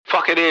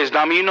Fuck it is,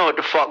 Dummy. You know what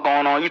the fuck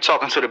going on. You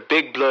talking to the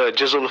big blood,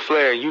 Jizzle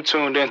LaFleur. You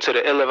tuned into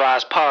the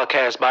Ill-Advised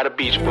podcast by the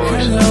Beach Boys.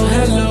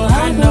 Hello,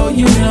 I know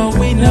you know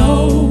we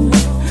know.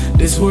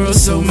 This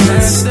world's so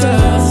messed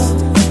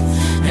up,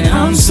 and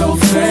I'm so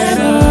fed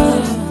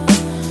up,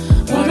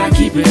 but I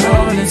keep it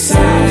all inside.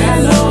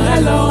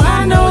 Hello,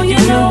 I know you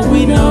know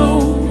we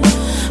know.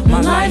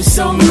 My life's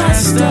so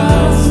messed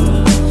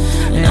up,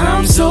 and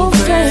I'm so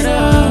fed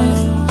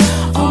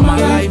up. All my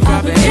life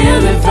I've been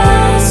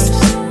ill-advised.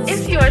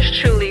 It's yours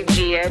truly,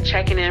 Gia,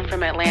 checking in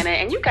from Atlanta,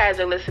 and you guys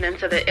are listening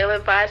to the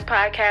Ill-Advised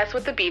podcast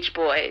with the Beach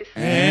Boys.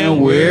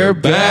 And we're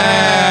back.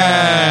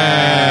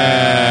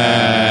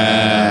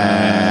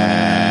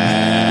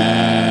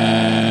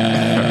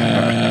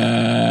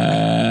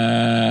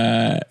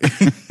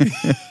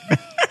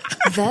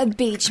 The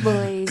Beach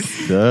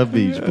Boys. The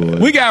Beach Boys.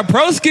 We got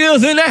Pro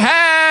Skills in the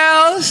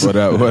house. What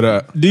up? What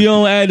up?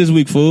 Dion ad this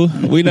week, fool.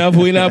 We not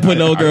putting no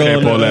girl I can't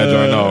on pull that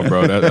joint off,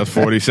 bro. That's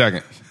 40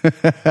 seconds.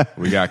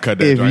 We got to cut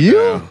that joint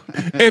down.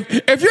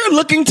 If you're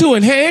looking to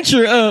enhance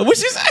your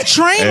which is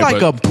Train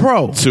like a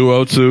pro.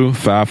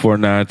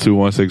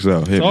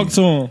 202-549-2160. Hit talk me.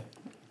 to him.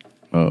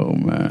 Oh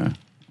man.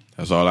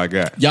 That's all I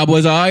got. Y'all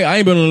boys, I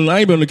ain't been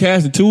on the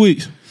cast in 2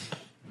 weeks.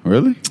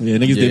 Really? Yeah,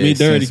 niggas did me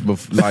dirty.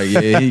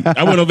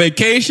 I went on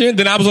vacation,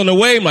 then I was on the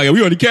way. I'm like,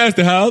 we already cast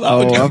the house.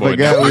 Oh, I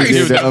forgot we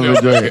did the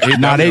other joint.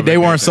 Nah, they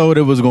weren't sold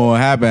it was going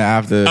to happen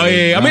after. Oh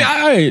yeah, I mean,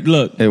 I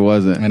look. It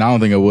wasn't, and I don't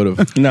think it would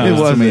have. No, it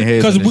wasn't.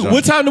 Because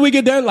what time did we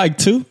get done? Like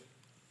 2?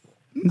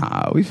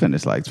 Nah, we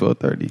finished like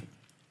 12:30. It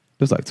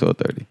was like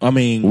 12:30. I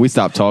mean, we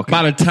stopped talking.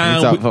 By the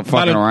time we stopped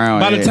fucking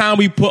around. By the time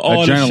we put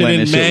all the shit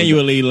in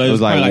manually, it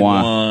was like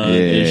 1.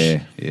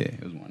 Yeah,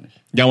 it was 1.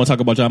 Y'all want to talk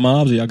about y'all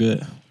mobs? Or y'all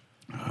good?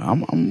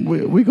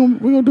 We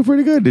gonna do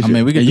pretty good this year.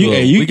 I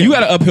mean, you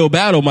got an uphill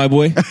battle, my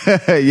boy.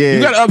 Yeah,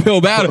 you got an uphill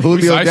battle.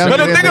 But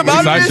the thing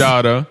about nice this,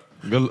 y'all though.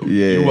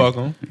 You're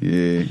welcome.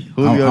 Yeah,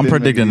 I'm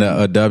predicting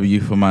a W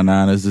for my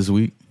Niners this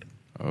week.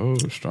 Oh,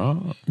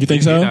 strong. You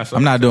think so?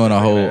 I'm not doing a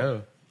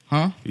whole.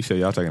 Huh? You said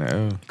y'all taking the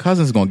L.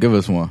 Cousins gonna give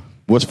us one.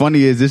 What's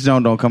funny is this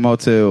joint don't come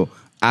out till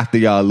after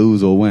y'all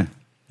lose or win.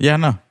 Yeah, I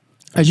know.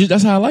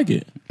 That's how I like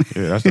it.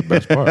 Yeah, that's the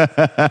best part.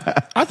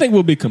 I think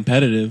we'll be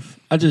competitive.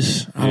 I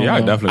just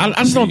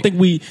don't think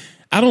we.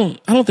 I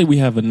don't think we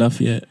have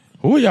enough yet.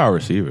 Who are y'all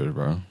receivers,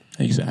 bro?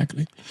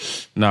 Exactly.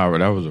 Nah, bro,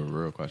 that was a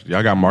real question.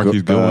 Y'all got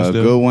Marquise Goodwin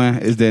still? Goodwin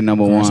is their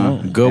number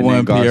one.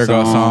 Goodwin, Pierre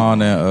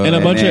Garçon, and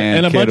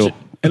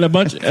a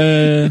bunch.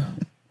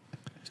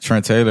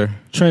 Trent Taylor.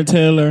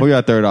 Who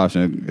got third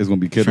option? It's gonna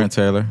be Kittle. Trent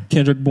Taylor.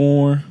 Kendrick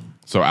Bourne.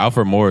 So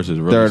Alfred Morris is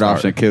really third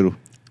option. Kittle.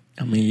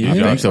 I mean, yeah. I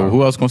think so.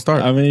 Who else gonna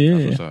start? I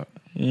mean, yeah.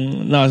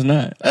 No, it's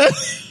not.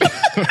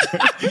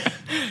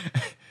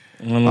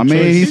 I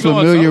mean, he's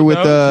familiar with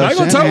Shanahan. We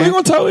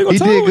gonna tell. He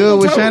did good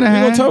with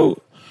Shanahan.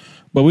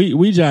 But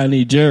we just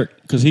need Jerk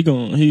because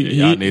y'all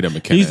need a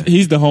McKinnon.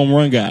 He's the home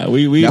run guy.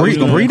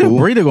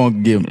 Breida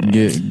gonna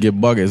get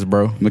buckets,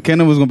 bro.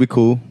 McKinnon was gonna be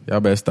cool. Y'all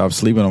better stop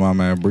sleeping on my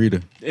man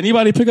Breida.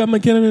 Anybody pick up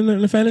McKinnon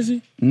in the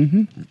fantasy?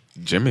 Mm-hmm.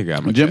 Jimmy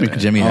got McKinnon.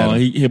 Jimmy had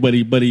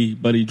him.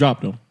 But he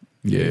dropped him.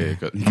 Yeah,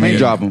 can't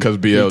drop him because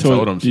BL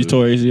told him to. He's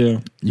Tories,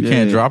 yeah. You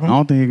can't drop him. I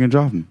don't think he can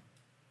drop him.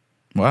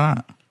 Why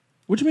not?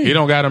 What you mean? He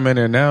don't got him in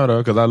there now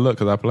though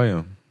because I play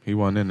him. He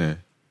wasn't in there.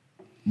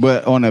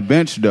 But on the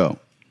bench though.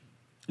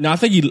 No, I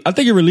think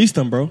he released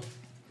him, bro.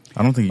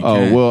 I don't think he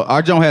can. Oh, well,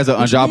 our Jones has an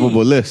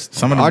undroppable list.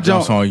 Some of them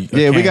Jones we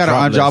got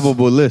an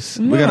undroppable list.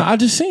 I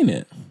just seen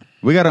it.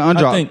 We got an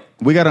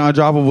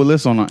undroppable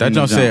list on that.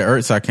 Jones said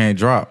Ertz I can't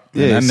drop.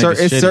 Yeah,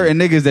 it's certain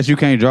niggas that you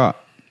can't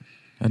drop.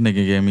 That nigga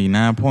gave me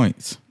 9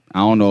 points. I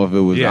don't know if it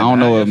was. I don't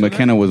know if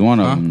McKenna was one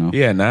of them. No.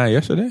 Yeah, 9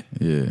 yesterday.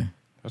 Yeah,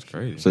 that's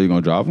crazy. So you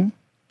gonna drop him?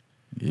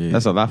 Yeah,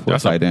 that's a lot for a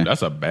tight end.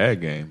 That's a bad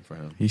game for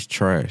him. He's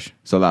trash.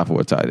 It's a lot for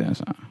a tight end.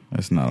 Son.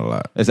 That's not a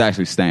lot. It's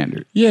actually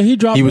standard. Yeah, he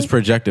dropped. He was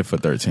projected for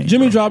 13.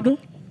 Jimmy dropped him.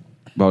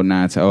 About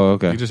 9. Oh,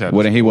 okay.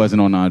 Well, then he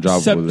wasn't on the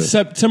undroppable list.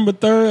 September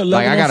 3rd.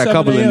 Like I got a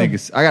couple of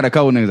niggas. I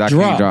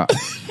can't drop.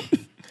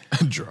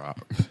 Drop.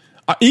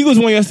 Eagles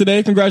won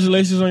yesterday.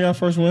 Congratulations on y'all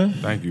first win.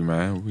 Thank you,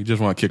 man. We just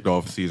want to kick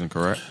off the season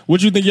correct.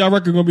 What you think y'all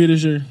record gonna be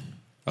this year?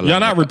 11, y'all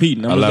not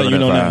repeating. I'm 11 letting you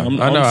know now.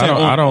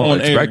 I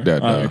don't expect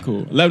that. All right,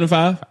 cool.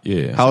 11-5.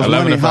 Yeah, house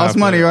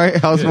money, right?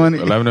 House money.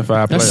 11-5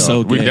 playoffs. That's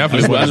so good. I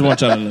just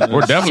want y'all to know.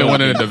 We're definitely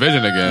winning the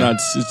division again. No,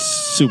 it's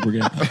super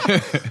good.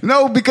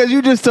 No, because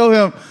you just told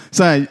him,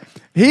 son.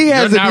 He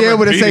has to be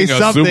able to say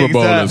something. Super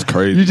Bowl is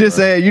crazy. You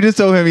just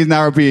told him he's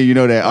not repeating. You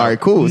know that. All right,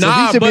 cool. So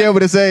he should be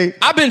able to say.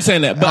 I've been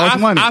saying that, but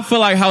I feel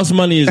like house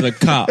money is a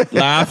cop. Like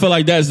I feel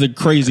like that's the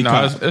crazy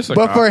cop.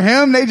 But for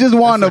him, they just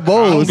won the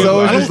bowl,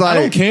 so it's just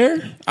like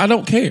I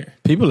don't care.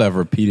 People have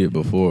repeated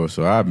before,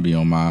 so I'd be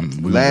on my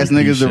last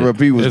niggas to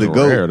repeat was the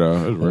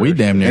GOAT. We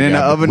damn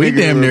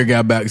near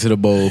got back to the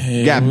bowl.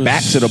 Got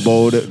back to the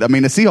bowl. I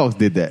mean, the Seahawks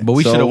did that, but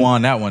we should have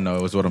won that one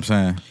though. Is what I'm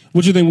saying.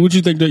 What you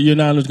think that your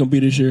Niners gonna be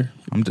this year?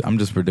 I'm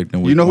just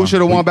predicting. You know who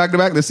should have won back to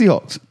back? The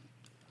Seahawks.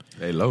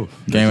 They low.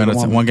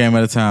 One game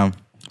at a time.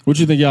 What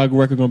you think y'all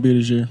record gonna be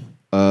this year?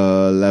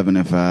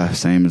 11-5,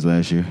 same as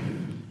last year.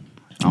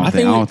 I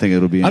don't think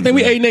it'll be. I think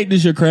we 8-8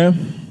 this year,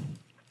 Cram.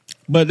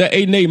 But that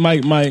 8-8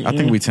 might. I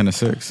think we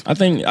 10-6. I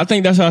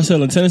think that's our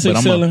ceiling.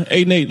 10-6 ceiling,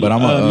 8-8. But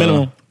I'm a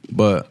minimum.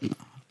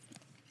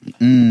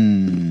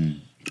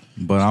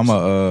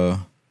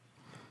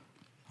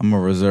 I'm a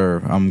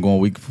reserve. I'm going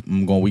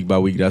week by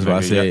week. That's what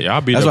I said.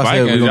 Y'all beat the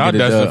Vikings. Y'all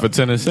destined for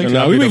 10-6.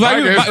 No, we beat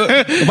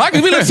Vikings.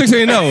 Vikings. We like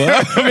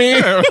 6-0. I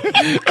mean,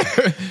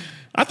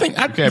 I think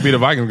you can't beat the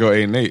Vikings. Go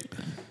 8-8.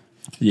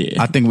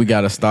 Yeah, I think we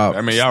got to stop.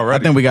 I mean, y'all ready?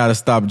 I think we got to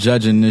stop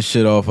judging this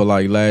shit off of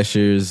like last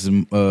year's.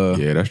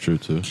 Yeah, that's true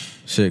too.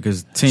 Shit,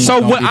 because teams. So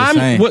don't be the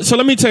same. So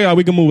let me tell y'all,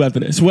 we can move after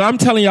this. What I'm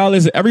telling y'all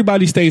is that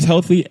everybody stays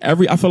healthy. I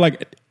feel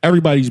like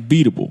everybody's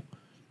beatable.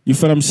 You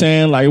feel what I'm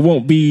saying? Like it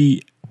won't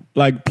be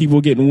like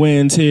people getting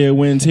wins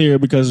here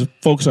because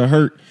folks are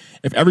hurt.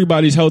 If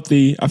everybody's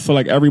healthy, I feel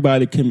like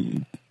everybody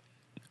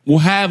will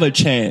have a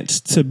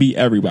chance to beat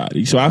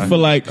everybody. So I feel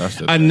like a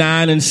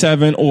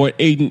 9-7 or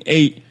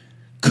 8-8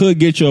 could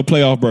get you a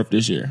playoff berth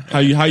this year. How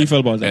you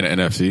feel about that? In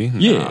the NFC?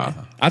 Yeah, nah.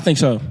 I think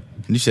so.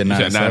 You said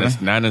 9-7?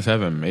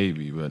 9-7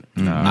 maybe, but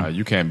nah,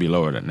 you can't be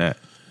lower than that.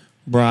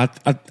 Bro, I'm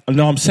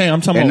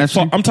talking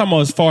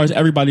about as far as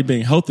everybody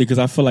being healthy, because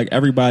I feel like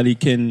everybody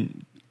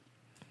can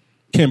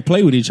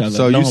play with each other.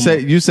 So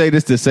you say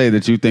this to say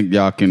that you think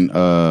y'all can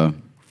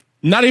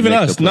not even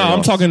us. No,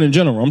 I'm talking in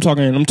general. I'm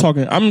talking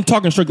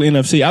strictly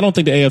NFC. I don't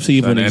think the AFC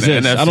even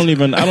exists. I don't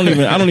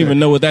even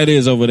know what that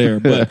is over there.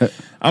 But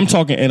I'm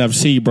talking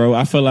NFC, bro.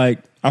 I feel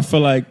like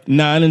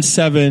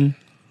 9-7.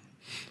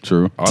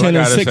 True.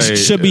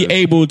 10-6 should be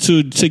able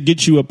to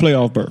get you a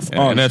playoff berth. In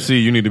NFC,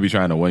 you need to be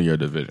trying to win your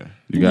division.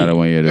 You got to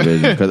win your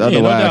division because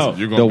otherwise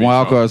the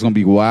wild card is going to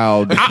be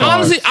wild.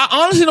 I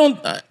honestly don't.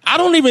 I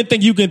don't even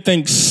think you can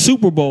think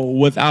Super Bowl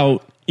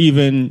without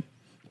even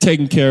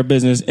taking care of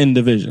business in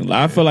division.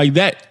 I feel like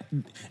that.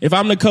 If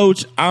I'm the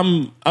coach,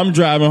 I'm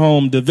driving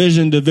home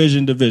division.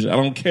 I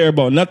don't care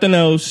about nothing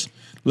else.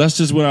 Let's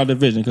just win our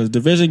division because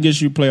division gets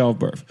you playoff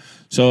berth.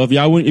 So if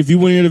you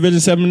win your division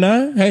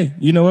 7-9, hey,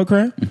 you know what,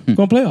 Cram?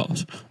 Go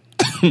playoffs.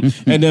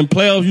 And then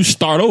playoffs, you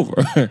start over.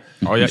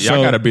 Oh yeah,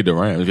 y'all got to beat the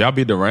Rams. If y'all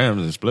beat the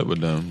Rams and split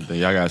with them, then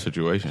y'all got a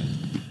situation.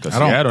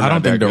 I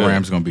don't think the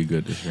Rams gonna be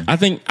good this year. I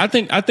think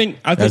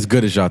as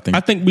good as y'all think.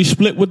 I think we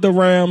split with the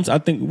Rams. I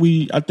think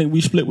we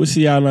split with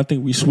Seattle. And I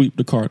think we sweep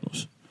the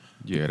Cardinals.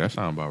 Yeah, that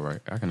sounds about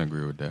right. I can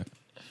agree with that.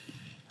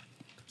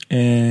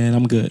 And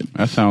I'm good.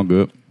 That sounds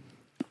good.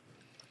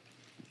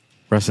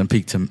 Rest in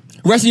peace to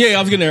I was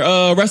getting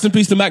there. Rest in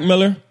peace to Mac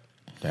Miller.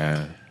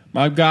 Damn.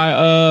 My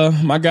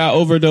guy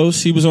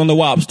overdosed. He was on the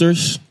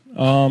Wobsters.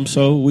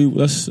 So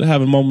let's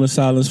have a moment of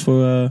silence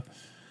for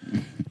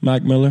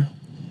Mac Miller.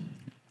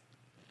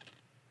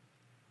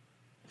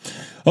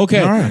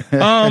 Okay. Right.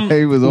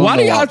 Why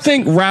do y'all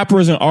think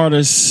rappers and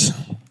artists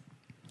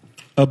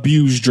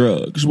abuse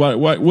drugs?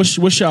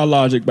 What's y'all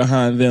logic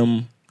behind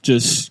them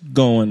just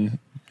going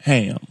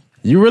ham?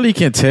 You really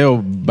can tell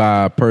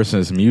by a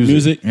person's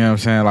music. You know what I'm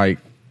saying? Like,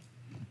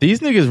 these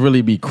niggas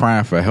really be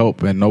crying for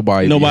help and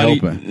nobody be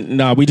helping.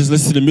 Nah, we just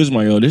listen to the music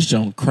like, yo, this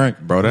junk crank.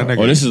 Bro, that nigga.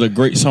 Oh, this is a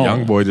great song.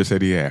 Young boy just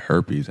said he had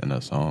herpes in a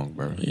song,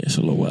 bro. Yeah, it's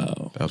a little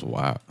wild. That's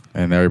wild.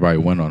 And everybody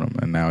went on him,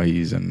 and now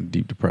he's in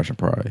deep depression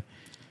probably.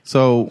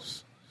 So,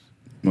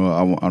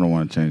 well, I don't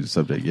want to change the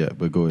subject yet,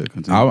 but go ahead,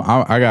 continue.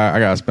 I got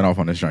to spin off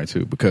on this joint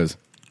too, because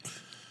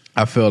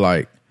I feel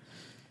like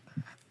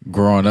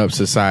growing up,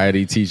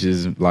 society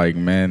teaches like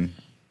men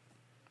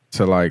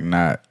to like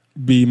not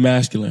be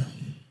masculine.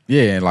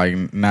 Yeah, and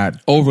like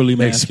not overly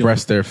masculine.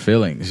 Express their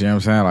feelings. You know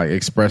what I'm saying? Like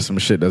express some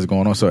shit that's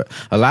going on. So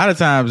a lot of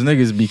times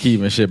niggas be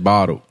keeping shit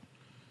bottled.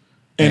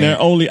 And their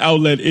only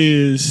outlet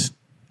is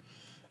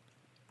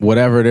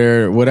whatever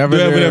their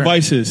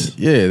vice is.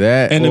 Yeah,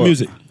 that and the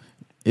music.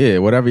 Yeah,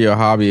 whatever your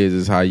hobby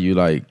is how you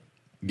like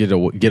get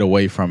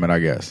away from it, I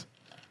guess.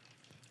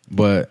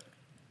 But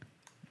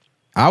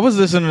I was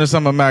listening to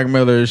some of Mac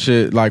Miller's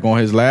shit like on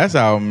his last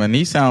album, and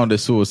he sounded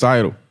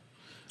suicidal.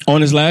 On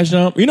his last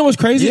album, you know what's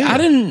crazy? Yeah. I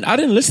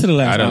didn't listen to the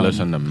last album. I didn't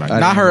listen to Mac.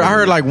 I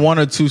heard like one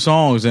or two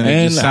songs, and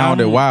it just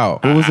sounded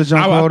wild. What was the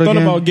jump called again? I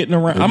thought about getting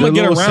around. I'm gonna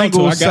get around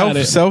to it. I got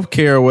it. Self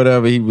care or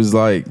whatever. He was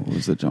like, what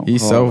was the jump he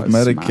self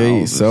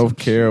medicate, self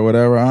care or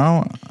whatever.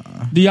 I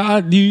don't.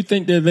 Do you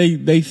think that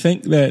they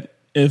think that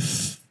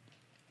if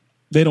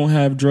they don't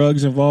have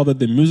drugs involved, that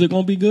the music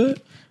won't be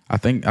good? I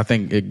think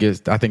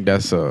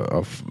that's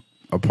a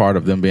part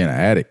of them being an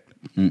addict.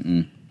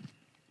 Mm-mm.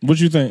 What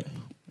you think?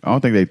 I don't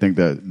think they think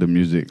that the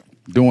music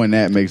doing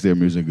that makes their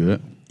music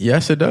good.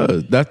 Yes, it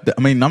does.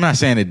 I mean, I'm not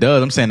saying it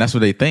does. I'm saying that's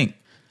what they think.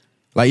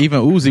 Like even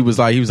Uzi was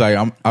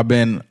like, I've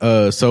been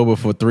sober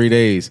for 3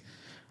 days.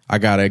 I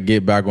gotta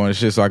get back on the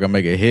shit so I can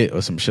make a hit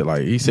or some shit.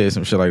 Like he said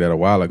some shit like that a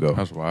while ago.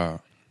 That's wild.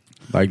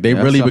 Like they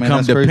really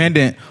become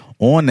dependent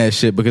on that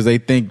shit because they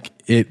think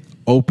it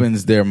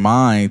opens their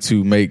mind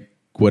to make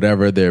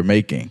whatever they're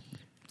making.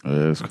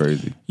 That's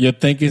crazy. Your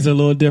thinking's a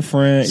little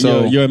different.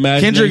 So your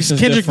imagination.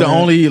 Kendrick, the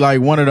only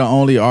one of the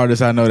only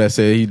artists I know that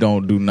said he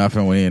don't do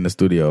nothing when he in the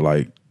studio.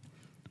 Like,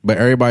 but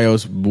everybody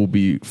else will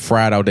be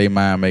fried out their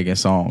mind making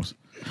songs.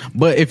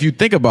 But if you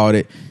think about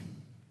it,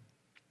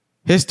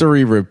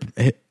 history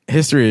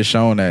history has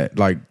shown that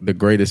like the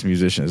greatest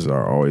musicians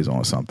are always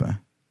on something.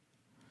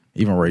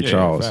 Even Ray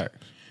Charles, fact.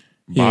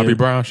 Bobby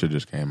Brown shit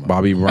just came out.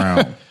 Bobby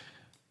Brown,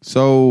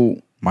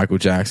 So Michael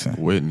Jackson,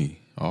 Whitney,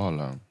 all of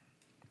them.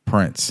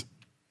 Prince,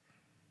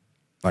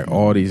 like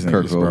all these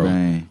Kurt niggas, bro.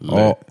 Cobain.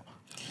 All,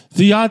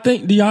 Do y'all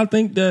think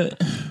that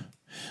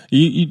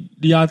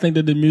do y'all think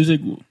that the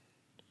music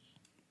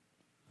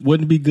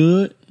wouldn't be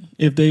good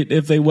if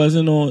they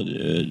wasn't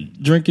on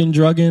drinking,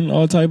 drugging,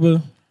 all type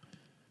of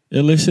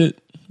illicit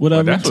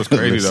whatever? But that's what's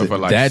crazy though. For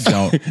like that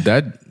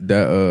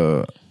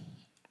don't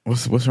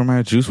what's her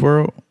man, Juice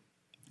WRLD?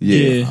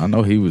 Yeah. I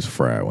know he was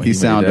fried when he he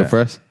sound made that.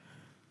 depressed.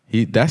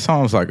 That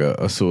sounds like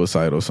a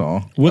suicidal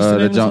song. What's the The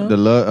name of jump, the the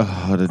song?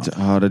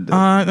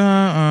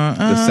 love,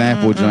 the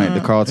sample joint, the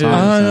Carl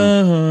Thomas.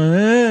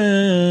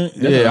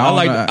 Yeah,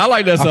 I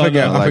like that song. I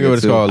forget what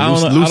it's it too. called. I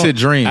don't know- Lucid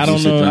Dreams. I don't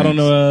Lucid know. I don't Dreams.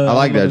 know. I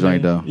like don't know that the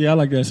joint, name. though. Yeah, I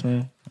like that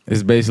song.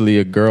 It's basically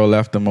a girl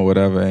left him or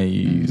whatever, and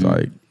he's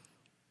like,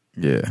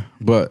 yeah.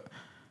 But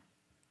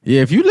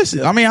yeah, if you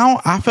listen, I mean,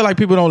 I feel like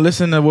people don't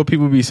listen to what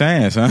people be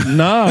saying, son.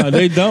 Nah,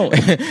 they don't.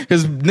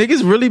 Because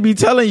niggas really be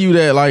telling you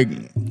that, like,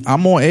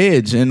 I'm on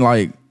edge and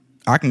like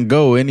I can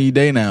go any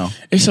day now.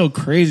 It's so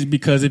crazy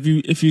because if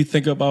you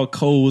think about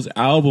Cole's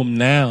album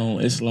now,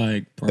 it's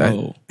like,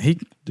 bro,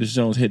 this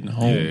Jones hitting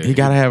home. Yeah. He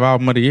gotta have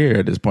album of the year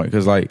at this point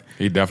because like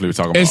he definitely was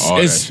talking about It's all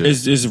that it's,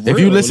 shit. it's real. if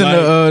you listen like,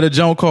 to the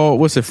Joan called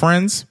what's it,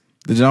 Friends?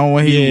 The Joan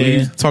when Yeah.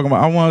 he's talking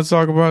about I want to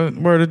talk about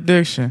word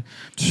addiction,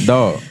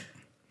 dog.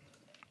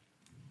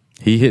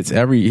 He hits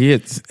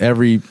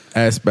every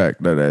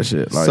aspect of that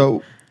shit. Like,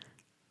 So,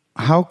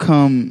 how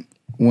come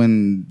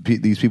when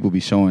these people be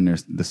showing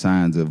the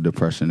signs of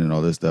depression and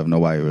all this stuff,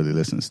 nobody really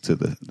listens to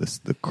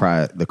the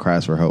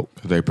cries for help?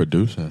 Because they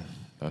producing.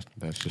 That's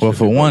just well, shit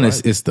for people one,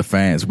 like. it's the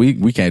fans.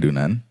 We can't do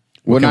nothing.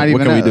 Well, not even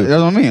what can that. we do?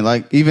 That's what I mean.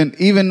 Like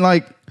even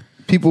like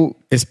people.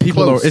 It's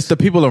people. close. It's the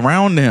people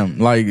around him.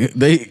 Like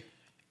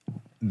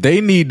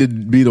they need to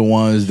be the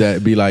ones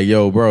that be like,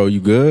 "Yo, bro, you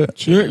good?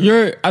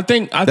 I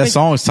think That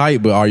song's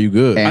tight, but are you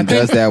good?" And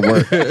does that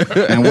work?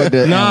 And what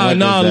does Nah,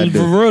 that do?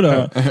 for real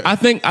though. I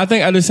think at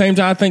the same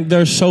time, I think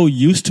they're so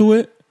used to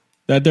it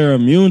that they're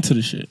immune to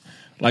the shit.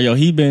 Like, yo,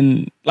 he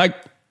been like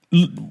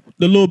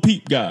the Lil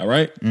Peep guy,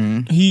 right?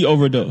 Mm-hmm. He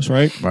overdosed,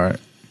 right? Right.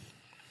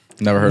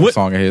 Never heard a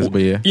song of his,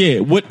 but yeah. Yeah,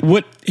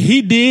 what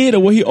he did or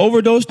what he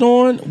overdosed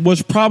on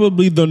was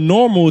probably the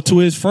normal to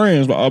his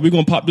friends. Like, oh, we're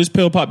gonna pop this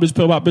pill, And get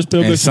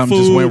some something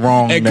food, just went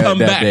wrong and that- come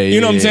that back. day, You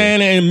know what I'm yeah.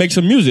 saying? And make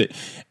some music.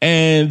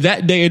 And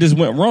that day it just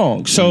went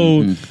wrong.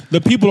 So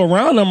the people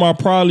around them are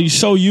probably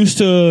so used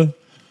to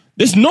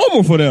it's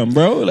normal for them,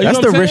 bro. Like, That's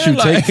you know the what I'm risk you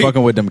saying? take Like-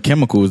 fucking with them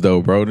chemicals,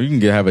 though, bro. You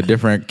can have a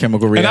different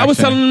chemical reaction. And I was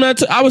telling them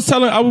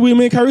that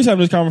me and Kyrie having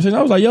this conversation.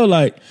 I was like, yo,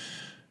 like,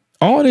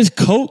 all this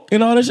coke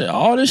and all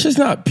this shit's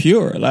not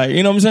pure. Like,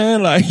 you know what I'm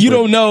saying? Like, you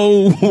don't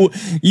know,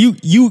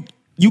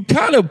 you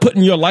kind of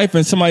putting your life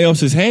in somebody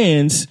else's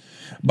hands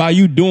by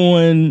you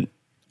doing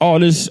all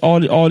these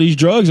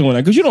drugs and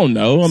whatnot, because you don't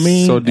know. I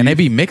mean, So and they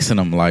be mixing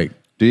them like.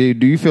 Do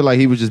you feel like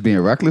he was just being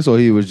reckless or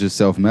he was just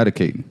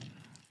self-medicating?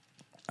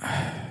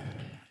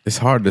 It's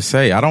hard to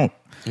say.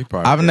 He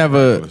probably I've did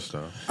never. other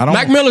stuff. I don't.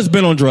 Mac Miller's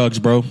been on drugs,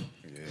 bro.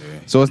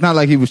 So it's not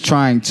like he was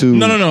trying to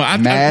No.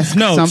 mask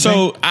No. something?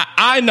 So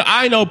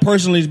I know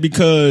personally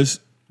because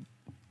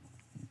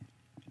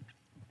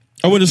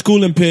I went to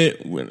school in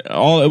Pitt.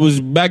 It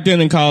was back then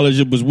in college.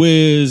 It was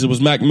Wiz. It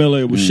was Mac Miller.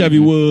 It was Chevy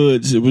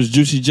Woods. It was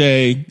Juicy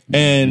J.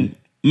 And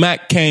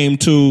Mac came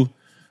to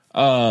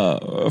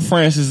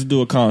Francis to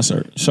do a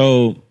concert.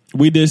 So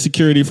we did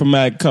security for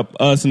Mac,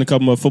 us and a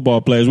couple of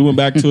football players. We went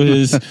back to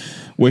his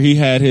where he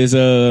had his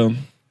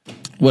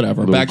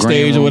whatever Little backstage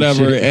green or room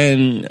whatever, shit.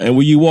 and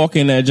when you walk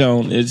in that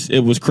joint, it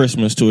was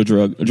Christmas to a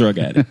drug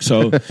addict.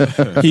 So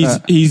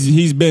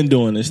he's been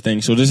doing this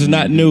thing. So this is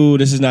not new.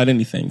 This is not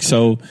anything.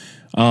 So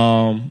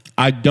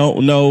I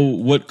don't know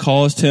what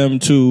caused him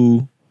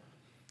to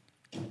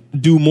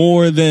do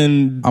more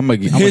than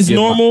his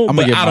normal.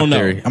 But I don't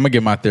know. I'm gonna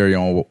get my theory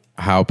on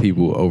how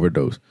people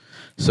overdose.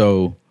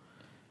 So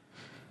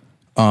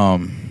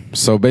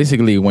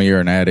basically, when you're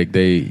an addict,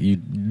 you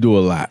do a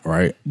lot,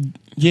 right?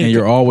 Yeah, And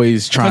you're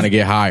always trying to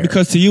get higher.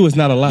 because to you it's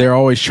not a lot. They're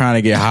always trying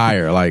to get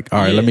higher. Like, all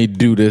right, Yeah. let me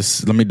do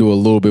this. Let me do a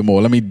little bit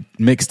more. Let me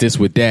mix this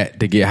with that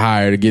to get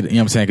higher, to get, you know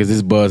what I'm saying? Because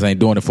this buzz ain't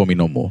doing it for me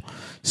no more.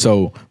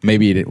 So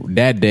maybe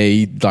that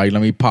day, like,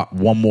 let me pop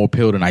one more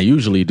pill than I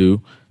usually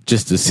do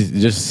just to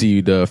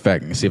see the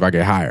effect and see if I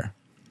get higher.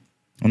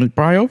 And he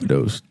probably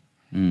overdosed.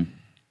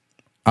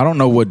 I don't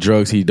know what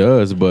drugs he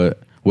does, but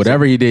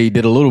whatever he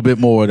did a little bit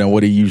more than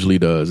what he usually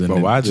does. And But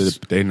then why did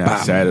just they not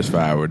bam.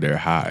 satisfied with their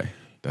high?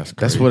 That's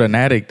That's what an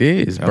addict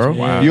is, bro.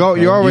 wild.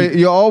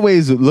 You're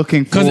always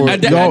looking for your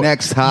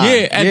next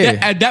high.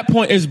 At that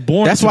point it's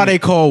born. That's to why me. they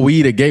call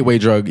weed a gateway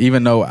drug,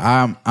 even though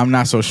I'm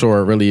not so sure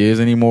it really is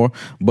anymore.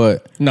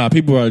 But Nah,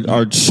 people are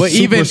but super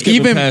even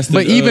skipping past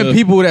but the, even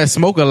people that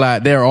smoke a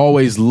lot, they're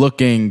always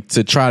looking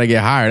to try to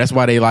get higher. That's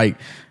why they like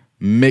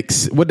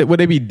mix. Would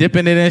they be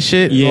dipping it in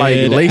shit? Yeah, like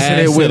the lacing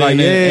it with acid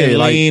and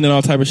like lean and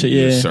all type of shit.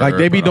 Yeah, Yes, sir. like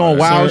they be Syrup and all doing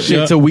that. wild Syrup, shit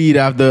yeah. to weed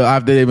after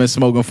they've been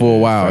smoking for a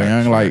while. Facts,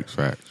 you know? Like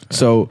facts.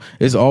 so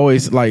it's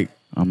always like,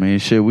 I mean,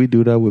 shit, we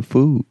do that with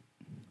food.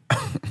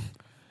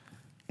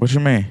 what you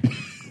mean?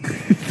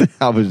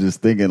 I was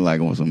just thinking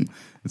like on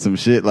some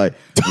shit like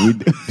was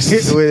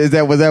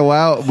that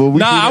wild? But we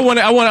Nah, I want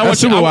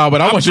That's you. super wild,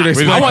 but I want you to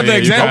explain. I want the Yeah,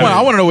 you example. got it.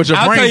 I want to know what your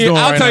I'll brain's tell you. doing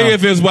I'll right tell now. you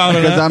if it's wild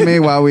or because not. I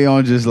mean, why we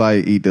don't just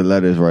like eat the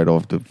lettuce right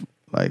off the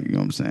like, you know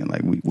what I'm saying?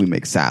 Like we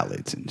make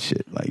salads and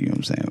shit. Like, you know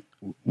what I'm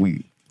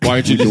saying? Why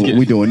aren't you just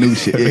we doing new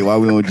shit. Yeah, why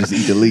we don't just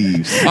eat the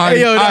leaves?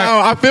 Hey, yo,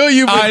 I feel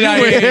you, but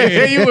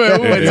you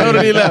went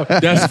totally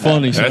left. That's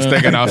funny. That's son.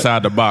 thinking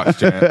outside the box,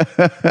 Chan.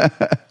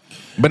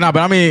 But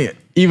I mean,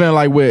 even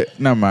like with,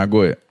 never mind,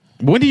 go ahead.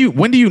 When do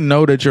you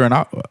know that you're an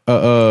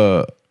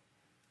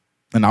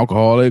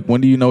alcoholic?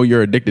 When do you know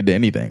you're addicted to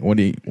anything? When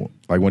do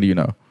you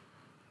know?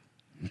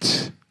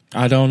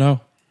 I don't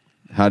know.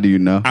 How do you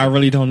know? I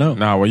really don't know.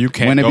 Nah, well, you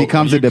can't. When it go,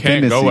 becomes you a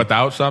dependency. can't go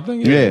without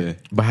something. Yeah.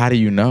 But how do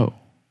you know?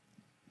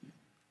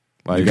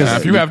 Like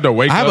if you have to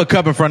wake I have up, a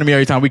cup in front of me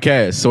every time we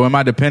cast. So am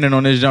I dependent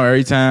on this junk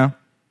every time,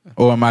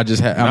 or am I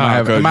just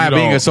am I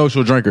being a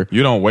social drinker?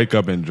 you don't wake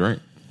up and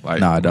drink. Like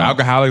Nah, I don't.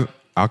 alcoholics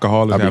I'll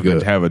be have to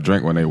good. have a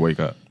drink when they wake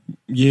up.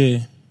 Yeah.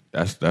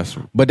 That's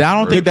But I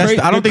don't think that's.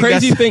 I don't the think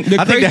crazy that's. thing-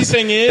 the I think crazy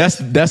thing is-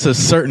 that's a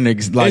certain like.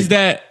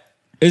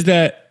 Is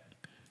that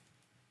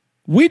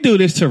we do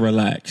this to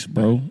relax,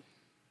 bro.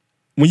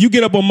 When you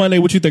get up on Monday,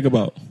 what you think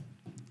about?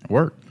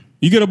 work.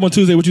 You get up on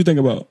Tuesday, what you think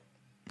about?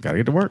 Gotta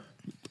get to work.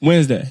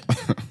 Wednesday,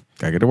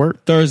 Gotta get to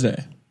work. Thursday,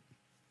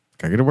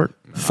 Gotta get to work.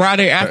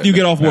 Friday after you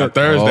get off work.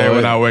 Thursday Oh,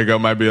 when yeah. I wake up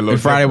might be a little.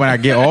 And Friday when I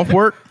get off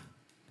work,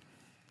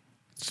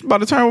 it's about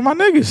to turn with my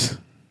niggas.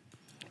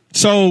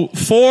 So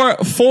four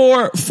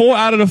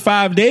out of the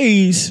 5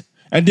 days,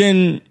 and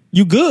then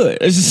you good.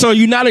 It's just, so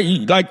you're not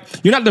dependent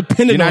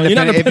on it. You're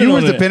not If dependent you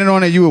was on it. dependent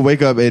on it, you would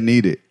wake up and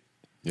need it.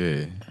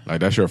 Yeah,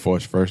 like that's your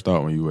first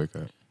thought when you wake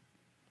up.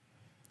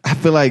 I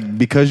feel like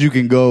because you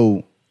can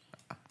go.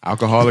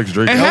 Alcoholics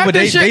drink. And No, half but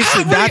this they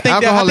shit, I think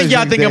alcoholics y'all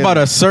drink thinking daily. about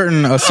a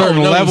certain know,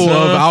 level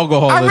son. of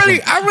alcoholism.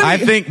 I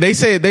really- think they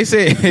said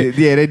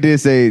Yeah, they did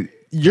say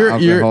your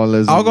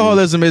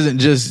alcoholism isn't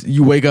just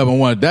you wake up and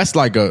want. That's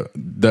like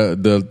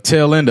the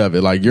tail end of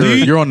it. Like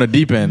you're on the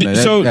deep end at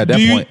that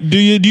point. Do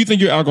you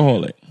think you're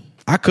alcoholic?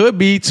 I could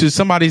be to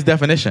somebody's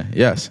definition.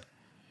 Yes.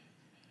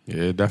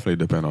 Yeah, it definitely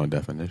depends on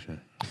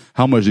definition.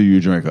 How much do you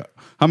drink?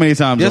 How many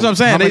times? That's what I'm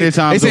saying. How many They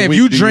times say a if week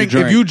you do drink,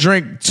 if you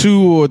drink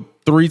 2 or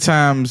 3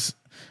 times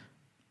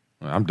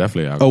I'm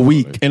definitely a alcoholic.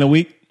 week, In a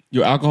week,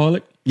 you're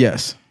alcoholic?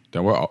 yes.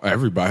 Then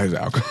everybody's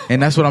alcoholic. And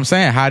that's what I'm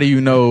saying. How do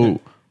you know?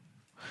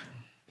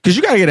 Because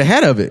you got to get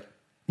ahead of it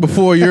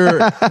before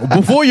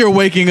you're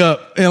waking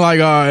up and like,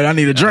 all right, I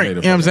need a drink. need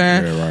a You know what I'm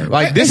saying? fucking- yeah, right.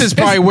 Like this is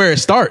probably where it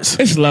starts.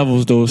 It's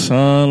levels though,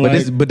 son.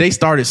 But they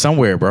started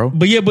somewhere, bro.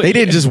 But yeah, but- they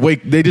didn't just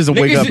wake. They just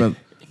wake Niggas- up and.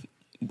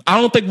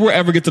 I don't think we'll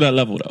ever get to that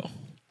level though.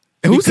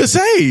 Who's to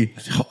say?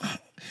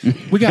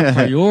 We got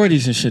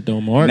priorities and shit though,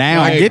 Mark.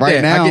 Now, I get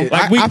right that. now,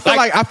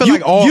 I feel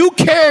like all you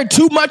care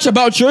too much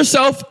about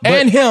yourself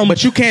and him,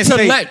 but you can't to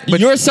say- let but-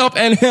 yourself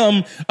and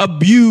him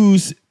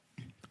abuse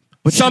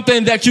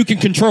something that you can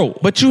control.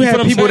 But you feel have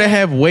what I'm people that saying?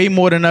 have way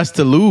more than us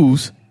to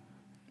lose.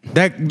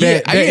 That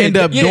end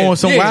up doing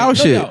some wild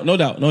shit. No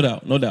doubt.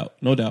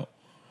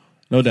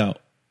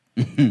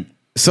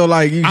 So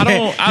like you I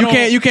can't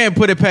don't- you can't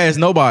put it past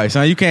nobody,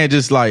 son. You can't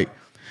just like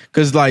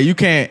because like you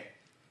can't.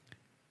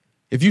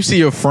 If you see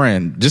your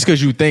friend, just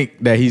because you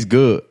think that he's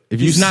good, if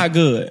He's not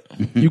good.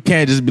 you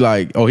can't just be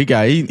like, oh,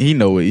 he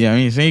know it. Yeah,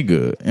 he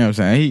good. You know what I'm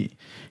saying?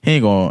 He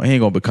ain't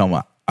gonna become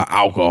a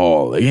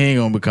alcoholic. He ain't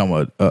gonna become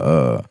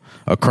a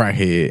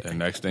crackhead. The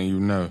next thing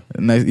you know,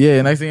 Next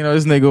thing you know,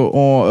 this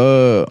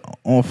nigga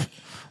on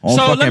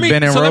fucking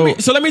Benning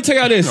Road. So let me tell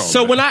y'all this.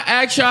 So when I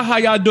ask y'all how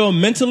y'all doing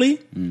mentally,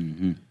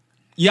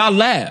 y'all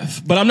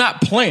laugh, but I'm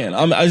not playing.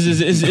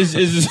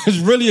 It's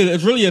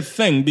really a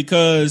thing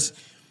because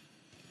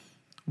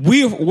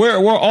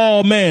we're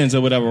all mans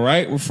or whatever,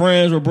 right? We're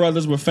friends, we're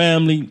brothers, we're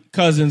family,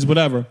 cousins,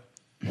 whatever.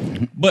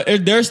 But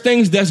if there's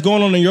things that's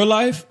going on in your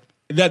life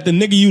that the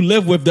nigga you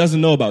live with doesn't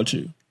know about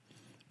you.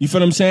 You feel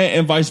what I'm saying?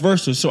 And vice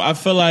versa. So I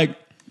feel like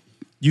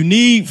you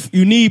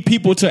need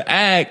people to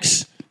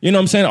ask, you know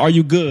what I'm saying? Are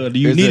you good? Do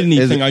you need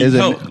anything? Are you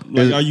help?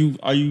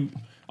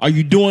 Are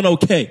you doing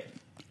okay?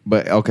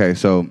 But okay,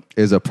 so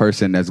is a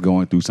person that's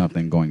going through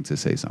something going to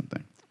say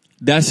something?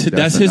 That's his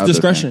another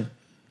discretion. thing.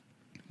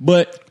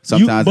 But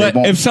Sometimes they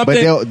won't. if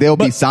something, but there'll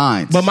be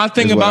signs. But my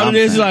thing is what about I'm it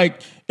is saying.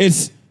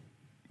 like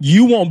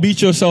you won't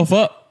beat yourself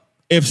up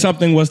if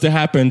something was to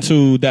happen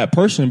to that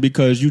person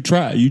because you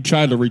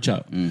tried to reach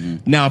out.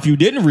 Now, if you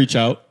didn't reach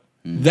out,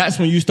 that's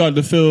when you start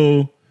to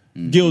feel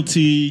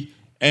guilty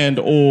and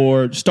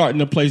or starting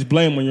to place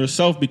blame on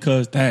yourself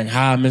because dang,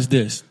 how I missed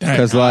this. Dang,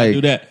 'Cause, how I like-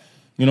 do that.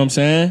 You know what I'm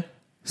saying?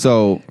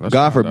 So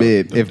God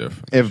forbid that's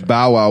different. if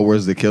Bow Wow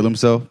was to kill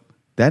himself,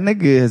 That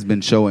nigga has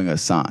been showing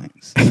us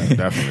signs.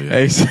 Definitely.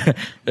 They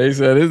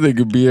said this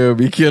nigga BL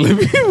be killing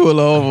people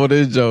off on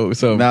this joke.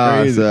 So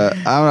crazy. Sir,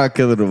 I'm not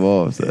killing them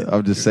all, sir.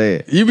 I'm just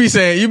saying. You be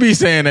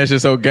saying that shit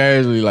so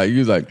casually, like you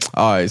was like,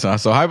 all right, so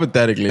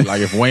hypothetically,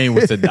 like if Wayne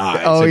was to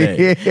die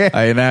today, yeah.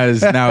 like,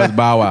 now it's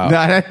Bow Wow.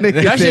 Nah, that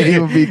nigga That said shit- he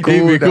would be cool.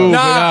 He'd be cool,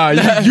 though.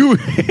 but you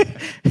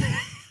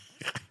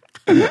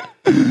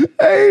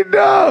Hey,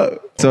 no.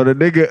 So the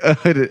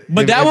nigga,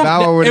 But that would-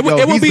 Bow Wow were to it would- go,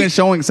 it would he's be- been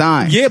showing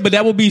signs. Yeah, but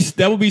that would be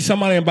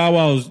somebody in Bow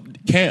Wow's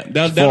camp.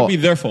 That'll Fault. be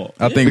their fault.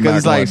 I think Because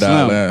it's Mac like gonna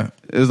die, Slim. man.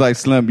 It's like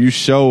Slim. You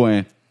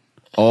showing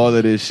all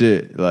of this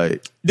shit.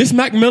 Like, This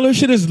Mac Miller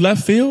shit is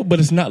left field, but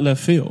it's not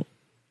left field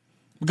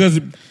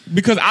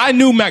because I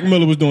knew Mac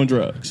Miller was doing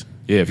drugs.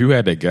 Yeah, if you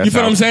had to guess, You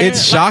feel what I'm saying?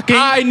 It's shocking,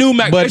 I knew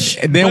Mac, but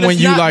then but when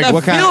it's you not like left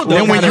what kind- field, though.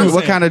 then when You know you-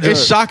 what kind of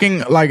it's drugs?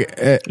 shocking.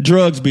 Like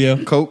drugs,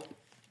 BL. coke.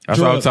 That's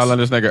what I was drugs. telling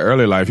this nigga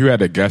earlier. Like, if you had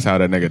to guess how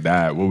that nigga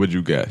died, what would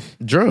you guess?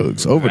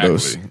 drugs,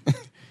 overdose. Exactly.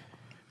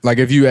 Like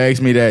if you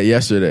asked me that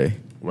yesterday,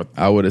 What?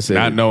 I would have said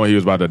Not knowing he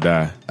was about to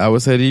die. I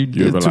would say he You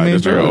did were too like, many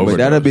this nigga drugs. overdosed. But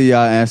that'll be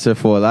y'all answer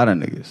for a lot of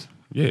niggas.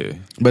 Yeah,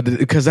 But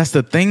because that's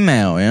the thing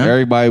now, yeah.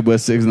 Everybody but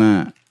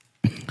 6ix9ine.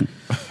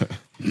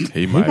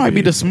 he He might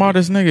be the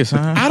smartest nigga,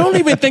 son. I don't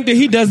even think that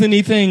he does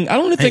anything. I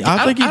don't think.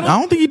 I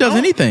don't think he does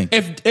anything.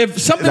 If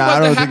something Nah, I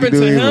was to don't think happen he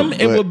to do him,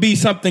 either, it but- would be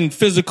something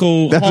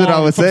physical. That's what I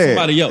harm was from saying.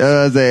 somebody else. That's what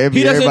I was saying. It'd be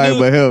He doesn't everybody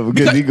but him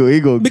because he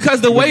go. Because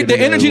the way the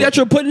energy that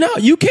you're putting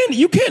out, you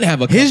can't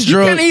have a cup. His you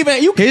drug- can't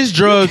even his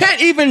drug-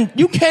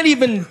 you can't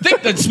even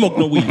think to smoke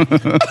no weed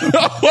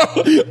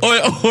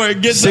or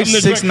get something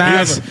to drink.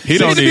 6ix9ine. He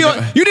don't need.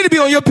 You need to be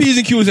on your P's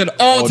and Q's at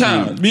all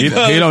times He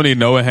because don't need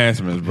no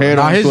enhancements, bro. Head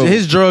Nah, on his swivel.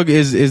 his drug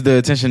is the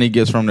attention he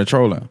gets from the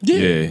trolling.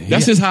 Yeah,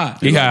 that's his high.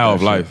 He high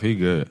off life. He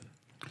good.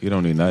 He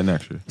don't need nothing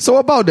extra. So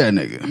about that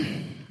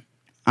nigga,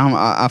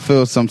 I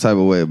feel some type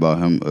of way about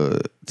him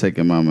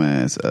taking my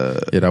man's. Yeah,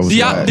 that was Do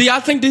wild. y'all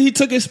think that he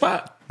took his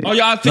spot? Oh,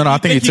 y'all think? No, I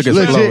think he took his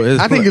should- flow. legit. His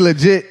I think he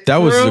legit. That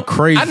was For real? a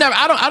crazy.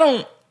 I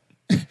don't.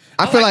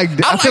 I feel like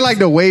I I feel like- like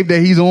the wave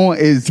that he's on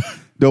is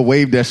the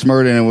wave that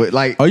Smurden would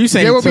like. Oh, you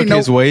saying there he would be took no,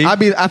 his wave?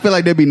 I feel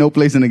like there'd be no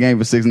place in the game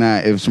for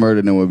 6ix9ine if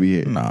Smurden would be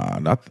here.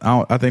 Nah,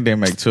 I think they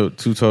make two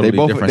totally They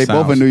both different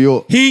sounds. in New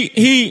York.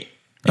 He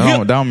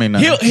That don't mean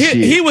nothing.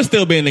 he would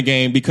still be in the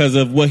game because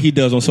of what he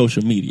does on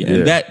social media.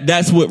 And Yeah.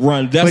 that's what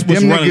runs. That's But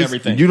what's them running niggas,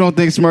 everything. you don't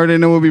think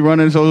Smurden would be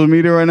running social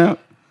media right now?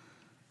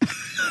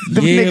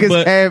 Them Yeah, niggas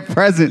but- had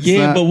presence.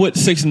 Yeah, son. but what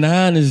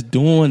 6ix9ine is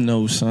doing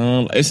though,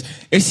 son,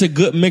 it's a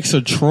good mix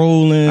of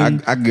trolling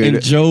I get and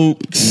it.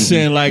 jokes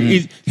and like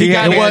he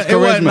got he has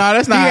charisma. nah,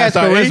 that's not He how has it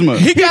started. charisma.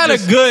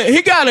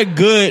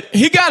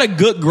 he got a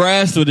good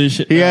grasp of this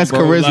shit. He now, has bro.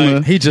 charisma.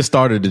 Like, He just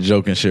started the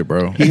joking shit,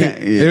 bro. Yeah.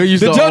 It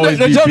used the to always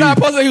Joe be not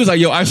beef. posted. He was like,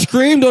 "Yo, I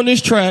screamed on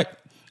this track,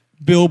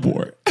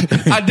 Billboard.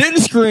 I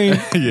didn't scream,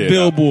 Yeah,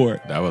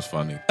 Billboard. That was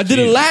funny. I did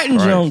a Jesus Latin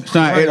Christ. joke.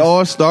 Son, it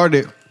all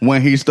started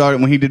when he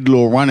did the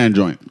little run-in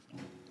joint.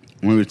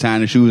 When he was tying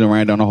his shoes and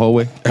ran down the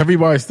hallway.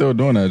 Everybody's still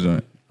doing that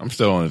joint. I'm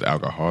still on this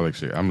alcoholic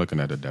shit. I'm looking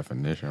at the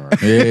definition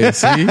right now. Yeah,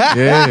 see,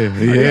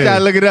 You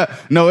gotta look it up.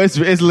 No, it's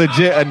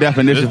legit a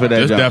definition for that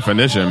This joint.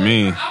 definition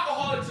mean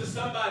Alcoholic to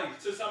somebody.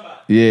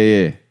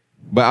 Yeah.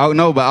 But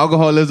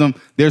alcoholism.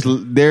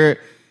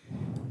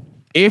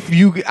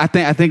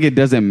 I think it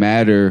doesn't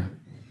matter.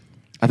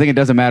 I think it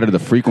doesn't matter the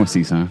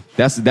frequency, son.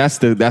 That's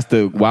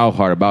the wild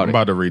part about I'm it.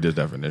 about to read this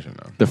definition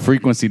though. The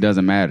frequency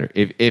doesn't matter.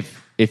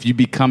 If you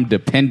become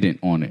dependent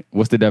on it,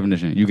 what's the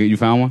definition? You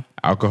found one?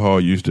 Alcohol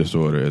use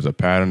disorder is a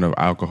pattern of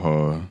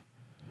alcohol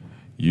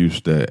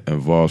use that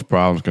involves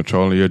problems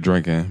controlling your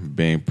drinking,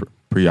 being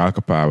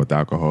preoccupied with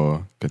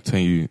alcohol,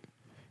 continued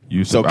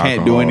use So of alcohol.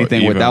 can't do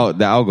anything even- without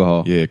the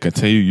alcohol. Yeah,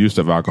 continued use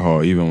of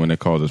alcohol even when it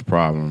causes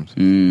problems.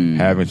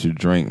 Having to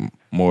drink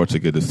more to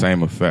get the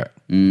same effect.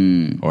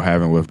 Or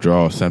having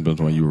withdrawal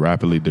symptoms when you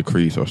rapidly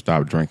decrease or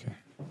stop drinking.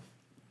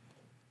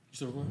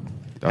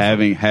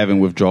 Having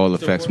withdrawal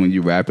effects when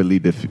you rapidly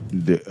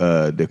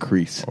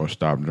decrease. Or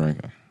stop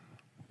drinking.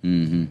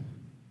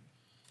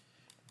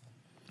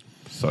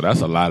 So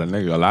that's a lot of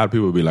niggas. A lot of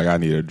people be like, I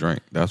need a drink.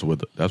 That's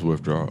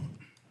withdrawal.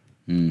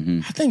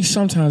 I think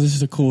sometimes this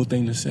is a cool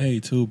thing to say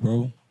too,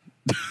 bro.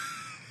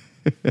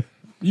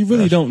 You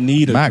really don't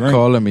need a Matt drink.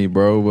 calling me,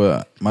 bro,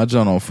 but my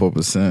joint on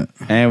 4%.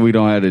 And we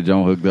don't have the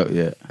joint hooked up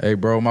yet. Hey,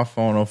 bro, my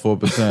phone on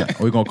 4%.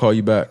 We gonna call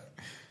you back.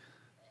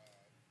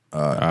 All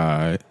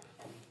right.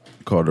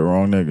 Called the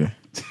wrong nigga.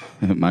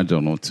 My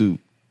joint on 2.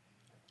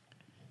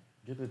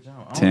 Get the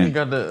jump. I 10. only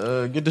got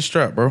the get the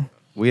strap, bro.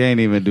 We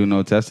ain't even do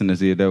no testing to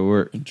see if that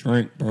work.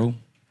 Drink, bro.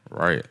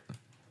 Right.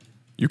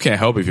 You can't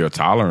help if your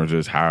tolerance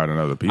is higher than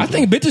other people. I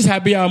think bitches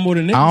happy hour more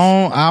than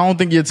niggas. I don't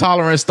think your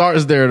tolerance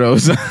starts there though.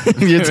 your No,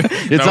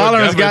 it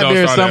tolerance definitely got don't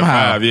there start at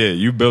somehow. 5. Yeah,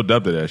 you built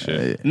up to that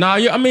shit. Nah,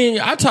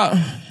 I talk.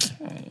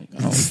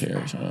 I don't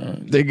care.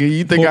 Son. Nigga,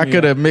 you think Pull I me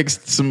could have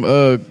mixed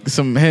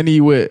some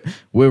Henny with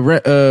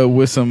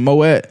some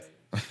Moet?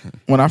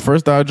 when I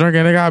first started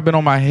drinking, nigga, I've been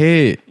on my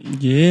head.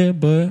 Yeah,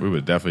 but We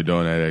was definitely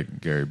doing that at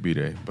Gary B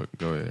Day, but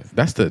go ahead.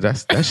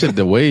 That shit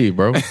the wave,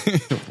 bro.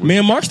 me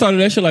and Mark started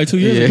that shit like 2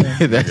 years ago.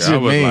 Yeah, that Yeah, I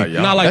shit was mean. like,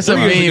 y'all- Not like That's a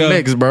 3 years mean ago.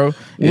 mix, bro.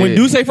 When Yeah.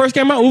 Douce first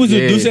came out, what was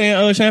it? Yeah. Douce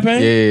and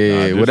champagne?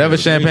 Yeah, Nah, whatever Douce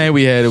was champagne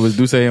we had, it was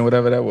Douce and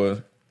whatever that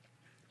was.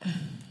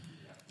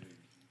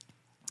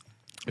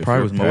 If Probably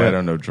your was Moet.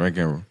 pattern of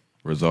drinking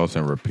results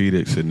in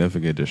repeated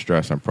significant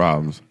distress and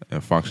problems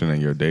and function in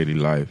your daily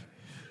life,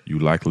 you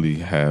likely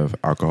have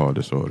alcohol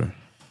disorder.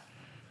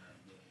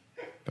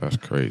 That's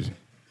crazy.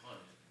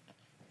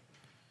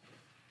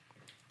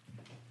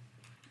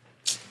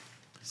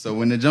 So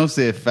when the Jones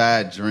said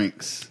 5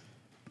 drinks,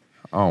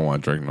 I don't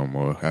want to drink no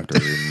more after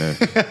reading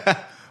this.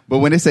 but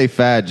when they say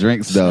 5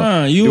 drinks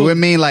though, do it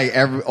mean like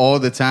all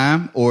the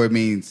time, or it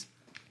means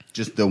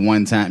just the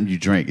one time you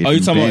drink? If Oh, you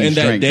talking about binge in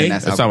that drink, then day?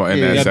 That's That's talking about in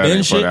yeah, that that setting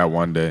binge for shit? that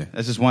one day.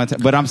 that's just one time.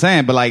 But I'm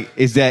saying, but like,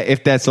 is that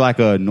if that's like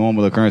a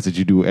normal occurrence that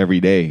you do every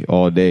day,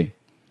 all day?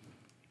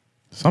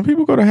 Some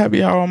people go to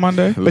happy hour on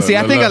Monday. But see,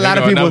 I think a lot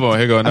of people.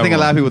 Here go I think a another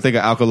lot of one. people think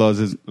of alcohol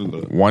as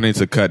Wanting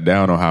to cut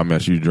down on how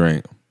much you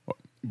drink,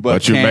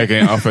 but you're can't-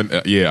 making often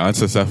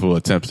unsuccessful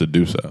attempts to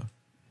do so.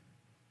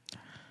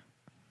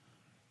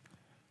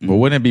 But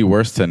wouldn't it be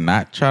worse to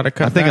not try to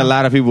cut I think down? a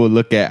lot of people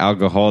look at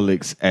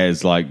alcoholics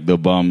as like the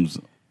bums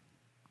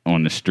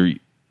on the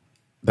street.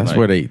 That's like-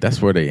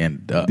 where they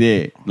end up.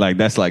 Yeah, like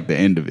that's like the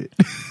end of it.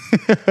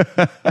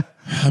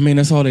 I mean,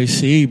 that's all they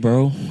see,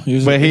 bro.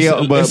 But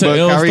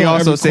Kyrie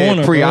also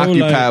said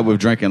preoccupied Like, with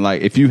drinking.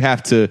 Like if you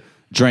have to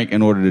drink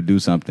in order to do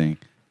something,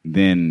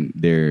 then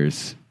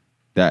there's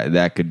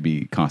that could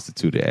be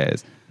constituted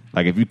as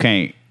like if you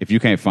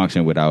can't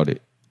function without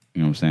it.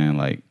 You know what I'm saying?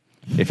 Like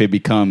if it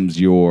becomes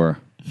your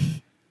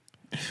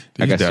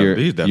I guess your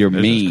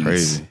definitions means.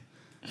 crazy.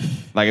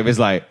 Like if it's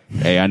like,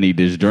 hey, I need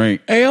this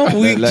drink. Hey, I'm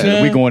weak, Like,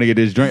 John. we going to get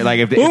this drink. Like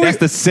if When that's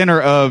the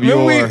center of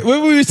your,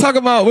 when we was talking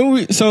about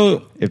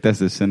if that's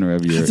the center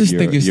of your, I just your,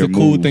 think it's your the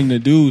cool move. thing to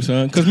do,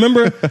 son. Because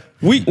remember,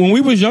 when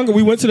we was younger,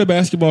 we went to the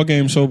basketball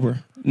game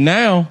sober.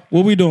 Now,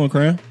 what we doing,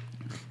 Cram?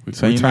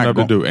 So we you're turn not up to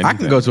gon- do anything. I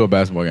can go to a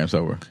basketball game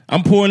sober.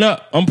 I'm pulling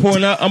up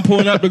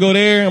to go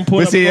there. I'm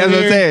pulling But see, up that's to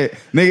what go I'm there. saying,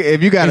 nigga.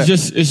 If you got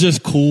It's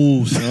just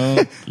cool,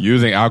 son.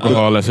 Using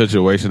alcohol in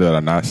situations that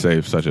are not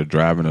safe, such as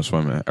driving or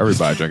swimming.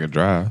 Everybody drink and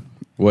drive.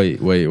 Wait,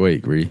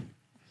 Gree.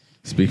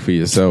 Speak for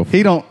yourself.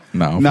 he don't.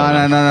 No.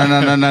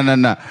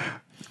 No.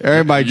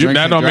 Everybody You- drinks.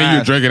 that and don't mean you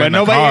drives. drinking but in the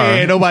nobody, car.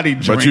 Yeah, nobody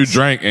drinks. But you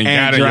drank and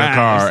got in your drives.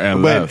 car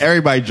and but left.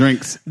 everybody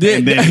drinks Yeah.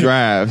 and then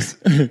drives.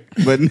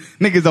 But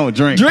niggas don't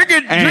drink.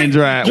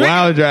 Drive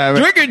while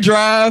driving. Drink and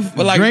drive.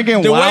 But like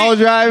Drinking the while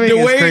driving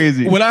is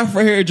crazy. When I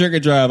hear drink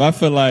and drive, I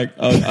feel like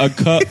a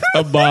cup,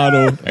 a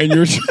bottle, and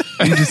you're.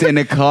 You just in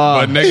the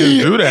car. But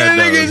niggas do that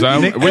though. Niggas-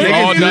 son. niggas We've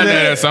all do done that.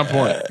 that at some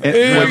point. What,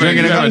 drinking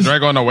You in got a the car?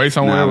 drink on the way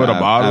somewhere with a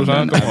bottle or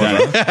something? Come on,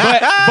 man.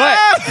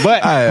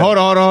 But hold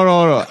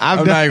on.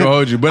 I'm not even gonna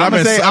hold you, but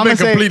I've been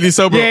completely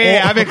sober.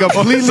 Yeah, I've been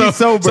completely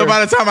sober. So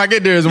by the time I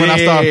get there is when I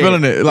start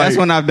feeling it. Like, That's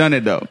when I've done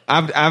it though.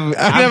 I've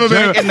I've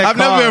drank in the never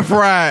car been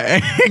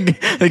fried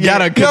and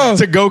got a Yo.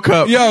 to go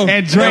cup. Yo.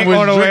 and drank was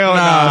on the way on.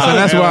 Nah, so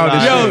that's wild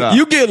as shit. Yo,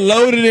 you get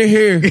loaded in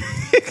here.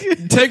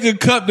 Take a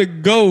cup to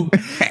go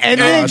and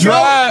then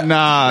drive.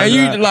 Nah, and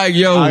you like,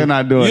 yo, I'm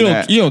not doing you don't,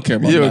 that. You don't care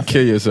about You'll nothing.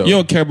 kill yourself. You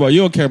don't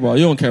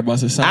care about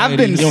society. I've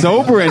been You don't-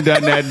 sober and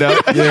done that though.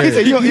 He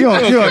said, you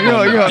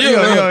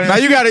Now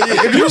you gotta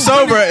if you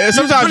sober.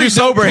 Sometimes you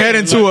sober head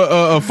into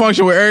a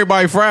function where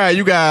everybody fried.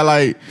 You gotta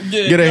like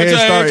Yeah, get a head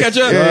start. catch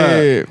up.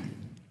 Yeah.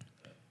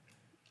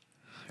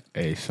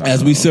 Hey, son.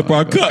 As we sip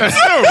our cups.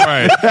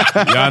 right.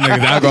 Y'all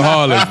niggas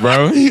alcoholics,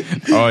 bro.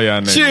 Oh,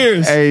 y'all niggas.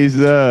 Cheers. Hey,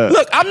 sir.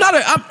 Look, I'm not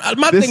a.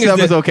 My This thing is stuff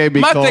this. is okay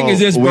my because thing is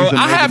this, bro. we some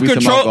I niggas, have we some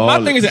control. My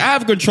alcoholics. thing is I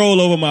have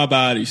control over my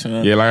body,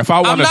 son. Yeah, like if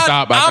I want to I'm not-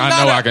 stop, I I'm know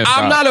not- I can stop.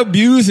 I'm not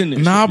abusing it.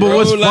 Nah, but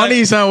what's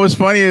funny, son? What's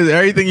funny is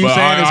everything you But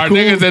saying our is cool.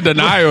 niggas in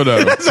denial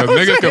though, because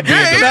niggas could be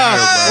in denial.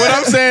 Bro. What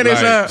I'm saying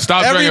is, Like,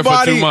 stop drinking for 2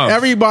 everybody, months.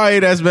 everybody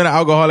that's been an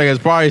alcoholic has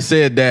probably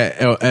said that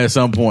at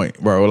some point,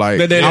 bro. Like,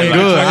 That they- I'm like,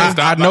 good. like, I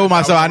stop, know like,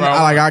 myself.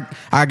 bro.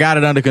 I got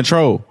it under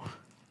control.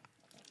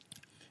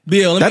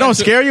 Bill, That don't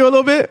scare you a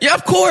little bit? Yeah,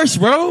 of course,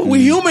 bro. We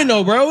human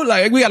though, bro.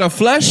 Like we got a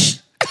flesh,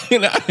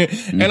 and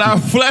our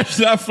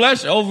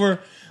flesh over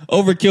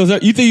kills.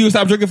 You think you would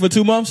stop drinking for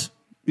 2 months,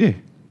 Yeah.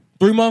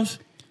 3 months?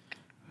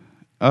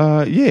 Yeah.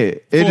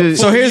 It is.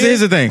 So For a here's year?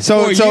 the thing.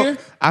 So for a so year?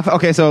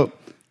 okay. So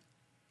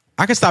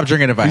I can stop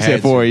drinking if I you had said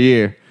to. for a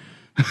year,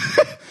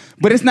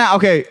 but it's not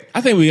okay.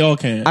 I think we all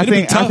can. I It'd be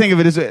think tough. of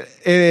it as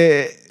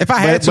if I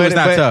had to, it's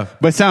not tough.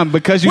 But some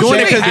because you What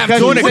said you mean have to?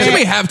 because What you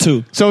mean have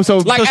to? so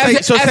Like,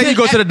 as Say you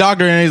go to the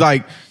doctor and he's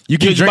like, you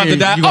keep You about drinking,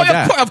 to die? you Oh, gonna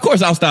yeah, die. of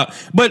course I'll stop.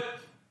 But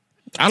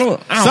I don't.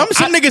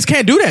 Some niggas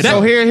can't do that. So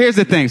though. here's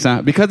the thing,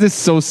 son. Because it's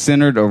so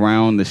centered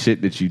around the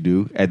shit that you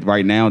do at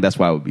right now, that's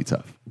why it would be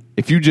tough.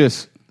 If you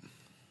just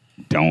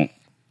don't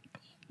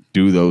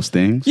do those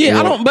things, Yeah,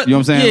 I or- don't. But you know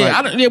what I'm saying? Yeah, Like,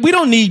 I don't, yeah, we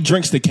don't need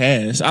drinks to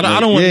cast. I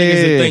don't want Yeah, niggas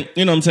yeah, to yeah. think.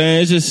 You know what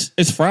I'm saying?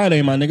 It's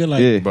Friday, my nigga.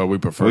 Like, yeah, But we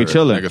prefer We it.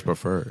 chilling. Niggas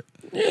prefer it.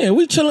 Yeah,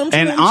 we chilling.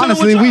 And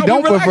honestly, we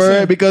don't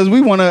prefer it because we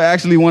want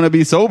to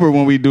be sober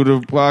when we do the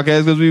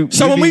podcast.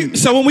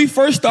 Because when we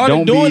first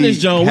started doing this,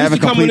 John, we used to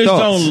come in this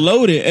John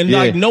loaded, and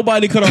like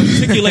nobody could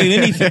articulate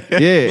anything.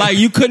 Yeah, like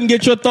you couldn't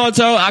get your thoughts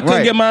out. I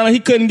couldn't get mine. He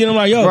couldn't get them.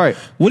 Like, yo,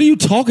 what are you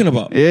talking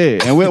about? Yeah,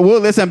 and we'll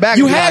listen back.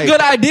 You had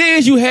good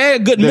ideas. You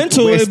had good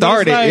mental. It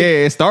started,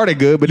 it started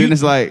good, but then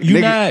it's like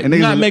you're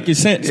not making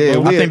sense. Yeah,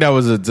 bro. I think that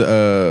was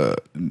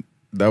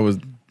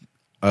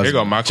us Here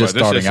go my just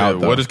question. starting out.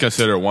 What is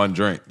considered one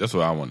drink? That's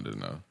what I wanted to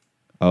know.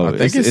 Oh, I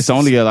think it's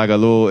only like a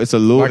little. It's a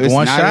little. Like it's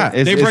one not, shot.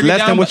 It's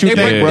less than what you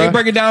think, bro. They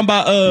break it down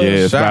by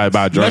it's probably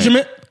by drink.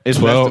 measurement. It's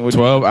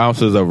 12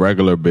 ounces of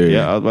regular beer.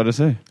 Yeah, I was about to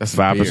say. That's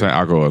 5%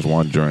 alcohol is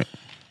one drink.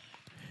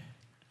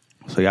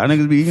 So y'all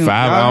niggas be eating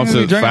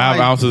 5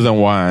 ounces in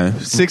wine.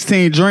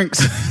 16 drinks.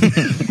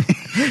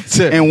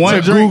 And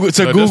one drink to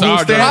So Google this our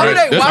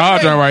standard. drink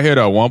right here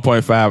though.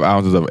 1.5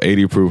 ounces of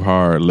 80 proof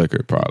hard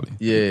liquor probably.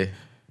 Yeah,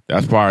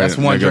 That's probably that's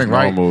one niggas drink,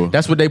 normal. right?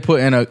 That's what they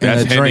put in a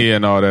That's drink. Henny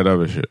and all that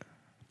other shit.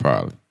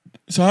 Probably.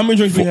 So how many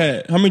drinks we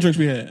had?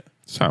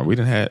 Sorry, we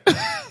didn't have.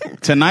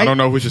 tonight. I don't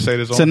know if we should say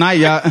this on. Tonight,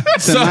 y'all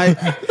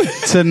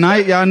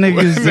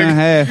niggas done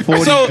had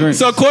 40 drinks.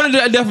 So according to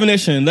that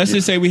definition, let's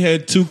just say we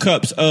had 2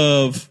 cups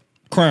of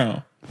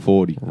Crown.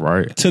 40.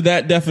 Right. To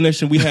that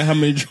definition, we had how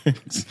many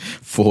drinks?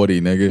 40,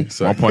 nigga.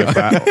 So 1.5.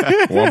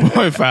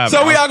 1.5.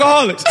 So we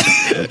alcoholics.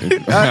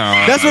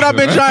 that's what I've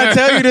been trying to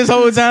tell you this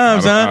whole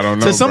time, son. I don't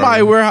know, to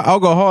somebody, bro. we're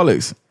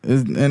alcoholics,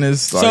 and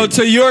it's like,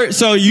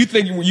 You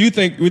think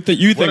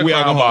we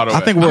alcoholics? I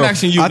think I'm we're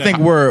asking you I now. think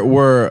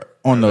we're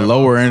on the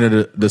lower end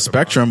of the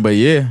spectrum, but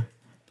yeah,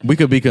 we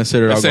could be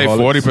considered Let's say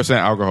alcoholics. 40%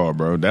 alcohol,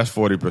 bro. That's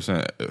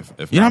 40%.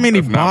 If You know how many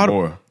if not bottles?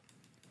 more.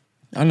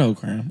 I know,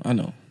 Graham. I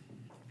know.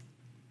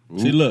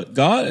 See, look,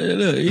 God,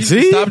 he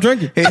See? stop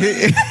drinking.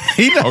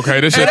 Okay,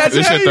 this that's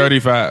shit how you-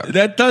 35.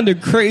 That thunder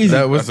crazy.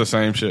 That's the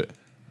same shit.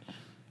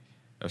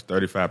 That's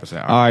 35%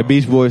 alcohol. All right,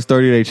 Beach Boys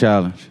 30-day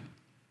challenge.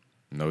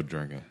 No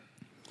drinking.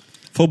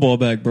 Football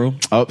back, bro.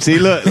 Oh, see,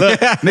 look,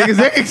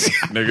 niggas.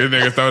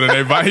 Niggas throw it in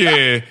their body.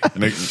 Yeah.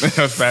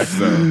 That's facts,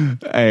 though.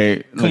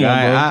 Hey, look, on, bro.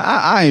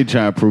 I ain't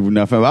trying to prove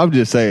nothing. I'm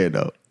just saying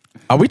though.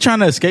 Are we trying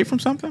to escape from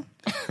something?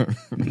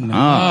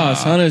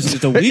 Son, it's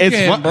the It's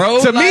weekend, fun. bro.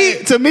 To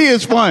Like, me,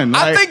 it's fun.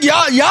 I Like, think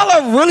y'all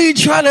are really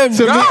trying to.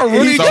 To me- Y'all are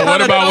really So trying what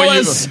to about throw when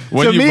us.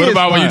 To you me, what it's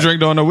about when you fine. drink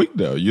during the week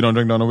though? You don't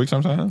drink during the week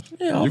sometimes?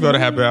 Yeah, You go to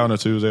happy hour on a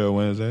Tuesday or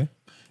Wednesday.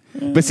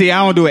 but see,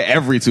 I don't do it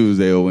every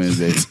Tuesday or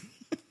Wednesday.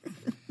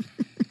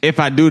 If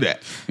I do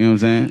that, you know what I'm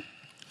saying?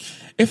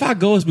 If I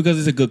go, it's because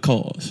it's a good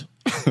cause.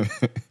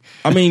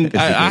 I mean,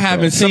 I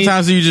haven't seen.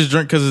 Sometimes you just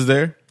drink because it's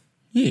there.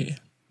 Yeah,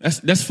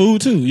 that's food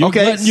too. You're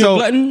Okay, glutton, so you're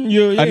glutton.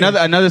 You're,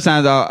 yeah. Another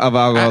sign of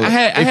alcohol. I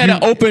had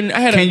an open.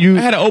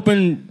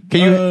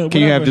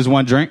 Can you have just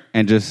one drink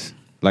and just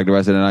like the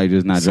rest of the night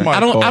just not drink? Somebody I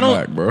don't. call I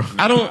don't. back, bro.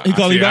 I don't. He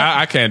called See, you back.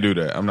 I can't do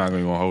that. I'm not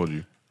even gonna hold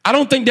you. I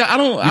don't think that. I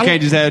don't. You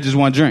can't just have just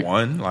one drink.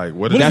 One, like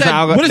what What is is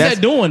that? that- what is that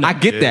doing? I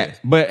get Yeah. that,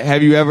 but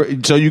have you ever?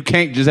 So you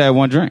can't just have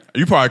one drink.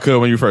 You probably could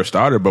when you first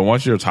started, but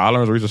once your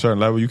tolerance reaches a certain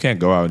level, you can't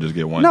go out and just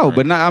get one. No, drink.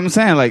 but not, I'm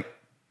saying like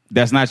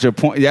that's not your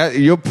point.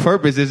 Your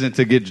purpose isn't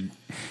to get.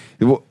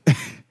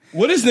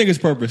 What is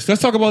niggas' purpose?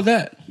 Let's talk about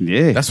that.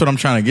 Yeah, That's what I'm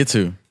trying to get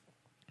to.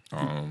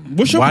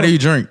 What's your Why do you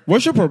drink?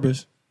 What's your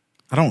purpose?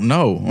 I don't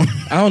know.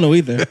 I don't know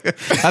either.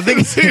 I think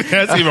it's,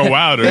 that's even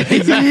wilder. I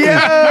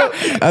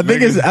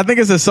think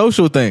it's a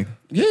social thing.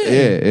 Yeah. yeah,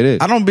 it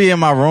is. I don't be in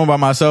my room by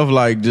myself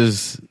like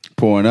just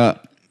pouring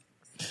up.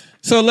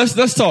 So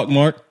let's talk,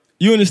 Mark.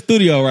 You in the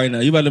studio right now.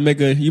 You about to make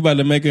a.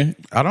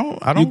 I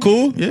don't You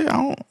cool? Yeah, I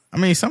don't. I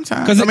mean,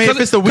 sometimes. Because I mean, if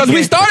it's the because weekend.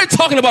 we started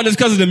talking about this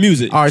because of the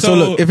music. All right, so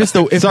look, if it's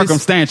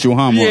Circumstantial,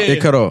 huh? Mark? Yeah.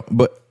 it cut off,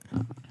 but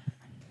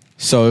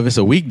so if it's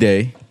a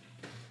weekday,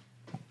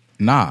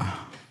 nah.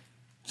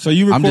 so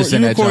you I'm record, just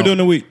in you that record zone. during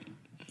the week.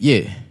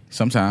 Yeah,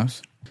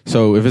 sometimes.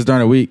 So if it's during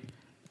the week,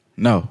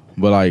 no.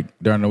 But like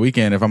during the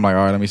weekend, if I'm like,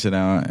 all right, let me sit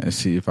down and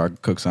see if I can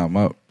cook something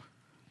up,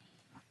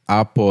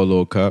 I'll pour a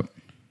little cup.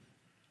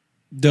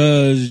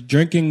 Does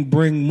drinking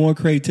bring more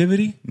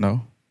creativity?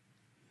 No.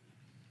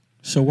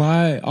 So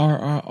why are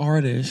our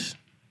artists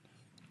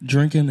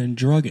drinking and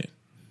drugging?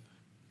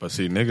 But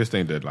see, niggas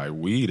think that like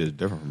weed is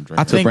different from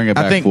I drinking. think bring it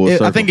back I think full it, I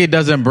circle. think it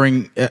doesn't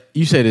bring.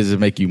 You said does it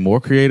make you more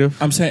creative?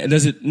 I'm saying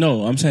does it?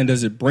 No, I'm saying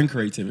does it bring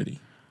creativity?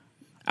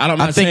 I'm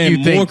not think saying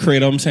you think- more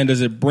creative. I'm saying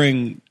does it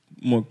bring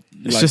more?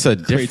 It's just a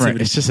different.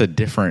 creativity? It's just a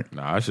different.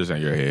 Nah, it's just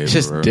in your head. It's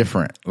just bro.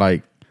 different.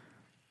 Like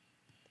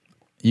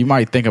you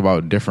might think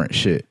about different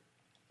shit,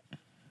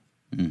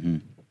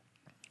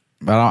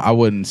 but I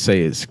wouldn't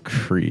say it's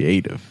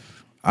creative.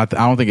 I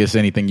don't think it's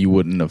anything you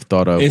wouldn't have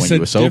thought of It's when a you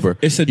were sober.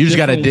 it's a You just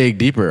got to different- dig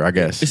deeper, I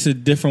guess. It's a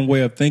different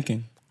way of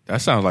thinking.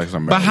 That sounds like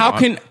something. But how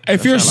can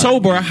if you're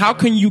sober, how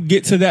can you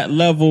get to that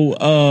level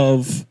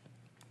of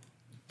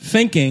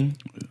thinking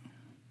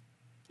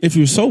if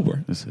you're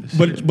sober?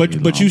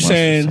 But you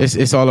saying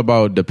It's all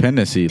about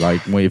dependency.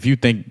 Like if you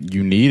think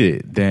you need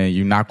it, then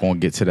you're not going to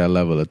get to that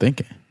level of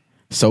thinking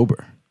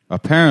sober.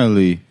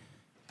 Apparently,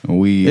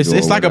 weed. It's or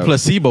like a whatever.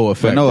 placebo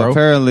effect, But no, bro.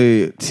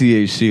 apparently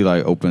THC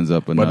like opens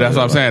up another. But that's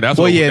what I'm saying. That's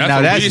Well, what, yeah, that's now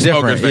what that's weed smokers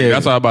different, think. yeah.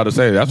 That's what I'm about to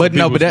say. That's But what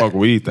no, people but smoke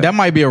weed think. that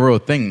might be a real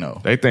thing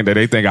though. They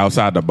think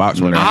outside the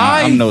box when they're not.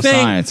 I'm no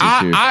scientist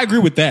here. I agree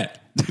with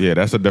that. Yeah,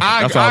 that's a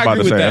different. That's what I I'm about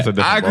agree to with say. that. That's a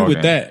different. I agree with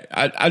ballgame.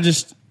 that. I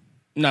just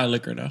not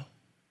liquor though.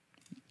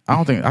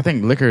 I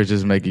think liquor is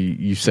just making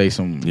you say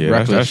some Yeah,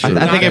 reckless that's shit. true.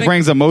 I think I it think-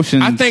 brings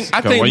emotions. I think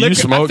When liquor, you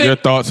smoke, I think, your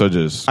thoughts are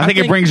just. I think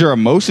it think- brings your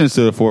emotions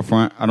to the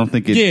forefront. I don't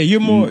think it. yeah,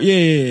 you're more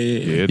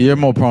yeah. You're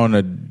more prone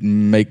to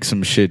make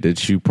some shit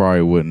that you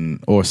probably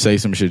wouldn't, or say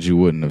some shit you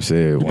wouldn't have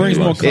said. It brings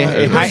more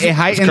confidence. It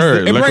heightens.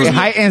 courage. It Liquid-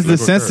 heightens the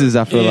liquid senses.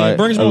 I feel Yeah, like it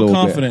brings a more little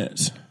bit.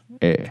 confidence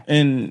Yeah.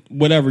 in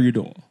whatever you're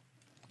doing.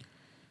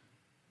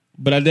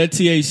 But at that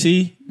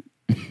THC,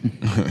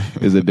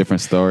 Is a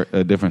different story.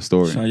 A different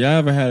story. so y'all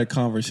ever had a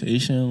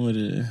conversation with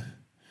a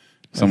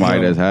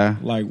Somebody that's high.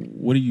 like,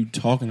 what are you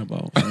talking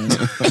about? Man?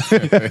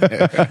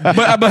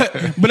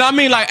 but I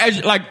mean,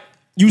 like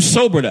you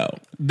sober though.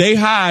 They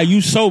high,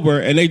 you sober,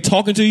 and they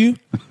talking to you,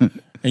 and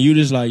you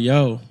just like,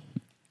 yo,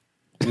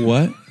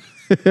 what?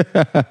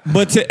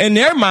 But in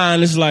their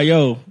mind, it's like,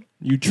 yo,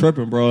 you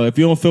tripping, bro. If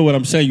you don't feel what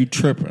I'm saying, you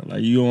tripping.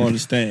 Like you don't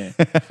understand.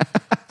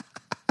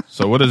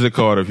 So what is it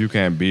called if you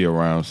can't be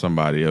around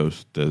somebody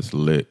else that's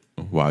lit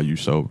while you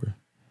sober?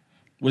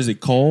 What is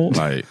it called?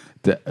 Like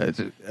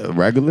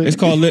Regular. It's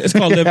called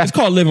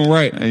living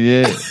right.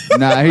 Yeah.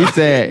 Nah. He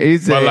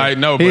said. but like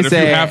no, but he if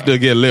said, you have to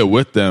get lit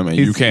with them and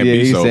you can't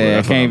be he sober, said,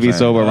 that's I what can't I'm be saying.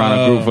 sober around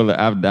a group full of.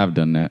 I've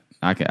done that.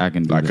 I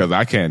can do Like that. because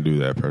I can't do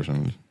that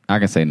personally. I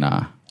can say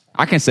nah.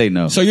 I can say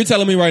no. So you're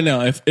telling me right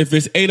now, if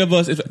it's 8 of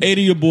us, if 8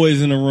 of your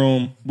boys in the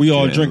room, we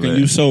all Yeah, drinking, lit.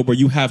 you sober,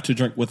 you have to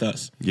drink with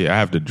us. Yeah, I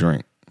have to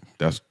drink.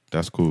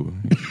 That's cool.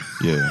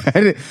 Yeah.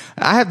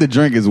 I have to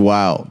drink is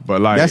wild.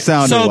 But like that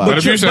sounded So, wild. But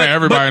if you're saying but-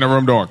 everybody in the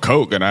room doing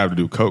coke and I have to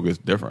do coke, it's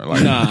different.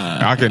 Like Nah.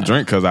 I can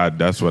drink because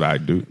that's what I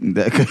do.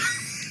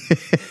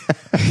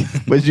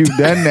 But you've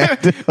done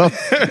that though.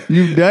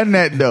 You've done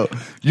that though.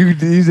 You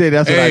say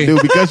that's what I Hey. do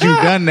because you've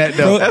done that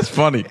though. That's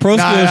funny. Pro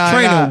skills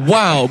training,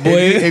 wow, boy.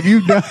 If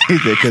you done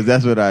because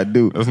that's what I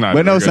do. That's not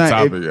but no, a good son,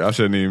 topic. I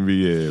shouldn't even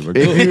be here.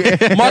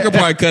 But Mark will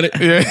probably cut it.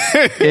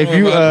 if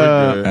you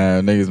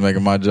Niggas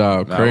making my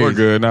job nah, crazy. we're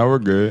good. Now we're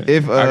good.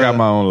 If, I got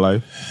my own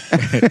life.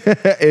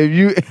 if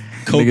you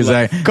Niggas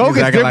act- Coke niggas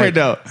is acting different like-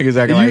 though. Niggas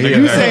acting You- like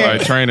you yeah, saying-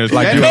 like trainers,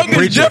 like like you Coke a is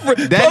preacher.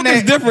 Coke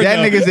is different. That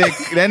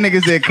though.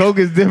 nigga said Coke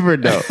is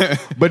different though.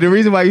 But the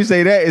reason why you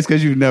say that is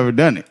because you've never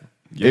done it.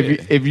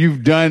 If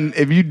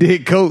you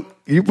did Coke,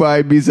 you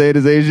probably be saying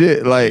the same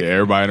shit. Like Yeah,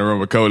 everybody in the room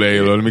with coke.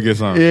 Hey, let me get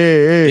some. yeah.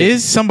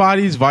 Is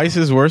somebody's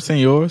vices worse than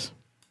yours?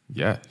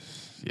 Yes.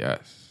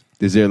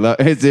 Is there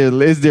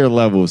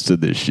levels to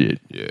this shit?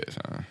 Yes.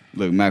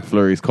 Look,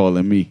 McFlurry's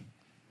calling me.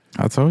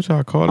 I told you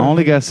I called I it.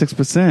 only got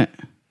 6%.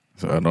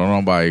 So I don't know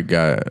nobody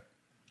got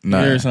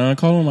nothing. Here, son,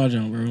 call him my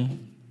junk, bro.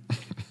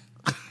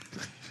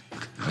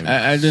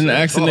 I didn't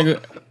ask the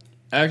nigga.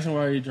 Ask him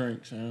why he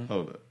drinks, son.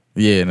 Hold up.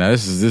 Yeah, now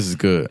this is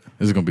good.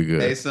 This is gonna be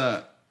good. Hey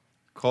son,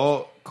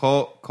 call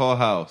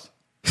house.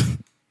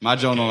 My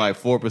joint on like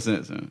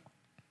 4%, son.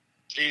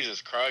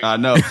 Jesus Christ. I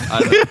know.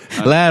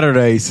 Latter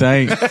Day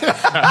Saint.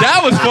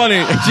 That was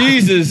funny.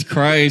 Jesus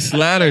Christ,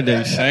 Latter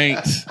Day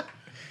Saints.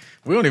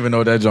 We don't even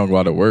know that junk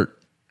about to work.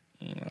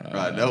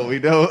 I know. We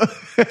know.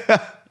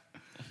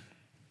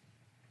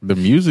 The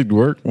music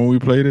worked when we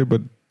played it,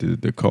 but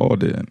the call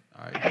didn't.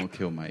 All right, don't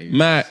kill my ears.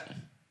 Matt,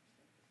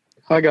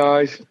 Hi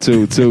guys.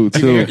 Two. you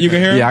can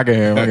hear him? Yeah, I can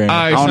hear him. I can hear him. All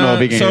right, I don't know son,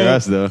 if he can so hear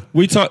us though.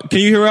 We talk. Can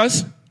you hear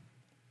us?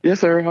 Yes,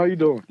 sir. How you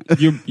doing?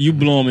 You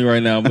blowing me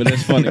right now, but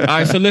that's funny. All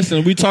right, so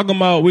listen, we talking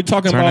Turn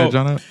that about.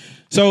 John up.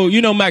 So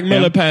you know Mac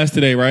Miller passed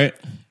today, right?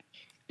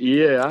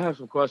 Yeah, I have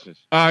some questions.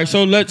 All right,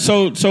 so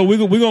we're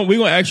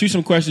gonna ask you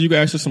some questions. You can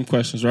ask us some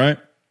questions, right?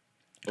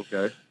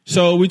 Okay.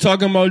 So we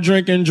talking about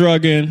drinking,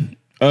 drugging,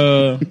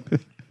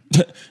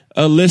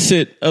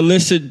 illicit,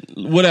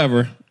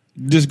 whatever,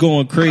 just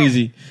going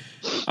crazy.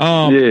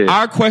 Yeah.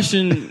 Our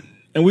question,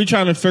 and we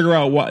trying to figure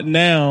out why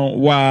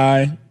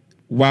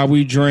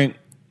we drink,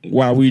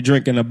 why we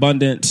drink in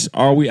abundance.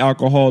 Are we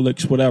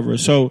alcoholics? Whatever.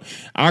 So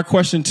our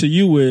question to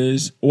you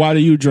is, why do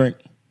you drink?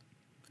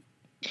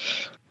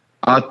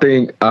 I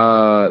think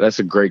that's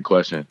a great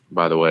question,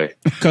 by the way.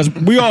 Because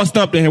we all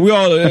stumped in here. We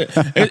all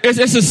it's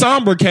a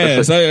somber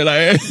cast.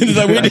 It's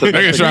like we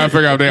Niggas trying to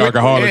figure out if they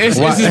alcoholics.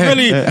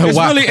 It's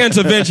really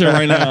intervention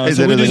right now.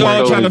 So we just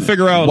all trying to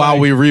figure out While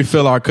like, we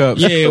refill our cups.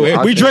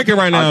 yeah, we drinking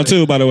right now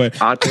too. By the way,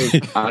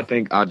 I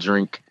think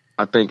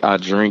I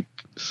drink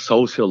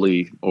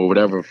socially or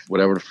whatever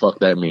the fuck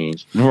that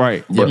means.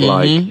 Right. But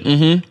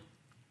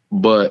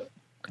but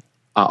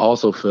I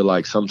also feel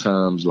like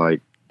sometimes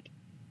like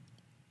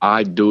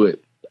I do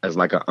it as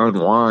like an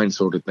unwind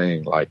sort of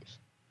thing. Like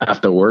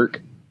after work,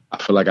 I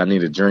feel like I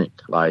need a drink,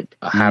 like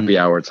a happy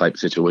hour type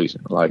situation,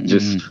 like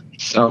just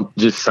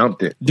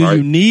something. do right?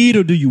 you need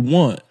or do you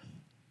want?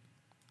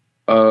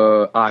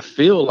 I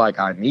feel like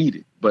I need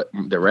it, but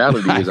the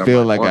reality is I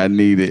feel like I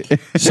need it.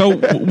 So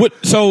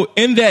So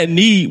in that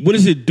need, what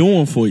is it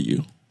doing for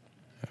you?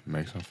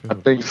 Makes them I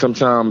feel. think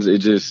sometimes it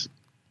just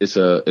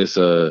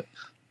a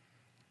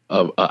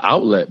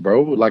outlet,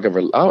 bro. Like I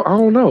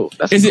don't know.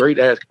 That's a great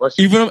ass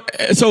question. Even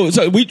so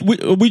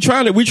we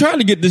trying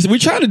to get this. We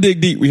trying to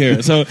dig deep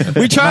here. So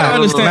we trying to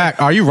understand.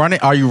 Mac, are you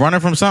running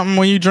from something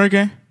when you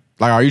drinking?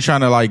 Like, are you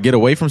trying to like get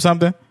away from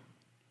something?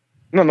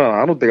 No,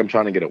 I don't think I'm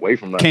trying to get away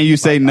from nothing. Can you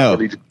say no?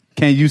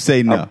 Can you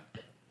say no?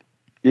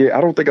 Yeah,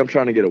 I don't think I'm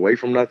trying to get away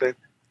from nothing.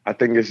 I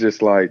think it's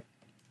just like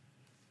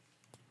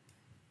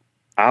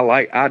I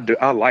like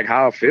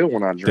how I feel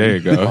when I drink. There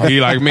you go.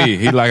 He like me.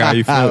 He like how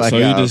you feel. Like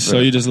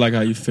you just like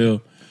how you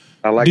feel.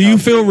 I like. Do you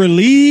feel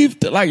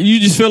relieved? Like you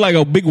just feel like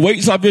a big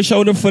weight's off your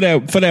shoulder for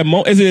that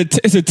moment? Is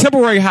it a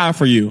temporary high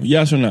for you?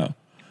 Yes or no?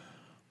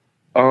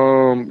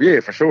 Yeah,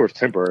 for sure it's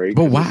temporary.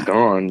 But why? It's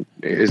gone.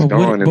 It's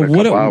gone in a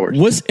couple hours.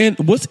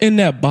 What's in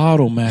that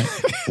bottle, man?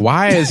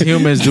 Why, as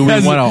humans, do we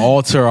want to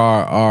alter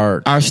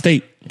our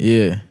state?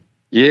 Yeah.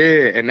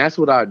 Yeah, and that's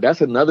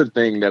another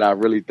thing that I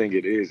really think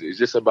it is. It's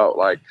just about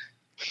like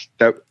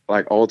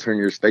altering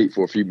your state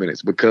for a few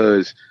minutes,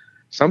 because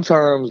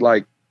sometimes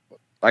like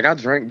I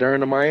drank during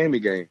the Miami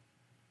game.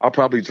 I'll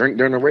probably drink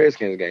during the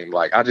Redskins game.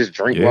 Like I just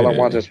drink while I'm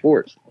watching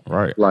sports.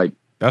 Right. Like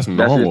that's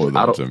normal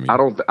to me. I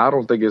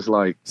don't think it's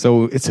like,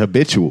 so it's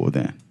habitual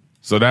then.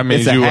 So that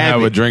means you will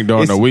have a drink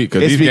during the week,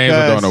 because these games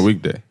are during the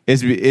weekday.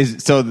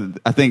 So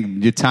I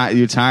think you're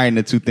tying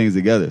the two things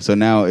together. So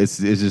now it's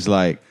just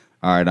like,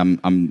 all right,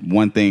 I'm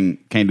one thing,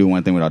 can't do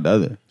one thing without the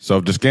other. So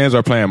if the Skins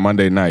are playing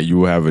Monday night, you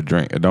will have a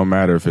drink. It don't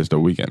matter if it's the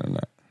weekend or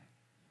not.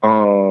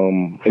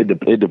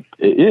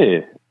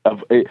 Yeah.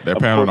 They're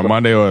playing on a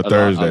Monday or a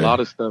Thursday.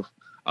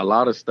 A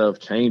lot of stuff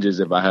changes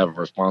if I have a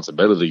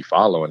responsibility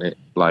following it.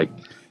 Like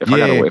if I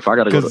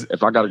gotta go to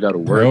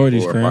work, or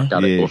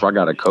if I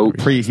gotta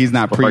coach. He's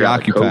not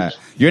preoccupied.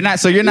 You're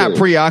not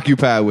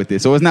preoccupied with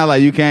it. So it's not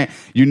like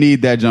you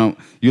need that jump.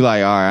 You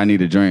like, all right, I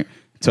need a drink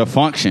to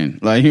function.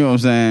 Like, you know what I'm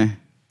saying?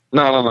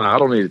 No, I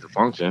don't need it to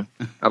function.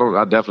 I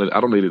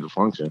don't need it to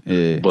function.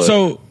 Yeah. But,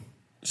 so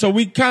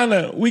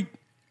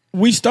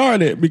we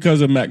started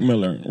because of Mac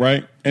Miller,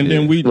 right? And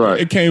then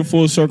it came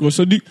full circle.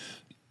 So do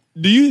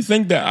you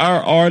think that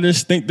our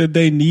artists think that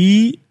they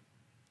need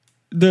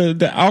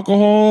the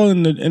alcohol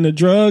and the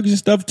drugs and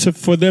stuff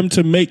for them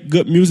to make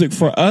good music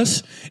for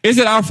us? Is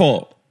it our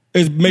fault?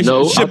 Is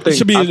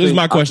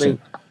my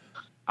question.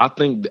 I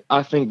think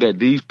that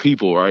these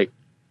people, right,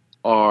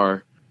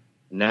 are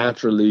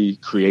naturally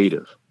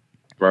creative,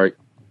 right?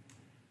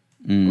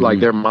 Mm-hmm. Like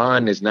their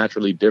mind is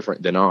naturally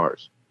different than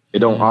ours. It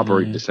don't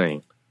operate the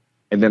same.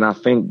 And then I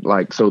think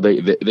like, so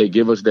they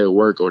give us their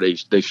work, or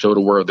they show the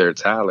world their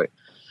talent,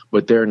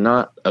 but they're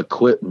not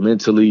equipped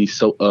mentally,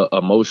 so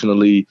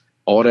emotionally,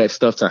 all that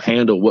stuff to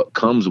handle what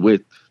comes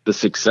with the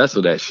success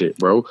of that shit,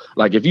 bro.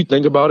 Like if you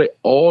think about it,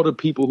 all the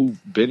people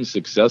who've been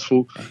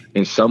successful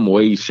in some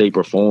way, shape,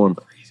 or form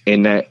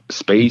in that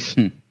space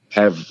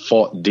have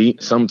fought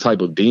some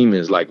type of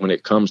demons. Like when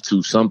it comes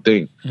to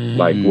something,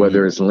 like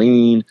whether it's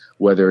lean,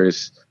 whether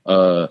it's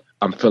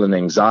I'm feeling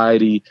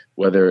anxiety,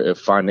 whether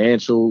it's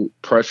financial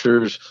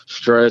pressures,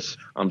 stress,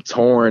 I'm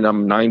torn,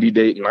 I'm 90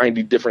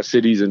 different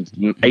cities in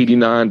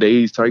 89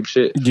 days type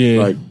shit.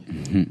 Yeah. Like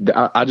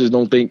I just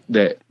don't think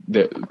that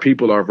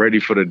people are ready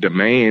for the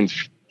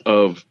demands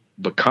of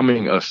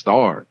becoming a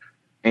star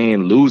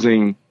and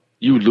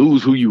you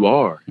lose who you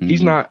are.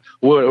 He's not,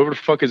 whatever the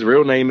fuck his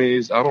real name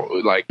is,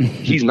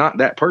 he's not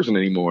that person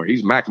anymore.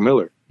 He's Mac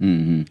Miller.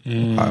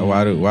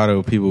 Why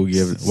do people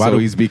give?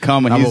 He's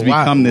become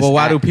this.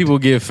 Why do people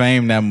give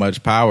fame that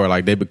much power?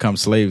 Like they become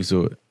slaves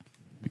to it.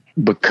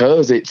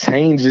 Because it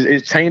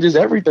changes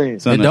everything.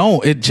 So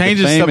it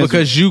changes stuff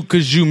because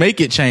you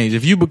make it change.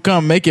 If you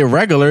make it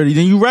regular,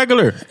 then you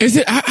regular. Is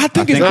it? I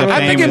think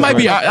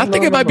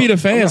it might be the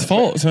fans'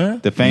 fault, huh?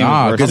 The fame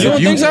is worse. You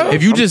don't think so?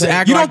 If you just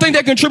act, you don't think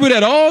that contribute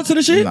at all to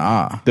the shit?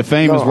 Nah, the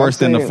fame is worse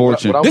than the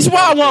fortune. This is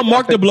why I want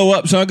Mark to blow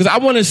up, son, because I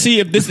want to see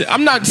if this.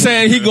 I'm not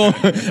saying he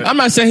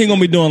gonna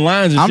be doing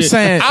lines. And shit.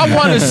 I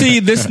want to see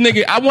this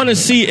nigga. I want to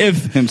see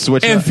if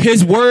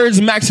his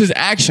words match his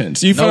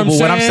actions. You feel what I'm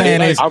saying? What I'm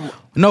saying is.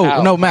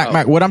 No,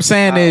 Mac. What I'm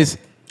saying is,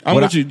 I'm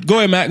with you. Go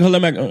ahead, Mac. Let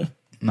Mac.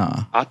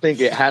 Nah, I think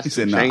it has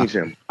to change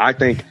him. I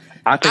think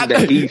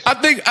that he's.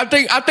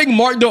 I think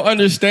Mark don't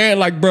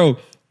understand. Like, bro,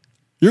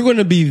 you're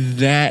gonna be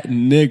that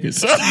nigga.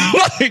 So,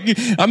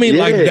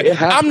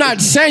 I'm not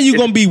saying you're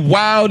gonna be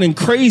wild and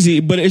crazy,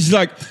 but it's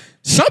like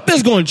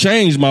something's gonna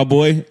change, my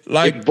boy.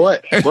 Like,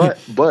 but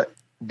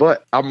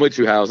I'm with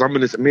you, House. I'm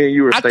in this. Me and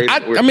you were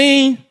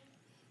saying.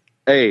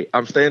 Hey,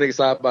 I'm standing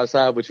side by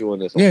side with you on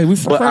this one. Yeah, we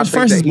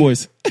first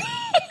boys.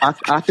 I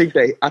think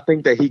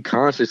that he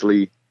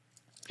consciously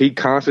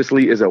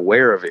is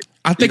aware of it.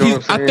 I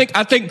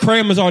think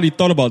Kramer's already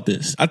thought about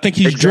this. I think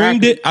he's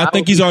dreamed it. I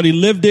think he's already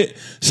lived it.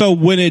 So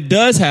when it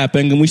does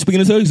happen, and we speak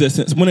into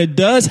existence, when it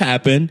does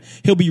happen,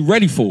 he'll be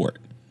ready for it.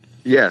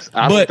 Yes,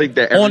 I don't think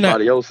that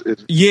everybody else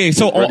is. Yeah,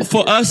 so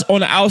for us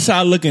on the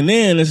outside looking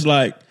in, it's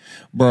like,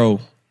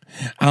 bro,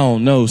 I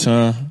don't know,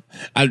 son.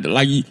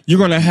 You're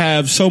gonna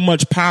have so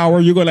much power.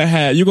 You're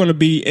gonna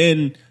be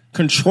in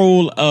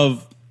control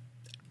of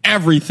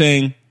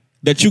everything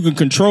that you can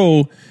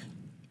control.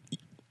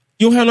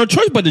 you don't have no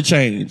choice but to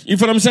change. You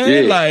feel what I'm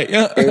saying? Yeah. Like,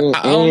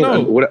 I don't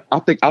know. What I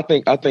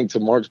think to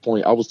Mark's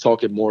point, I was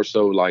talking more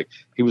so like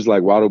he was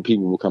like, why do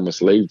people become a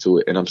slave to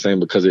it? And I'm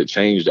saying because it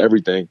changed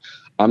everything.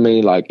 I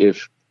mean, like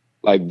if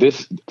like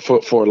this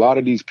for a lot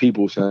of these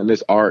people, saying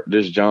this art,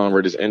 this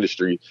genre, this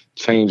industry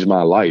changed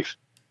my life,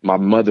 my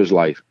mother's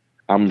life.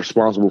 I was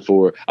responsible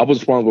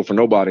for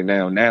nobody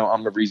now. Now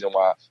I'm the reason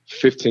why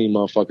 15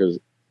 motherfuckers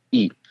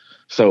eat.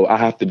 So I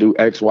have to do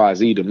X, Y,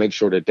 Z to make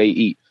sure that they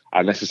eat.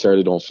 I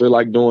necessarily don't feel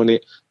like doing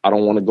it. I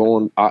don't want to go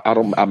on.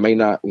 I may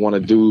not want to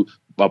do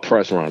a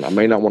press run. I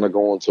may not want to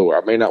go on tour.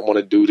 I may not want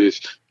to do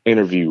this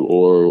interview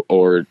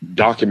or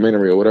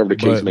documentary or whatever the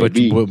case may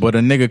be. But a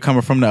nigga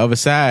coming from the other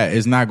side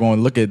is not going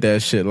to look at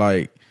that shit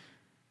like.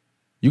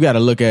 You got to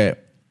look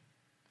at.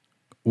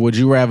 Would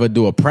you rather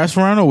do a press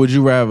run or would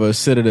you rather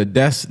sit at a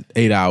desk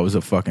 8 hours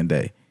a fucking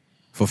day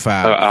for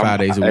 5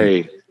 days a week?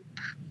 Hey,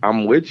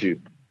 I'm with you.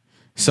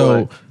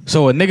 So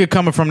a nigga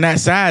coming from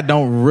that side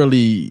don't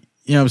really,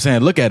 you know what I'm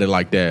saying, look at it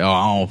like that. Oh,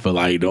 I don't feel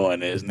like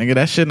doing this. Nigga,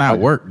 that shit not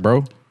work,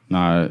 bro.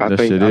 Nah, that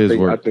shit is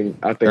work.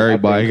 I think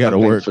everybody got to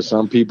work. For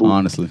some people,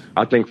 honestly.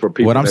 I think for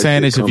people, what I'm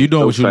saying is if you're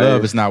doing what you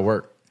love, it's not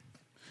work.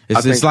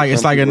 It's like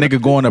a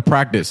nigga going to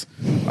practice.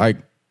 Like,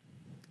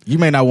 you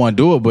may not want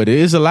to do it, but it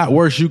is a lot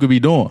worse you could be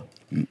doing.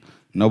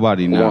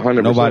 Nobody not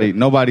 100%.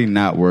 Nobody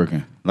not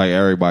working. Like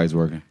everybody's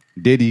working.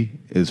 Diddy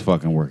is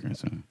fucking working.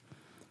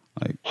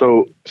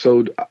 So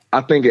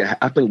I think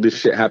this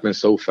shit happens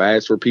so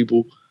fast for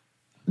people.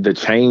 The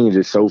change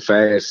is so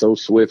fast, so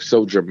swift,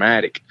 so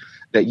dramatic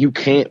that you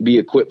can't be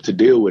equipped to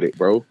deal with it,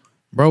 bro.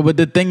 Bro, but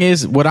the thing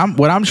is, what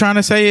I'm trying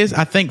to say is,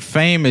 I think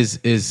fame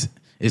is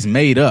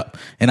made up,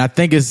 and I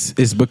think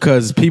it's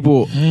because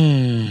people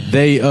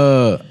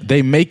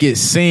they make it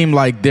seem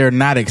like they're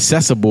not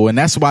accessible, and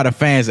that's why the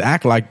fans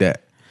act like that.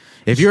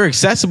 If you're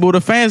accessible, the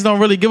fans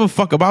don't really give a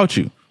fuck about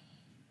you.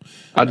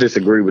 I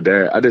disagree with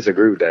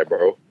that,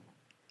 bro.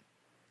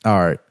 All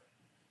right.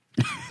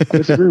 I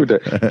disagree with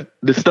that.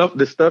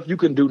 The stuff you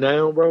can do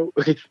now, bro,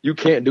 you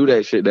can't do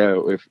that shit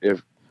now.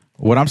 If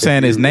what I'm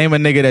saying is, name a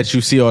nigga that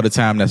you see all the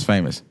time that's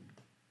famous.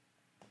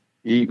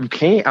 You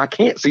can't. I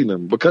can't see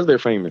them because they're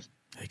famous.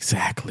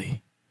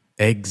 Exactly,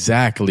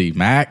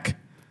 Mac.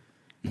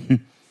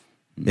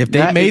 If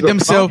they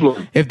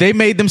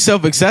made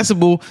themselves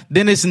accessible,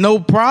 then it's no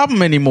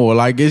problem anymore.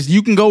 Like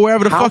you can go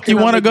wherever the fuck you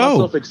want to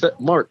go.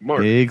 Mark.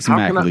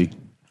 Exactly.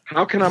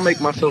 How can I make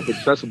myself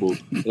accessible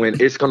when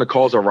it's going to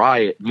cause a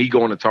riot? Me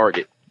going to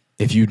Target.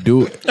 If you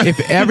do it,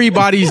 if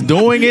everybody's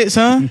doing it,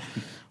 son.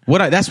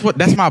 That's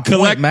my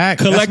point, Mac.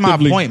 That's my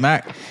point,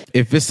 Mac.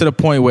 If it's to the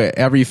point where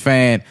every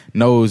fan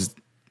knows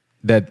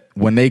that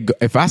when they go,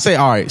 if I say,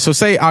 all right, so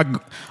say I'm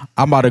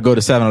about to go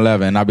to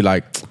 7-Eleven and I'll be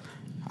like,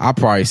 I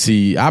probably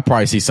see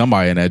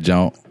somebody in that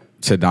junk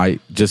tonight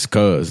just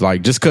cause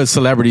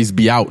celebrities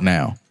be out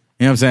now.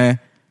 You know what I'm saying?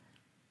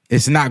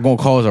 It's not gonna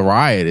cause a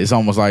riot. It's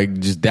almost like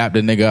just dap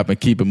the nigga up and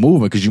keep it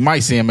moving because you might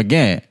see him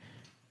again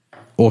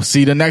or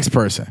see the next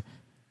person.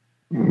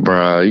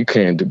 Bruh, you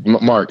can't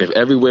Mark, if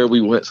everywhere we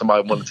went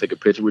somebody wanted to take a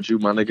picture with you,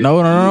 my nigga.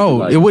 No.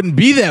 Like, it wouldn't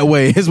be that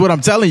way, is what I'm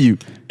telling you.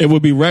 It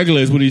would be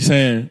regular, is what he's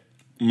saying,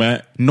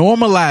 Matt.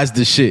 Normalize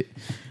the shit.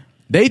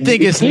 They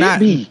think it's not.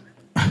 Be.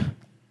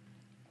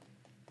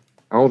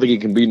 I don't think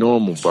it can be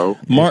normal, bro.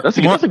 That's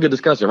a good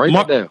discussion. Write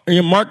that down.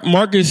 Yeah,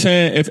 Mark is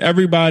saying if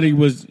everybody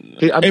was,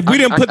 if we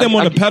didn't put them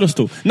on a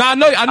pedestal. Now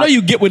I know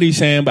you get what he's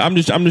saying, but I'm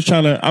just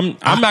trying to.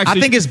 I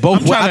think it's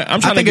both.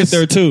 I'm trying to get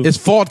there too. It's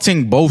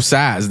faulting both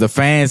sides, the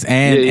fans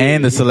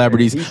and the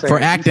celebrities, for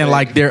acting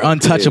like they're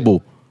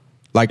untouchable.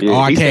 Like,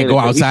 I can't go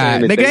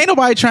outside. Nigga, ain't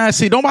nobody trying to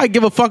see. Nobody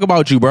give a fuck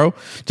about you, bro.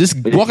 Just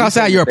walk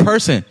outside. You're a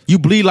person. You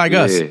bleed like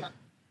us.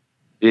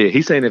 Yeah,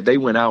 he's saying if they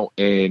went out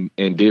and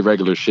did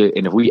regular shit,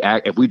 and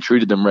if we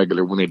treated them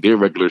regular when they did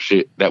regular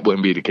shit, that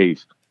wouldn't be the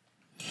case.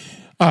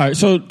 All right,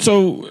 so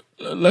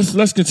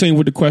let's continue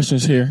with the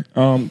questions here.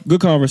 Good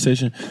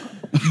conversation.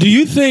 Do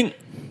you think,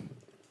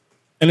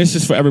 and this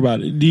is for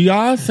everybody, do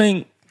y'all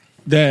think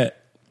that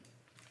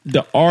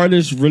the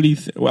artists really?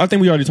 I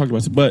think we already talked about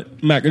this,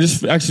 but Mac,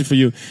 just actually for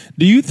you,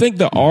 do you think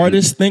the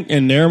artists think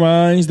in their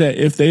minds that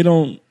if they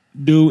don't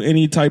do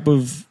any type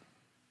of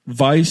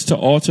vice to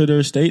alter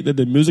their state, that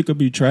the music could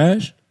be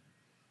trash?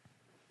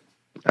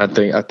 I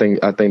think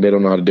they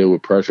don't know how to deal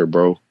with pressure,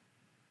 bro.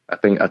 I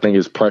think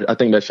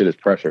that shit is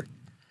pressure,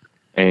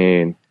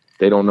 and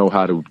they don't know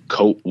how to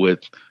cope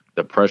with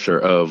the pressure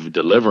of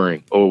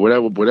delivering or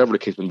whatever the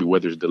case may be.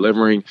 Whether it's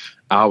delivering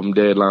album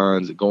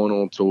deadlines, going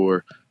on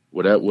tour,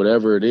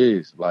 whatever it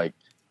is. Like,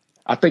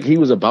 I think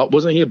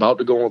wasn't he about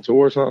to go on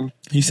tour or something?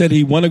 He said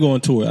he want to go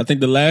on tour. I think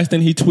the last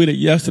thing he tweeted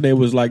yesterday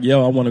was like,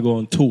 "Yo, I want to go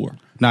on tour."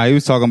 Nah, he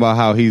was talking about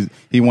how he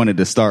wanted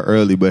to start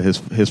early, but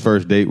his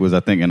first date was,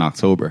 I think, in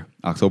October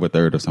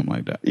 3rd or something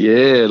like that.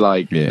 Yeah,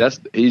 that's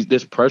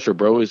this pressure,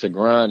 bro. It's a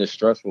grind. It's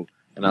stressful,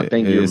 and I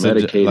think you're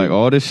medicated. Like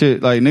all this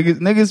shit, like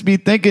niggas be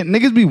thinking,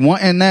 niggas be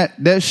wanting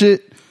that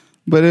shit,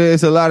 but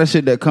it's a lot of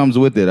shit that comes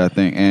with it. I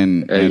think,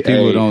 and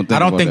people don't. I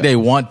don't think they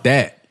want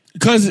that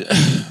because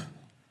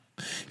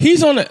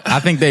He's on the. I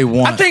think they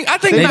want. I think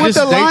They want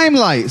the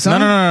limelight,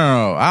 son.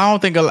 No. I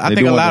don't think. I They think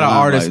do a want lot the of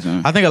limelight, artists.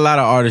 son. I think a lot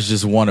of artists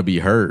just want to be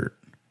heard.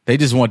 They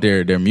just want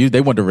their music.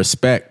 They want the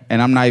respect.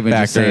 And I'm not even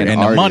just factor saying and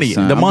artists, the money.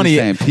 son. The I'm money. just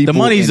saying people The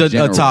money's in a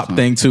general, top son.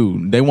 thing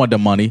too. They want the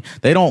money.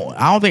 They don't.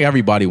 I don't think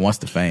everybody wants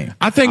the fame.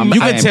 I think you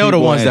can saying tell the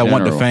people ones in that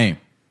want the general. fame.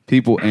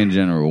 People in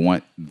general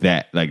want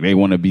that. Like they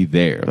want to be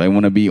there. They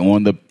want to be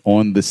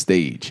on the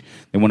stage.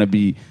 They want to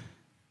be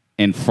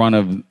in front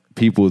of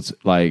people's,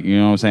 like, you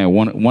know what I'm saying?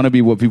 Want to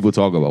be what people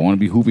talk about. Want to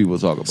be who people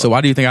talk about. So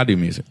why do you think I do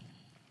music?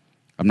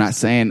 I'm not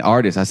saying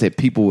artists. I said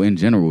people in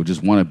general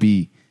just want to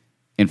be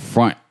in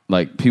front.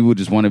 Like people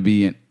just want to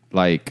be in,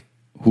 like,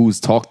 who's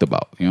talked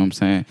about. You know what I'm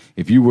saying?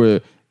 If you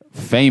were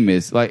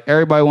famous, like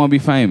everybody want to be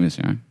famous,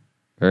 you know?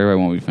 Everybody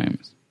want to be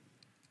famous.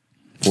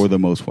 For the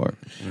most part.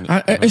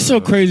 It's so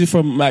crazy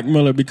for Mac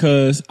Miller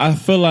because I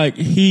feel like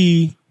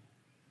he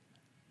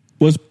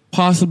was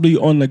possibly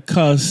on the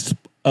cusp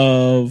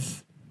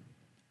of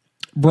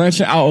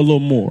branching out a little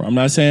more. I'm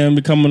not saying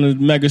becoming a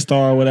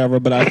megastar or whatever,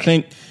 but I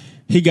think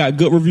he got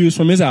good reviews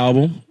from his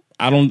album.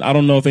 I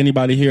don't know if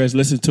anybody here has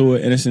listened to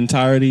it in its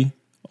entirety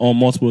on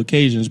multiple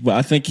occasions, but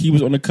I think he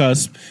was on the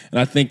cusp, and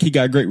I think he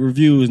got great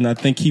reviews, and I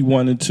think he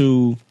wanted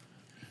to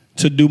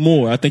do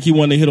more. I think he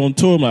wanted to hit on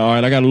tour. I'm like, all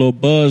right, I got a little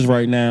buzz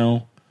right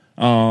now.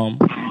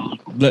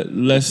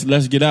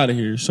 Let's get out of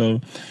here.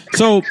 So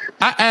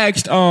I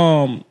asked.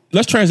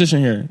 Let's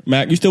transition here,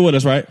 Mac. You still with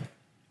us, right?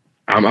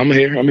 I'm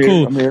here.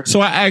 Cool. I'm here. So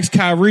I asked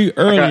Kyrie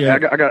earlier. I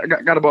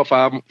got about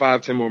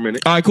 5-10 more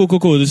minutes. All right, cool.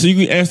 So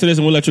you can answer this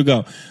and we'll let you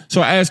go. So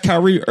I asked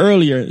Kyrie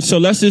earlier. So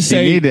let's just You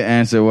say need to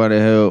answer why the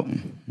hell.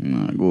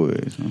 Nah, go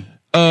ahead, son.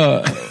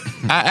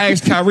 I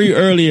asked Kyrie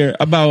earlier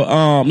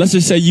about let's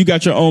just say you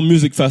got your own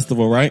music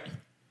festival, right?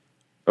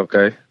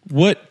 Okay.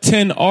 What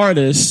 10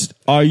 artists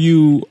are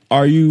you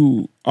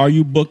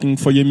booking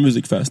for your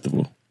music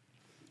festival?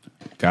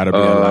 Gotta be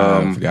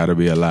alive. Gotta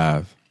be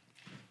alive.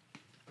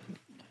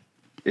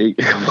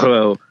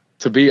 Well,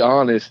 to be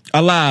honest,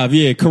 Alive,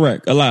 yeah,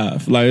 correct.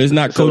 Alive. Like it's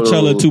not So-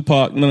 Coachella,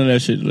 Tupac, none of that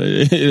shit.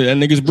 Like, that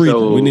nigga's breathing.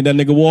 So- we need that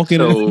nigga walking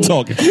so- and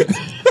talking. We need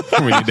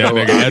that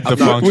nigga at the we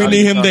function.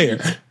 need him there.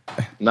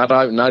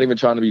 not even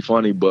trying to be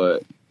funny,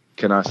 but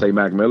can I say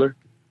Mac Miller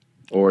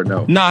or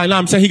no? No,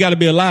 I'm saying he got to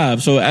be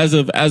alive. So as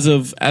of As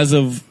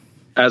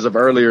of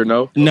earlier,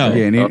 no. no.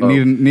 Yeah, need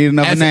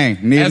another name.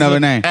 Need another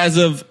name. As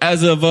of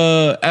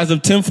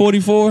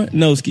 10:44,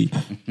 Noski.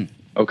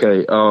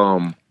 Okay.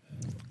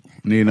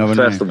 Need another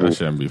Festival. That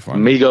shouldn't be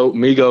funny.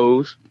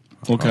 Migos.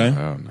 Okay. Oh,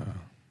 hell no.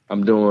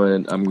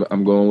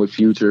 I'm going with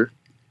Future.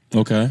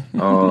 Okay.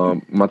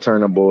 My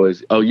Turn Up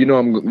Boys. Oh,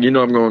 I'm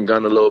going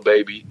Gunna Lil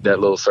Baby,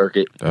 that little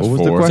circuit. That's What was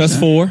the four. question? That's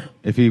 4.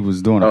 If he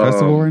was doing a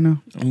festival right now?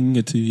 We can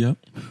get to you. Yep.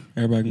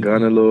 Everybody can.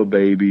 Gunna Lil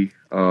Baby.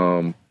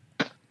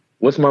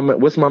 What's my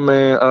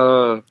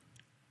man?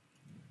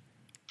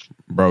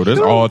 Bro, this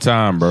all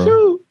time,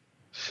 bro.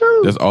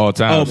 Shoot. This all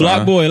time. Oh, Block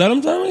son. Boy. Let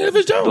him tell me if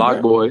it's Jones.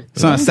 Block Boy.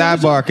 Son,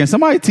 sidebar. Can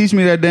somebody teach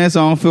me that dance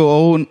so I don't feel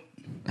old?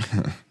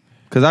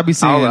 Because I be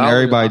seeing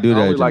everybody do I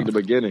that. only like the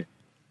John. beginning.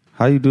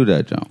 How you do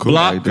that, John?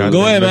 Block. Gotta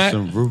Go ahead, mess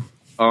Mac. some roof.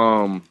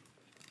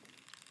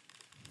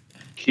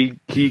 Key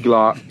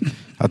Glock.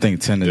 I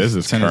think 10 This is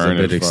is 10 is a current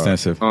bit as fuck.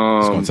 extensive. It's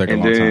gonna take a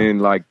And long time. then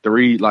like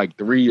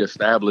three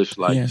established,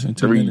 like Yeah, so in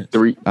 2 minutes.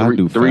 I'll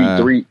do 5.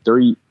 three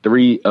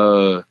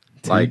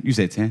Like you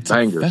said 10.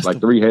 bangers, Festival.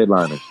 like 3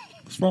 headliners.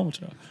 What's wrong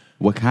with y'all?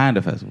 What kind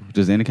of festival?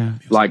 Just any kind?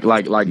 Like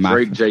My-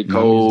 Drake, J. my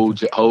Cole,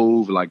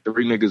 Hove, like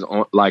 3 niggas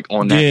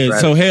on that Yeah.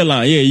 track. So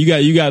headline. Yeah.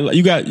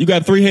 You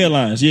got 3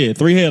 headlines. Yeah.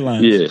 3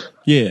 headlines. Yeah.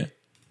 Yeah.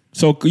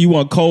 So you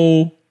want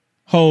Cole,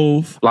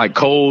 Hove. Like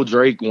Cole,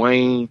 Drake,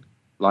 Wayne,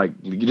 like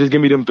just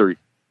give me them 3.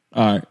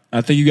 All right.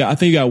 I think you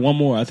got one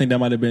more. I think that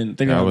might have been.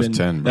 That was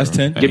 10, bro. That's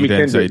 10. And Give he me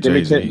didn't say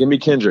Kendrick. Jay-Z. Give me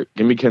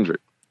Kendrick.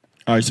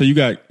 All right. So you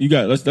got.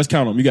 Let's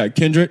count them. You got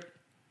Kendrick,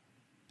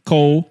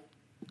 Cole,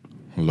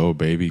 Lil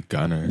Baby,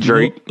 Gunner.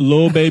 Drake.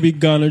 Lil Baby,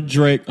 Gunner,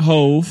 Drake,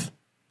 Hove,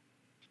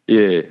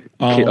 Yeah.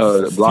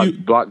 Few-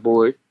 Block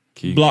Boy.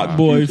 Key Block Glock.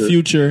 Boy, Future.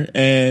 Future,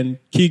 and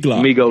Key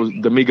Glock.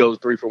 The Migos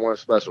 3-for-1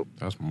 special.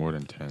 That's more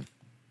than 10.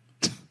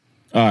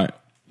 All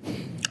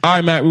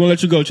right, Matt. We're gonna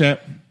let you go, champ.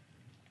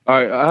 All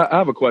right, I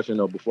have a question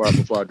though before I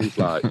do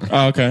slide.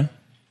 Oh, okay.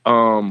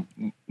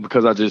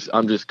 Because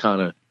I'm just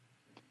kind of,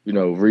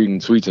 reading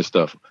tweets and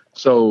stuff.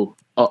 So,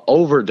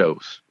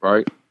 overdose,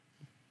 right?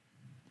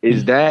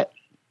 Is that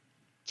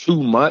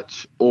too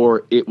much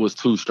or it was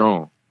too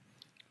strong?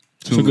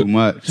 Too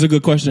much. It's a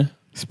good question.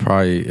 It's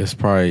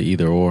probably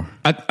either or.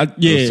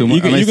 Yeah, too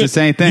much. It's the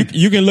same thing.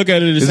 You can look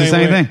at it It's the the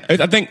same same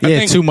way. I think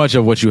Too much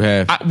of what you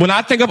have. when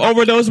I think of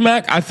overdose,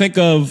 Mac, I think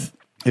of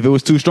If it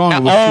was too strong,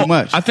 it was too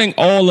much. I think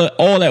all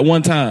at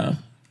one time.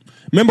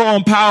 Remember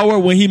on Power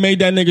when he made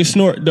that nigga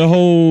snort the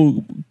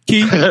whole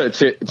key?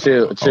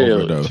 chill.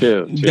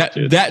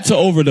 That's an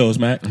overdose,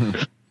 Mac.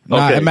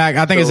 Nah, Okay, Mac,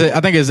 I think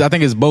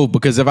it's both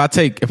because if I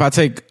take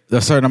a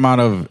certain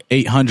amount of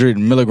 800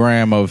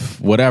 milligram of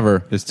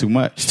whatever, It's too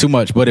much. it's too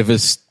much. But if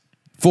it's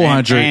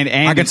 400,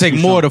 And I can it's take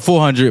too more strong. than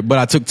 400, but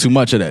I took too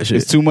much of that shit.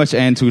 It's too much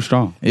and too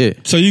strong. Yeah.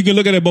 So you can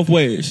look at it both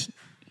ways.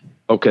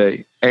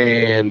 Okay.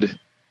 And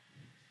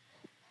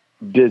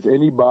does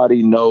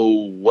anybody know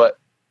what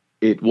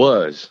it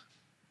was?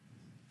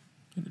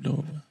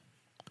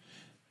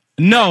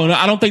 No,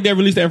 I don't think they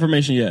released the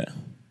information yet.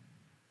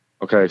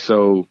 Okay,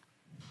 so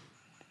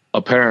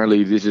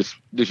apparently this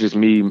is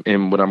me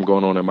and what I'm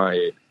going on in my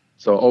head.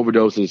 So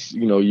overdose is,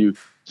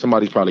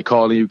 somebody's probably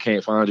calling you,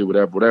 can't find you,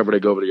 whatever. They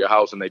go over to your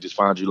house and they just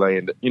find you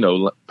laying,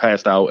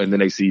 passed out, and then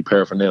they see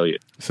paraphernalia.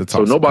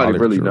 So nobody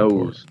really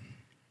knows.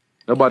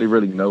 Nobody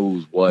really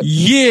knows what.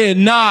 Yeah,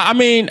 nah. I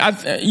mean,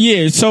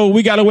 So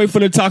we gotta wait for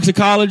the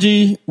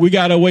toxicology. We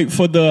gotta wait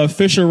for the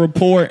official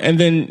report, and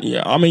then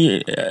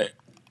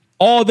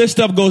all this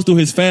stuff goes through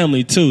his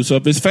family too. So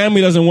if his family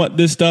doesn't want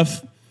this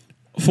stuff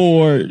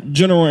for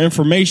general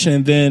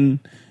information, then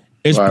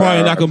it's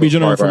probably not going to be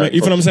general information.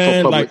 You feel what I'm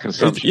saying? Like,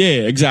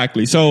 yeah,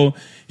 exactly. So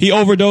he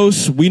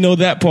overdosed. We know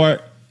that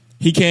part.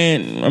 He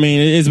can't. I mean,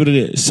 it is what it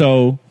is.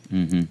 So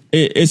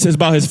it's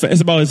about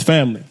his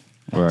family.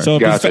 Right. So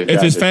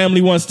if his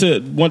family want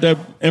that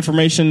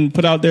information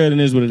put out there, then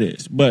it is what it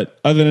is. But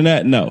other than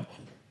that, no.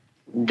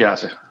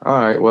 Gotcha. All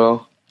right.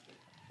 Well,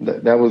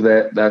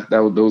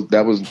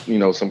 that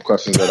was some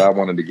questions that I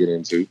wanted to get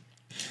into.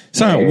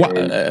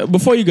 Sorry,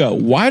 before you go,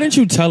 why didn't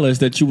you tell us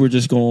that you were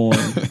just going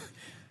to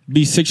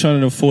be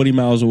 640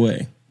 miles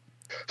away?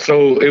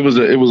 So it was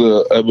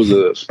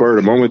a spur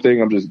of the moment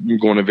thing. I'm just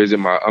going to visit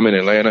I'm in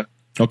Atlanta.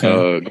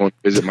 Okay. Going to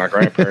visit my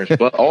grandparents.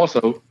 But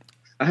also,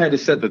 I had to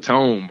set the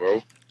tone,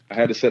 bro. I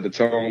had to set the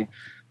tone.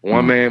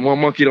 One man, one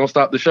monkey don't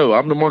stop the show.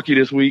 I'm the monkey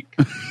this week.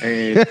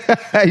 And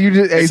you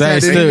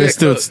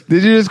just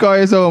did you just call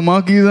yourself a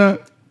monkey, son?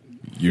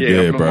 You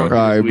did, bro. All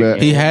right, bet.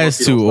 He has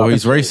to, or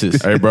he's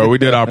racist. Hey, bro, we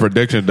did our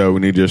prediction, though. We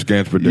need your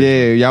scans prediction.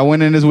 Yeah, y'all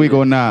winning this week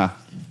or nah?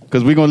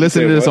 Because we're going to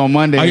listen to this on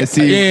Monday and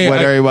see what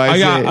everybody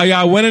said. I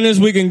got winning this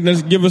week, and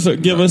just give us a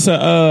tentative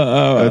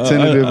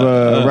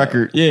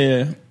record.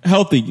 Yeah, a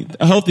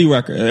healthy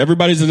record.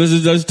 Everybody's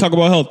let's talk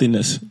about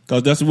healthiness,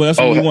 because that's what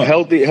we want.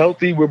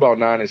 Healthy. We're about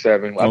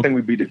 9-7. I think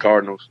we beat the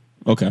Cardinals.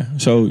 Okay,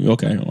 so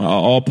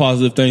all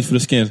positive things for the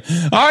Skins.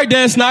 All right,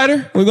 Dan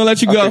Snyder, we're gonna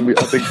let you go. I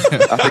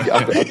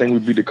think we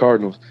beat the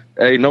Cardinals.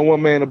 Hey, no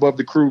one man above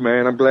the crew,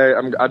 man. I'm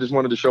glad. I just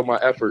wanted to show my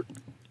effort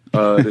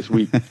this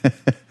week.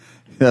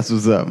 That's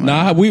what's up, man.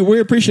 Nah, we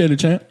appreciate it,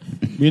 champ.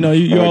 You know,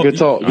 good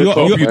talk.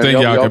 You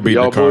think y'all can beat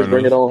the Cardinals?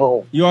 Bring it on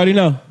home. You already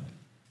know.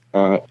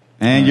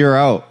 And you're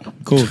out.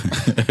 Cool.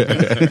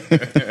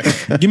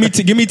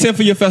 give me 10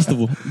 for your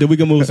festival. Then we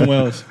can move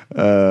somewhere else.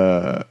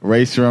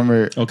 Ray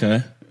Shrummer.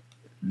 Okay.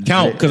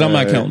 Count, because I'm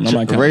not counting.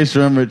 Ray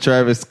Shrummer,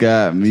 Travis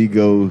Scott,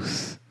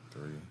 Migos.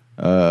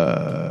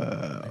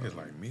 Niggas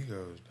like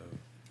Migos,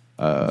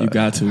 though. You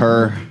got to.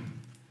 Her.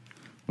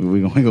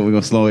 We're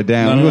gonna slow it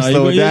down. We're gonna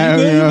slow it down.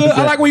 You good.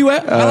 I like where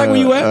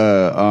you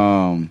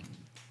at.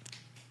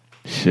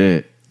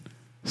 Shit.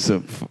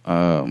 So,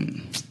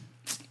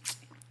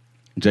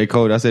 J.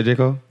 Cole. Did I say J.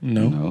 Cole?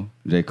 No.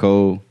 J.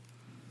 Cole.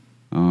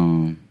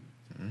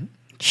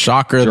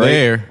 Shocker Drake.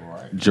 there.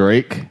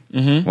 Drake.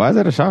 Mm-hmm. Why is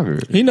that a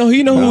shocker? He know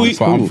who he.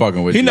 I'm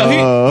fucking with you.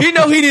 He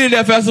know he needed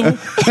that festival.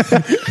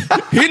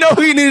 He know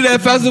he needed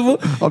that festival.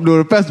 I'm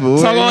doing a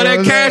festival. Talk all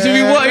that cash if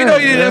you want. You know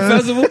he needed that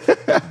festival.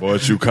 Boy,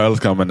 True Colors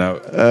coming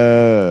out.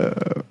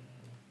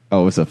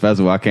 It's a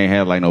festival. I can't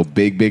have like no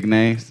big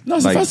names. No,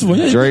 it's a festival.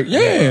 Yeah, Drake.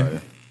 Yeah.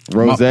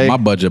 Rose. My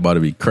budget about to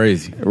be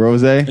crazy.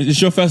 Rose.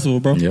 It's your festival,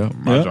 bro. Yeah.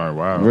 My joint,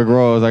 wow. Rick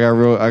Ross. I got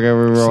Rick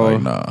Ross.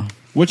 Like, nah.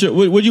 What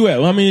you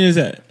at? How many is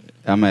that?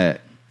 I'm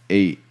at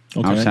 8.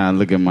 Okay. I'm trying to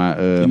look at my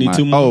you need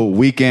 2 more?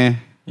 Weekend.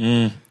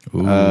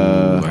 Ooh,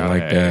 I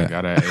like that.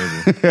 Got that.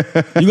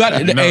 You got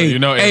it. Hey,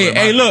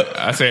 look.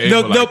 I say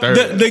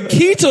the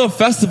key to a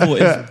festival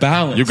is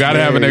balance. You got to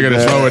have a nigga to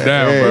slow it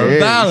down, bro.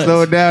 Balance.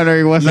 Slow it down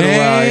every once in a while.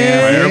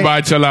 Yeah. Right,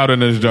 everybody chill out in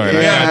this joint.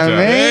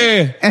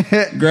 Yeah.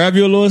 Grab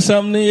you a little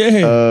something.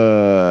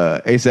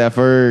 Yeah. ASAP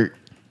Ferg.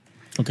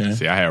 Okay.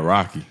 See, I had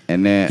Rocky.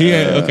 And then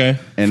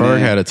Ferg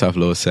had a tough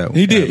little set.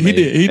 He did.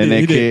 And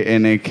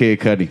then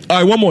Kid Cudi. All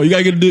right, one more. You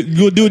gotta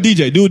do a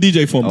DJ. Do a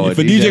DJ for me. If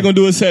a DJ gonna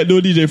do a set, do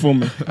a DJ for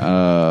me.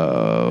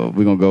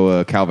 We're gonna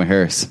go Calvin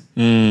Harris.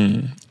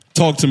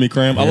 Talk to me,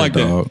 Cram. I like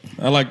dog.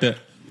 that. I like that.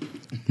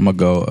 I'm gonna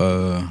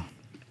go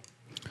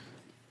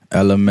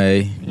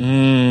LMA.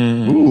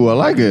 Ooh, I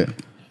like it.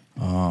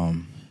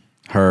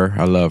 Her.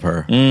 I love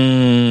her.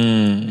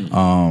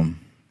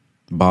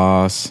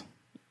 Boss.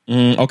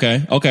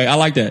 Okay, I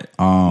like that.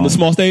 The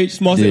small stage.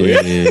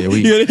 Yeah.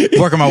 We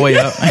working my way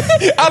up.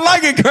 I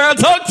like it, girl.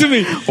 Talk to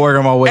me.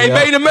 Working my way up. Hey,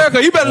 Made in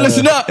America, you better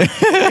listen up.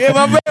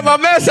 Yeah, my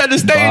man's at the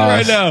stage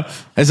right now.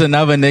 It's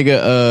another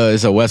nigga.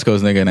 It's a West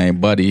Coast nigga named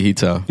Buddy. He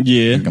tough.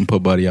 Yeah, you can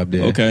put Buddy up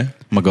there. Okay, I'm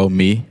gonna go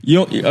me.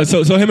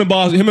 So him and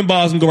Boss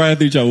can go right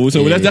after each other.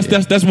 So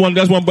that's one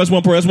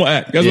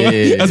act. That's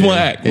one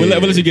act. We'll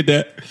let you get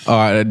that. All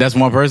right, that's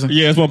one person.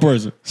 Yeah, that's one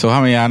person. So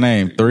how many y'all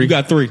name? 3. You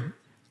got 3.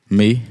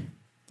 Me.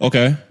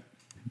 Okay.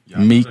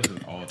 Meek.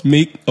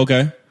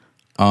 Okay.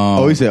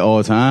 He said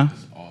all time.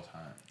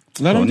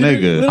 Let Oh, them get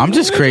nigga. it. I'm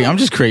just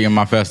creating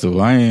my festival.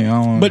 I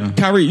don't But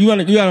Kyrie, you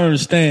gotta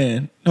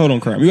understand. Hold on,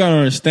 Cram. You gotta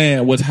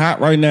understand what's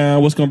hot right now.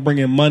 What's gonna bring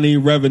in money,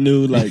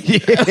 revenue. Like,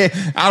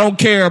 I don't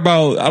care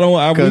about.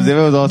 Because if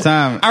it was all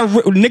time,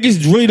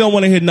 niggas really don't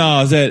want to hit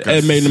Nas at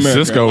Made in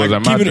America. Cisco was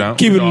at my joint.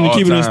 Keep it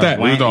in the stack.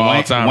 We was doing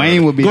all time.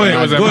 Wayne would be. Go ahead.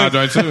 was at my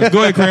joint too.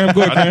 Go ahead, Cram.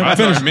 Go ahead, Cram. I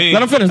Finish. thought me.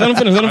 Let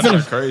him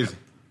finish. Crazy.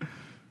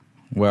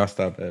 Well, I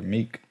stopped at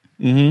Meek.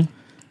 Meek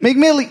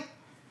Millie.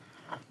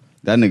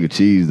 That nigga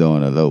cheese though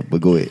on the low,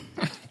 but go ahead.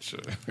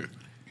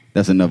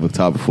 That's another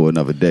topic for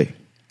another day.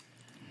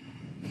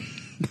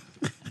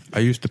 I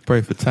used to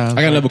pray for time.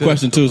 I got another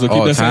question too. So keep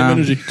All that same time.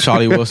 energy.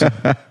 Charlie Wilson.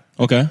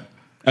 Okay.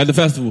 At the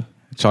festival.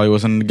 Charlie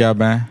Wilson and the guy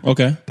band.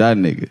 Okay. That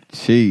nigga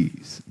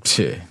cheese.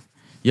 Shit.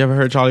 You ever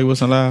heard Charlie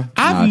Wilson live?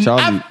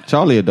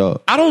 Charlie a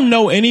dog. I don't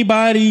know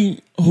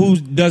anybody who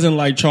doesn't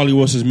like Charlie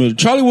Wilson's music.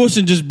 Charlie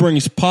Wilson just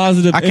brings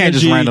positive I can't energy,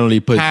 just randomly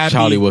put happy.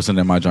 Charlie Wilson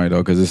in my joint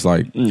though, because it's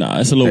like Nah,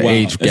 it's a little the wild.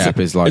 age gap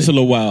is like it's a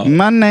little wild.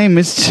 My name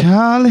is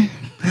Charlie.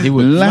 he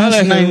would.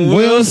 Last name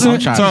Wilson. I'm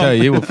trying to tell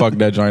you, he would fuck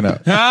that joint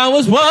up. I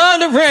was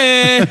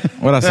wondering.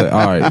 What I said?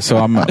 All right, so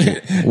I'm.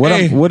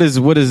 Hey. What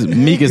is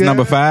Meek is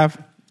number 5?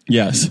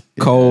 Yes.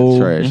 Cole,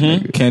 Trash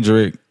nigga.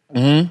 Kendrick,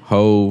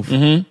 Hove.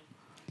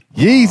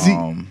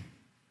 Yeezy.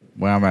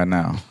 Where I'm at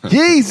now.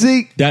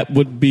 Yeezy. That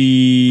would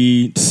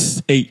be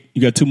 8.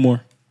 You got 2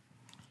 more.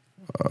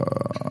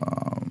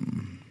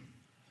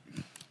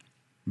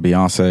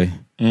 Beyonce.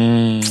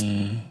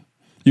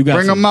 You got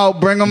Bring them out.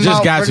 Bring them Just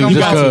out. got bring to, 'em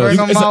just out, cause.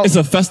 bring 'em out. It's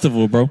a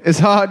festival, bro. It's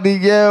hard to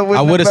yell. With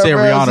I would have the said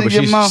barrels Rihanna, in but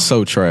your she's mouth.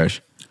 so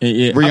trash.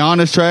 Yeah.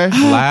 Rihanna's trash.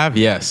 Live,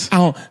 yes. I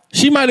don't.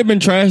 She might have been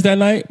trash that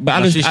night, but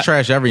No, she's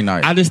trash every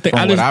night. I just think.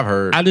 from what I've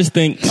heard. I just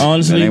think That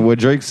honestly, ain't what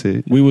Drake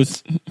said. we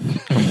was.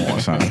 Come on,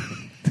 son.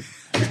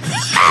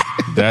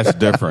 That's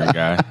different,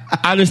 guy.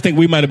 I just think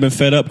we might have been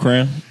fed up,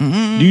 Cram. Do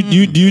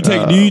you take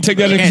that She into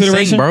can't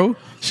consideration, sing, bro.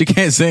 She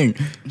can't sing.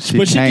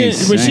 But she can.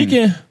 But she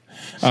can.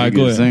 All right,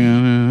 go ahead.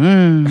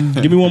 Singing.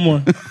 Give me one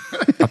more. I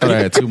thought I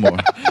had 2 more.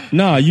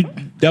 Nah, you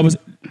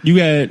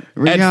had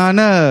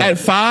Rihanna. at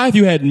 5.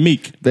 You had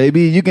Meek.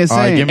 Baby, you can sing.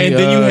 All right, give me, And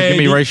then you had give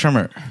me the- Ray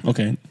Sherman.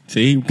 Okay.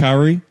 See,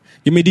 Kyrie.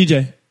 Give me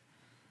DJ.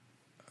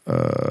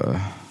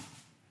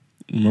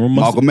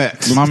 Malcolm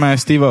X. My man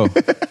Steve-O.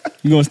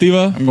 You going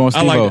Steve-O? I'm going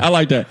Steve-O. I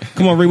like that.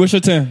 Come on, Ray. What's your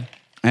 10?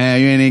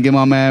 And you ain't even give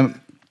my man.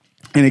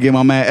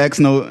 X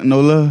no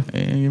love.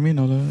 Ain't give me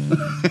no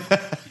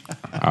love.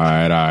 All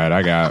right.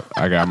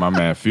 I got my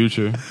man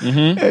Future,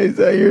 Hey,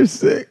 say you're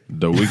sick.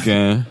 The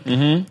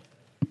Weeknd,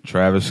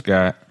 Travis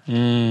Scott,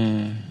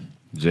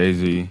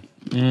 Jay-Z,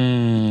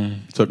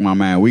 Took my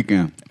man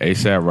Weekend.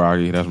 ASAP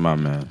Rocky. That's my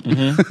man.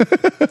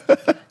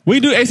 We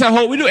do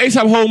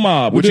ASAP whole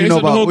mob. What you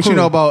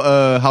know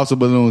about House of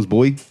Balloons,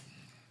 boy?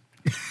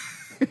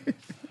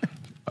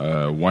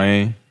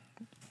 Wayne.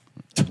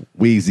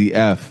 Wheezy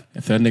F.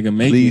 If that nigga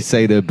make Please it,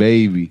 say the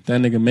baby. that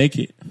nigga make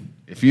it.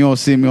 If you don't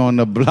see me on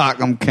the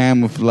block, I'm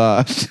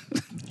camouflage.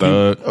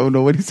 Thug. Oh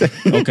no, what he say?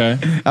 Okay.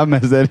 I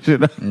messed that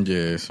shit up.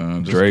 Yeah,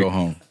 son. Just Drake. go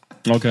home.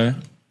 Okay.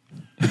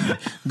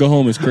 Go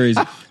home is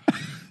crazy.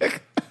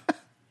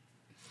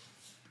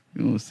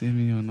 You don't see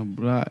me on the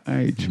block. I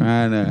ain't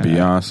trying to.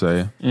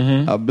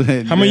 Beyonce. I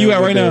blend How many you in at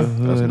with right the now?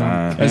 hood. That's I'm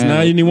 9. That's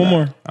 9. You need one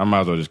more. I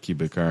might as well just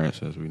keep it current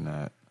since we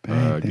not.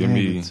 Give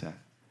me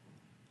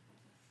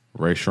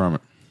Ray Sherman.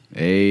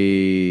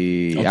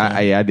 Hey,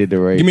 I did the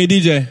race. Give me a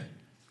DJ.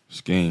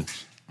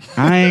 Schemes.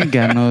 I ain't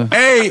got no.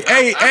 Hey,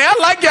 I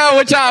like y'all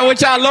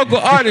with y'all local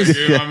artists.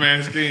 Yeah, my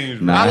man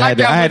Schemes. Nah, I like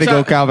I had to that go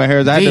with Calvin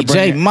Harris. I had to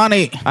bring.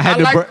 Money. I had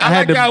to. I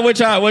like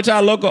y'all with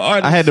y'all local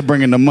artists. I had to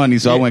bring in the money,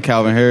 so I went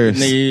Calvin Harris.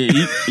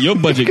 Nigga, your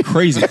budget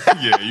crazy.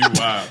 Yeah, you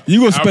wild. You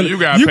gonna spend- You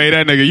gotta pay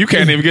that nigga. You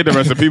can't even get the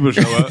rest of the people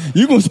to show up.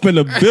 You gonna spend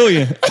 $1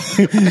 billion.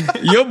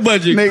 Your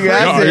budget. Nigga,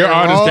 I Your, said your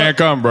artists Ross. can't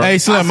come, bro. Hey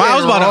Slim, I I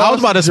was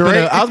about to spend.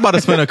 I was about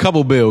to spend a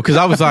couple bill because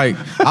I was like,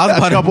 I was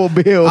about A couple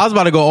to, bill. I was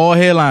about to go all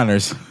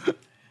headliners.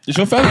 It's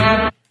your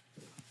festival.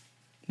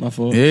 My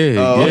fault. Yeah,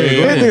 Oh,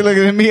 yeah. that nigga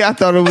looking at me. I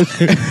thought it was.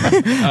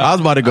 I was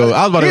about to go.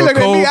 I was about to He go.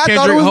 looking at Cole, me, I thought it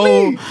Kendrick, was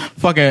Hove, me.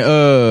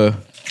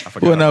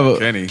 fucking whatever.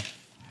 Kenny.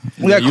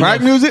 Was that you crack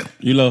love- music?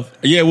 You love.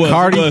 Yeah, it was.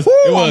 Cardi? It was. Woo,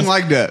 It I was. don't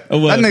like that. It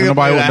was. That nigga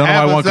Nobody- played a don't half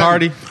nobody a want second.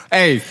 Cardi?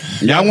 Hey,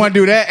 y'all want to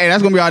do that? Hey,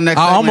 that's gonna be our next.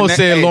 I segment. almost Next-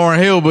 said hey, Lauryn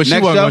Hill, but she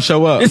next wasn't gonna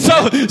show up.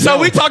 So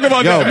we talked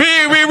about Yo.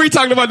 that. We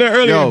talked about that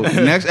earlier. Yo,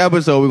 next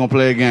episode we're gonna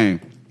play a game.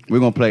 We're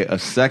gonna play a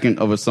second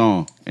of a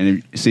song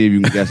and see if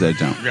you can guess that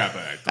jump. You got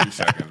like 3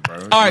 seconds, bro.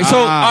 All right, so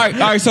all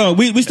right. So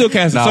we still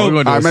casting. Nah, so we're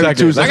gonna do All a right, maybe segment.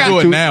 2 Let's do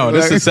it seconds. now.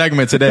 This is a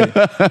segment today.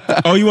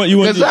 oh, you want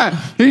That's right.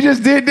 He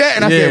just did that,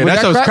 and I Yeah, said,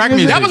 that's was those crack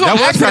music. That was on That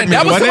was accident. crack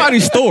That was music,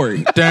 somebody's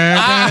story.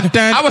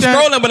 I was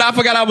scrolling, but I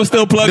forgot I was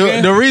still plugged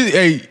in. The reason,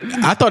 hey,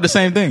 I thought the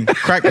same thing.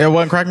 Crack, that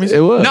wasn't crack music.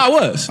 It was. No, it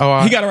was. Oh, all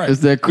right. He got it right.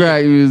 It's that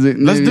crack music.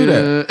 Let's do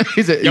nigga. that.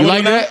 He said, Y'all "You wanna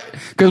like do that?"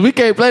 Because we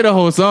can't play the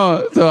whole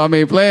song. So I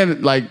mean,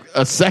 playing like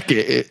a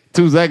second,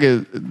 2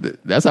 seconds.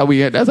 That's how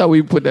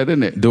we put that in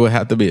there. Do it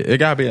have to be? It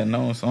gotta be a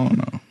known song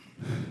though.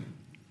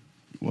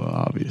 Well,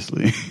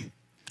 obviously.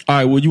 All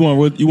right. Well, you want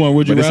would you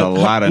But it's a rather?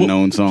 lot of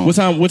known songs.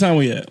 What time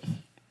we at?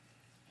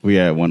 We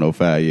at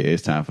 105. Yeah,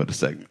 it's time for the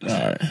segment. All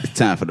right. It's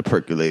time for the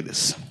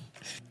percolators.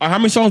 All right, how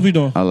many songs we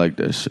doing? I like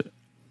that shit.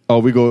 Oh,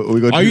 we go.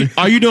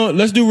 Are you doing?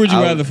 Let's do Would You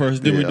I'll- Rather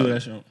first. Then we yeah. do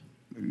that show.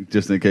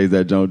 just in case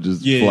that joint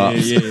just Yeah,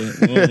 flops.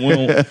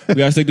 yeah. We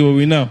gotta stick to what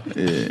we know.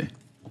 Yeah.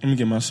 Let me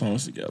get my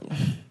songs together.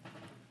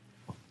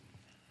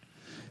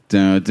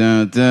 Dun,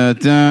 dun, dun,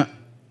 dun.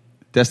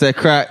 That's that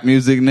crack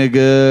music,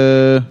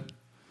 nigga.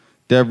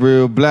 That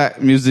real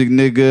black music,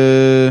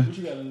 nigga. What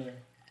you got in there?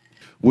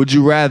 Would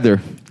you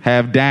rather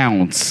have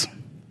downs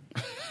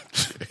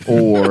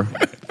or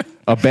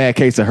a bad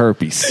case of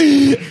herpes?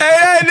 Hey,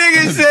 that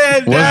nigga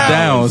said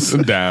Downs.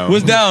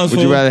 What's down? Would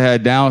you rather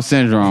have Down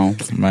syndrome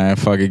Man,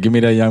 fuck it. Give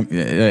me that young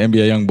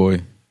NBA young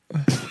boy.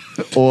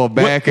 or a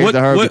bad case of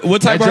herpes?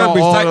 What type of That joint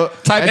herpes? all-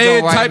 Type that A,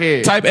 joint right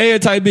here. type A or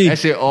type B? That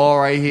shit all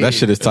right here. That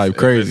shit is type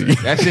crazy.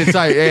 That shit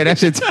type. Yeah, that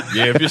shit.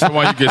 Yeah, if you're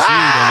someone you can see,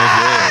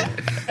 then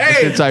it's That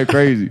shit type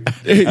crazy.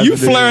 You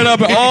flaring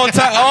up at all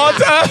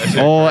time?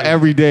 All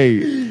every day.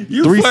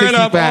 You flaring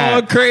up 365.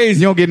 all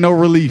crazy? You don't get no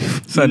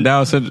relief. Son,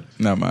 Down syndrome.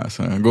 No, my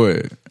son. Go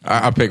ahead.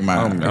 I pick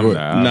mine. Go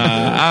ahead.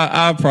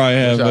 Nah, I probably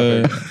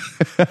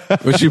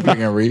have. What you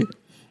picking, Reed?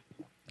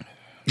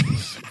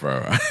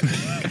 bro.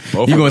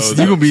 You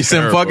gonna be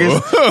Sim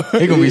Fuckers?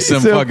 He gonna be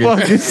Sim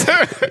Fuckers.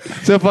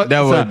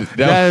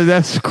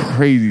 That's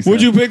crazy.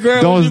 Would you pick,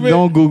 girl?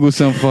 Don't Google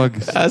some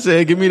fuckers. I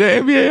said, give me the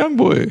NBA young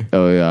boy.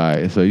 Oh yeah, all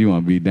right. So you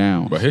want to be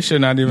down? But his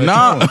shit not even.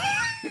 Nah.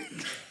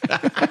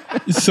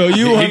 So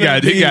you want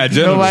He got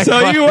gentlemen.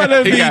 So you want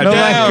to He be got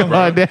down?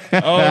 gentlemen, bro.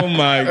 Oh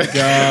my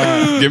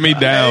god! Give me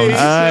downs.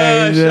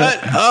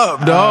 Shut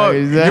up, dog.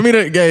 Give me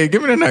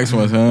the next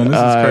one, son. This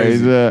is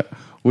crazy.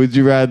 Would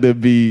you rather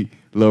be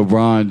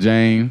LeBron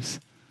James,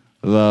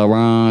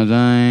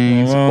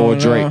 or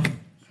Drake?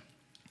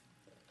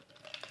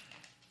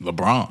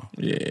 LeBron.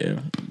 Yeah,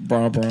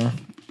 Bron.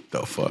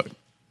 The fuck.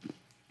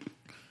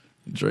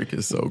 Drake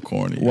is so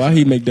corny. Why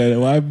he make that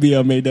up? Why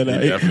BL made that up?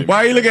 definitely-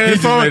 Why you looking at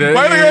his just phone? made that-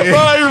 Why you looking at his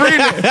phone like you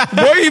reading it?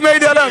 Boy, he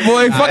made that up,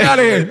 boy. Fuck out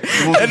of here.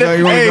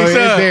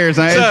 It's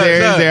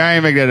there. I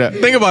ain't make that up.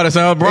 Think about it,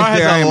 son. LeBron there, I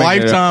has ain't a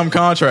making it up. lifetime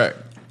contract.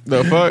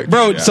 The fuck?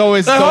 Bro, so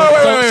it's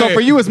wait. so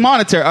for you it's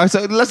monetary.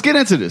 So let's get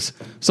into this.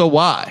 So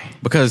why?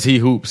 Because he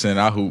hoops and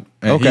I hoop.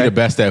 And Okay. he the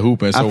best at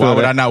hooping. So feel why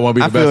would that. I not want to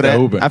be I the feel best at that.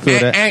 hooping? I feel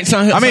that.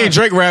 And I mean,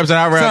 Drake raps and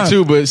I rap Son,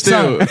 too, but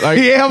still. son. Like,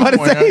 Yeah, I'm about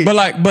to say. But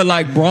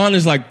like Bron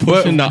is like but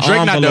pushing the Drake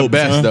not the envelope,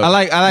 best, son. though. I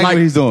like what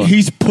he's doing.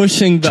 He's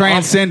pushing the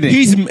Transcending.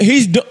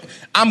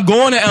 I'm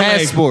going to LA.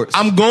 Passports.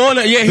 I'm going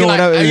to Do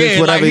whatever-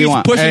 whatever you he's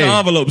want. pushing Hey, the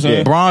envelope, son.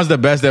 yeah. Bron's the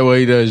best at what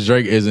he does.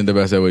 Drake isn't the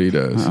best at what he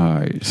does. All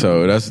right.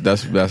 So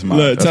that's my.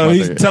 Look, that's tell my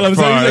him. thing. Tell him.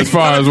 As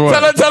far as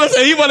what? Tell him.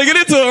 Say he want to get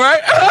into it,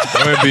 right?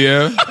 Go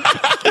ahead,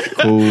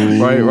 BL. Cool.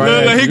 Right.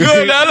 Look, he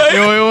good now. Look. He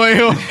don't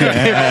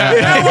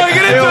want to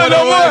get into it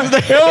no more.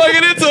 He don't want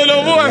to get into it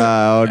no more.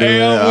 I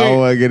don't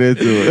want to get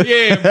into it.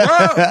 Yeah,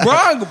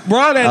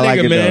 Bron, that I like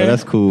nigga, it, though. man.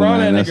 That's cool, Bron,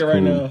 man. that That's nigga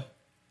right cool. now.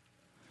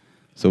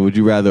 So would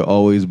you rather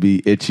always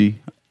be itchy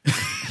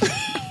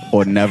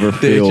or never The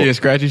feel? Itchy and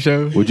Scratchy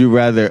show. Would you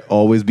rather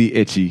always be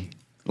itchy,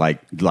 like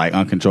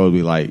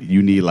uncontrollably, like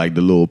you need like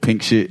the little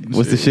pink shit?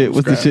 What's the shit?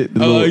 What's the shit? The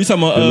little, you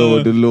talking about,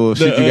 the little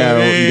shit you got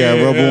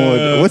rub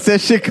on? What's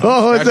that shit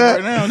called? What's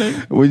that? Right now,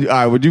 nigga. Would you, all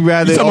right, would you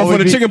rather You talking about for always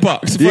the be- chicken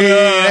pox? For Yeah, the, that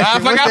I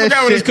shit- what's that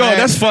forgot what it's shit, called. man?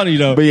 That's funny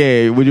though. But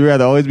yeah, would you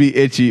rather always be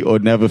itchy or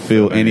never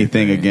feel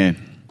anything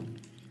again?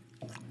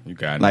 You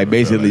got Like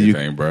basically,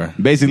 bro.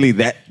 basically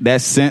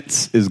that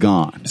sense is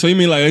gone. So you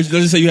mean like let's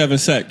just say you having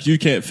sex, you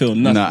can't feel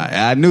nothing. Nah,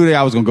 I knew that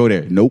I was gonna go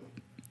there. Nope.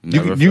 You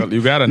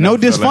gotta no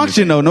never feel dysfunction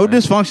anything, though. No man.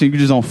 dysfunction. You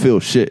just don't feel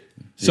shit.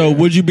 So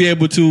would you be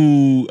able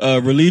to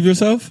relieve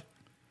yourself?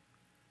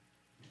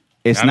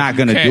 It's Now, not you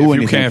gonna can't- do you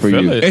anything can't for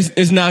feel you. it.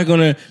 It's not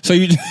gonna. So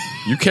you.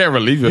 You can't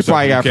relieve You yourself.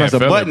 probably gotta can't press a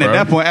feel button it, at bro.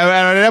 that point.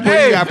 At that point,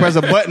 Hey. you gotta press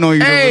a button on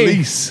you Hey. to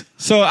release.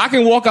 So I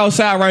can walk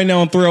outside right now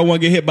on 301,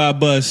 get hit by a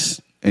bus.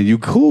 And you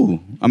cool.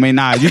 I mean,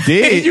 nah, you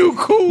did. You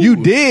cool. You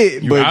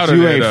did, You but out of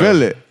you there, ain't though.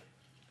 feel it.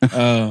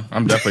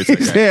 I'm definitely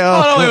taking that.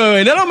 Yeah. Oh no,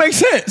 wait. That don't make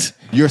sense.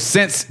 Your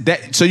sense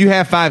that so you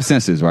have 5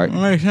 senses, right?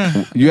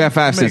 You have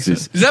 5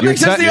 senses. Does that Your make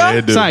sense to touch- y'all? Yeah,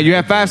 it do. Son, you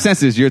have 5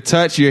 senses. Your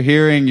touch, your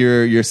hearing,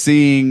 your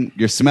seeing,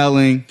 your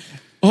smelling,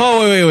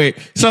 Oh wait.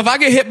 So if I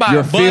get hit by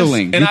your a bus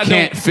feeling. and You I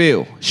can't don't.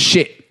 feel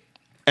shit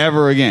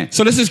ever again.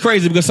 So this is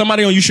crazy because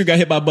somebody on YouTube got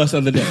hit by a bus the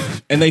other day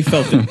and they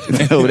felt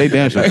it. Oh, they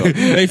damn sure felt it.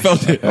 They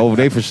felt it. Oh,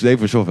 they for sure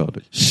felt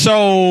it.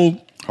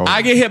 So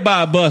I get hit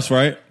by a bus,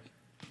 right?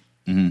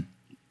 Mm-hmm.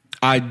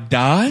 I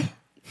die.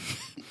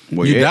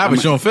 Well, You die, but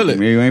you don't feel it.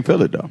 You ain't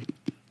feel it though.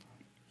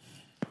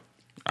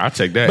 I'll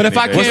take that. But if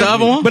I any can't, day. the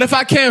other one? But if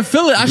I can't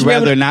feel it, I You should be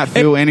able rather to, not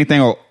feel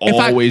anything or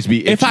always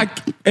be itchy?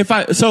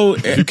 So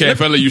You can't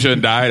feel it. You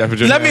shouldn't die. That's what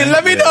you're let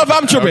me know if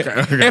I'm tripping.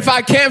 Okay. If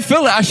I can't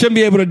feel it, I shouldn't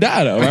be able to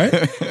die though, right?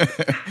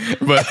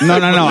 But No.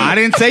 I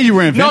didn't say you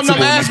were invincible.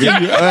 I'm asking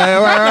you.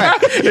 Right. I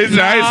didn't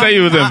say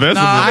you was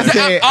invincible. I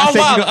said I'm you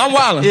wilding. don't- I'm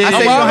wilding. I said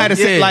you don't have to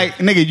say Yeah. like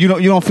nigga. You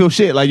don't feel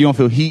shit. Like you don't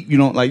feel heat. You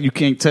don't like you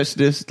can't touch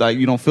this. Like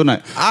you don't feel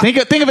nothing. Think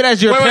of it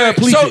as you're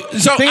paraplegic.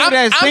 So think of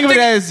it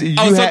as you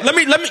so had- let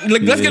me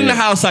let's get into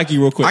house psyche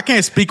real quick. I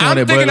can't speak on I'm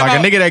it, but thinking like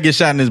about- a nigga that gets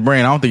shot in his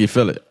brain, I don't think you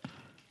feel it.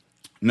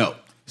 No.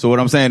 So what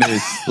I'm saying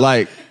is,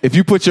 like, if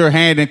you put your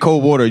hand in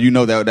cold water, you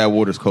know that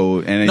water's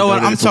cold. And No, you know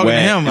that I'm it's talking to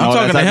wet him. and I'm all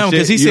talking that to type him of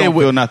because shit. he You said don't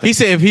feel nothing. he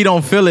said if he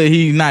don't feel it,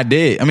 he's not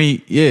dead. I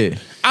mean, yeah.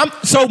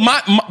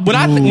 When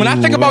I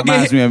think about getting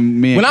reminds me of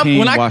me and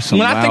King watched some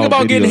when I think wild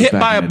about getting videos hit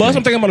back by a in the bus, day.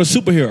 I'm thinking about a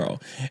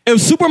superhero.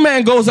 If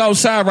Superman goes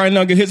outside right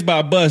now and get hit by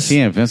a bus, He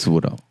invincible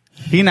though.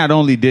 He not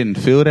only didn't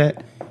feel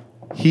that,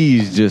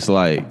 he's just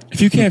like if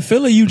you can't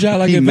feel it, you jive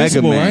like he Mega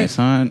invincible, Man, right?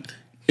 son.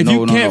 If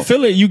you can't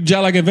feel it, you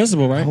jive like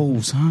invincible, right?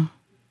 oh, son.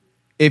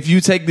 If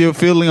you take the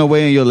feeling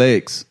away in your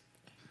legs,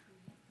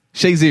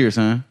 Shazier,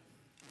 son.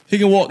 He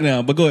can walk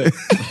now, but go ahead.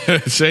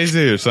 Shay's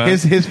here, son.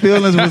 His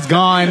feelings was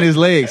gone in his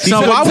legs. So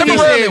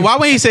why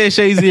when he said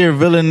Shazier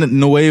Villain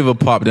Nueva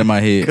popped in my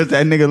head? Because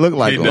that nigga looked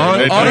like He him. did. Are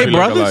they totally look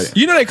brothers? alike.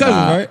 You know they cousins,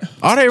 right?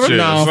 Are they really? Shit,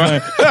 No, I'm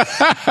son. playing.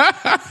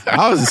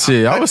 I was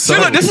shit. I was so. See,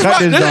 look, this is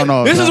Cut why. this joint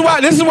off, This is son.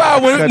 why. This is why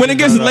when Cut it this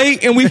gets joint off.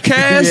 late and we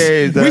cast, Yeah,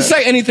 we that-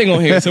 say anything on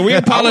here. So we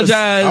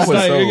apologize. I was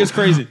Like, so- it gets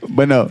crazy.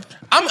 But no.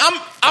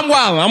 I'm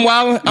wilding. I'm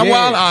wilding. I'm Yeah.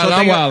 wilding. So I'm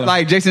think of, wilding.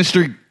 like Jason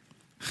Street.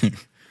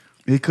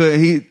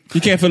 He He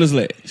can't feel his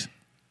legs.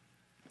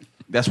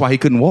 that's why he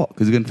couldn't walk,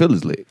 because he couldn't feel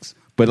his legs.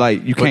 But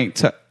like you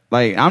can't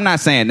like I'm not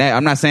saying that.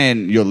 I'm not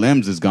saying your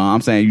limbs is gone.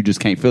 I'm saying you just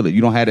can't feel it.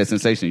 You don't have that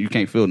sensation. You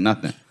can't feel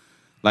nothing.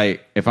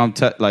 Like if I'm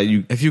like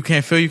you If you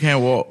can't feel, you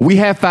can't walk. we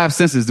have 5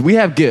 senses. We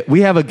have a gift.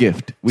 We have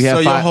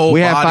So your five, whole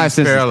we have 5 body's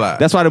senses. paralyzed.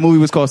 That's why the movie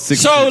was called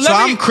Sixth So Sense. So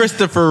Let me- I'm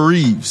Christopher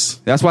Reeves.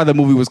 That's why the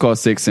movie was called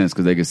Sixth Sense,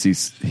 because they could see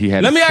he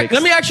had Let me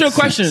sixth ask you a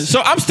question. sense.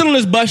 So I'm still on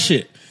this bus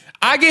shit.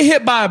 I get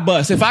hit by a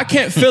bus. If I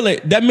can't feel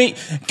it, that mean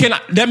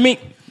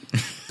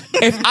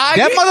if I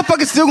That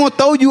motherfucker's still gonna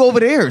throw you over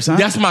there, son.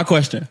 that's my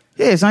question.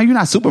 Yeah, son, you're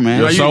not Superman.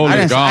 Your soul I is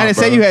didn't, gone, I didn't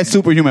say bro. you had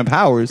superhuman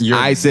powers. You're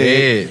I said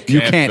dead. you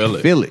Can't can't feel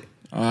it. feel it.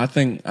 I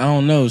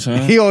don't know,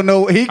 son. He don't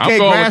know. He can't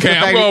going grasp with the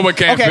can't- fact. I'm going with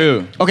can't okay.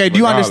 feel, Okay, do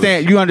you regardless.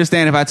 understand? You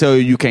understand if I tell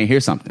you you can't hear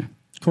something?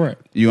 Correct.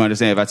 You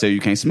understand if I tell you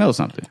you can't smell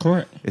something?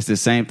 Correct. It's the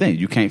same thing.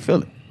 You can't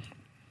feel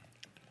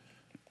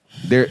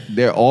it.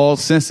 They're all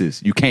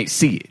senses. You can't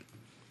see it.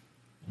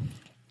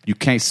 You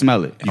can't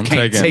smell it. You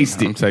can't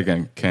taste it. I'm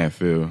taking can't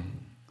feel.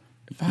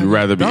 You'd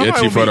rather be Nobody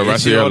itchy will for be the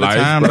rest of itchy your all the life,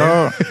 time,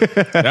 bro. dog.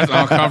 That's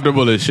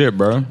uncomfortable as shit,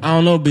 bro. I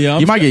don't know, B.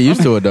 You might get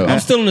used to it though. I'm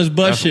still in this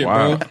bus That's shit,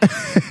 wild. bro.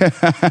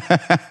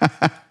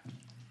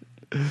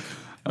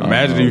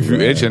 Imagine if you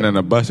itching and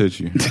a bus at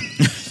you.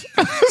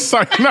 It's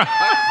like, nah.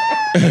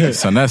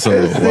 Son, that's a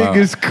little Wow. wild.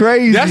 It's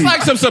crazy. That's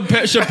like some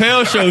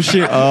Chappelle show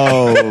shit.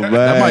 oh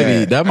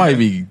man. That might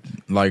be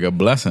like a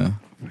blessing.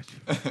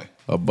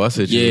 A bus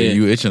at you, Yeah. and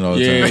you itching all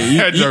the Yeah, time.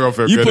 That joke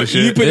gonna feel good as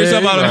shit. You put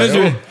yourself out of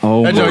misery.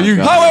 Oh That my joke, you-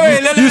 God. Oh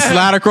wait, You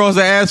slide across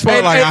the asphalt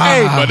Hey, like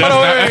hey, But that's, Hold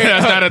on, not, wait, wait.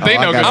 that's not a thing,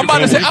 Oh, I though. got 'cause I'm about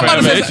to it's say gonna be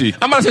forever itchy.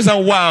 I'm about to say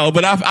something wild,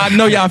 but I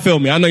know y'all feel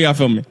me. I know y'all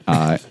feel me. All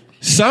right.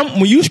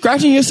 When you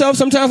scratching yourself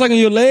sometimes like on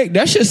your leg,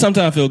 that shit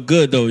sometimes feel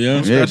good though,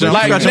 yo. Yeah, I'm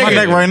scratching my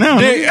neck right now.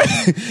 Then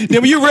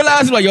when you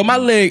realize like, yo, my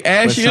leg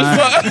ashy as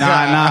fuck.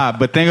 Nah.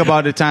 But think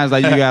about the times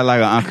like you got like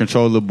an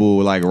uncontrollable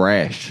like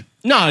rash.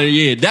 No,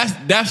 yeah,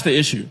 that's the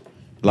issue.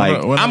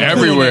 Like When- I'm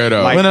Everywhere,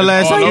 though. Like- When the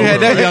last all time you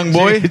had over, that right? young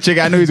boy?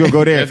 Chicken, I knew he was gonna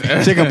go there.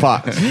 Chicken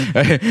pox,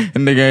 and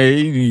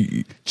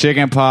nigga,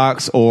 chicken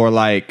pox, or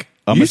like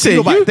a you said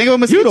mosquito bite. Think of a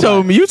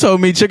mosquito bite. you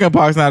told me chicken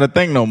pox not a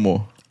thing no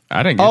more.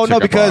 I didn't get Oh, no, chicken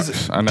because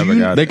pox. I do never you-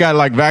 got They it. got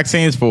like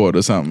vaccines for it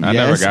or something. I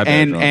never got that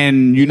and joint.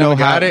 and you know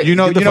never how got it? you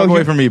know Get the you know fuck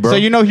away from me, bro. So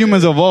you know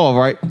humans evolve,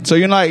 right? So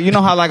you know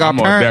how like our I'm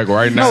on parents deck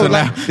right now. No, So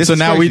like, now- this so is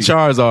now we crazy.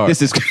 Charizard.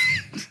 This is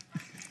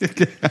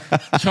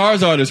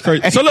Charizard is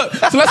crazy. So look,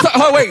 so let's talk,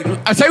 oh wait,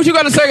 I say what you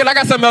got to say, and I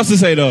got something else to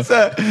say though.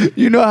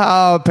 you know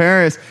how our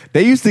parents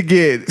they used to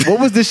get what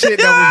was the shit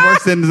that was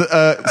worse than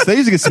so they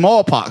used to get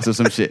smallpox or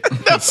some shit.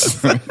 Yeah,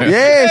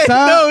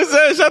 son. No,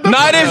 son, shut the No,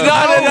 fuck it is up.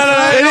 not.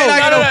 They didn't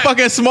like no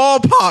fucking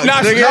smallpox.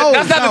 Nah, nigga. no,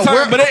 that's not the no,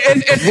 term, but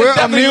it's we're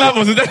definitely immune.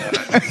 levels.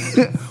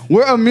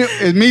 We're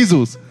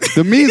measles.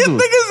 The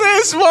measles. Niggas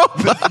saying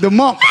smallpox. The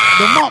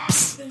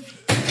mumps.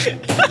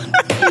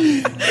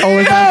 Oh,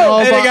 it's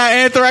not And they smallpox. got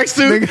anthrax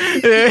too.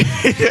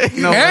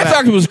 No,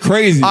 Anthrax was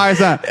crazy. all right,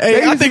 son.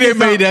 Hey, I think they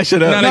made that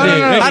shit up. No, they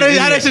did.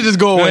 How that shit just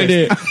go No, away?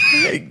 they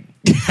did.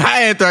 How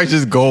anthrax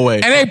just go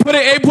away? And they put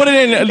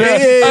it in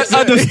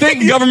a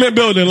distinct government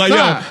building. Like,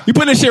 Nah. yo, you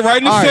put this shit right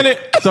in the All right. Senate.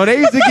 So they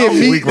used to get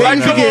meat. weak They right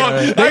used to now.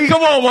 get. Like,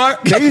 come on,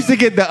 Mark. They used to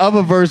get the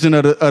other version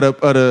of the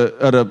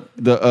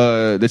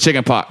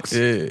chicken pox.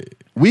 Yeah.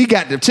 We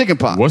got the chicken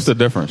pox. What's the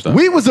difference, though?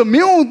 We was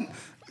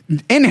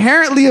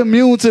inherently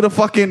immune to the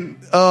fucking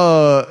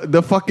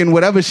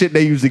whatever shit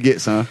they used to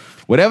get, son.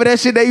 Whatever that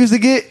shit they used to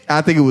get,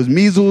 I think it was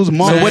measles,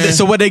 mumps,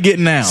 So what they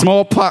getting now?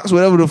 smallpox,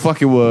 whatever the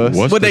fuck it was.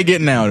 What they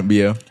getting now,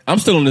 BL? I'm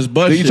still on this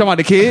bus. You talking about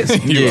the kids?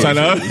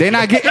 Yeah. They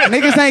not getting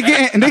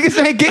niggas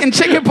ain't getting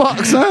chicken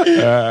pox, huh?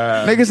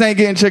 Niggas ain't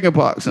getting chicken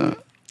pox, huh?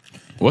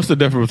 What's the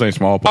difference between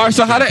smallpox? All right,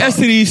 so how did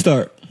STDs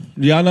start?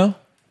 Do y'all know?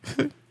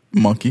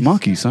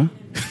 Monkeys, huh?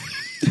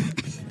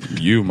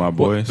 You, my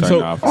boy.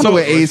 So- I don't know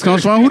where AIDS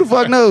comes from. Who the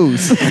fuck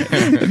knows? Y'all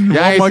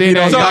ain't monkey seen don't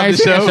that, stop y'all ain't the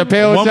seen that show.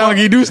 Chappelle One joke?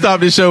 monkey do stop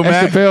the show, That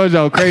man. Chappelle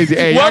joke crazy.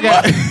 Hey, y'all One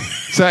got monkey-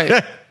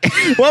 say,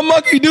 One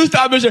monkey do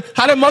stop this shit.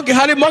 How did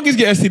monkeys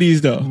get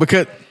STDs though?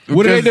 Because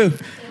What do they do?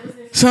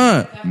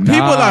 Son,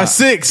 people are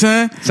sick,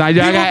 son. son,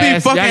 People be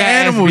fucking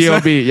animals.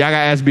 Son. Y'all got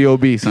ass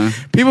B.O.B., son.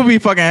 People be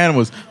fucking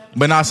animals.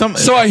 But now some.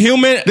 So a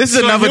human. This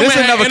is another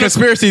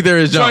conspiracy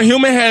theorist So a joke.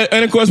 human had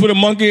intercourse with a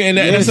monkey, and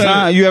Yeah, that's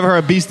son, you ever heard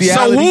of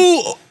bestiality? so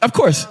who? Of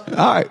course.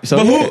 All right, so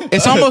But who? yeah.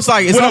 It's almost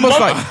like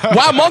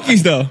Why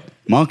monkeys though?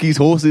 Monkeys,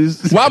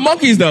 horses. Why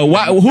monkeys though?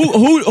 Why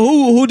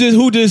who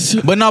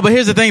just? But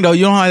here's the thing though.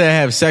 You don't have to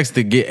have sex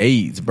to get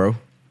AIDS, bro.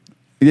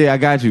 Yeah, I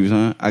got you,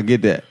 son. I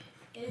get that,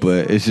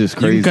 but it's just You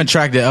crazy. can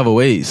contract it other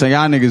ways. So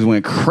y'all niggas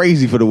went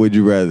crazy for the would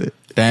you rather.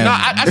 Damn. No,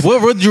 I-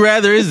 what would you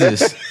rather is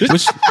this?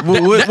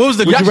 What was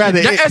the? Would you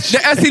rather? The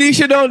STD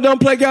shit don't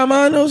play y'all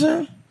mind, though,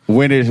 son.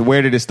 Where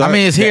did it start? I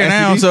mean, it's here The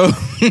now. STD? So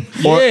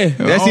Yeah.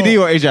 The STD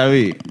or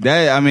HIV?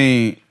 That I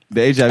mean,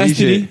 the HIV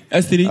shit.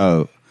 STD.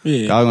 Oh,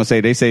 Yeah. I was gonna say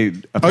they say.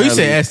 you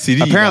said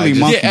STD, Apparently, like,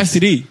 monkeys. Yeah,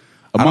 STD.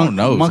 I don't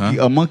know, son.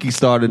 A monkey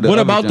started. What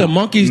about the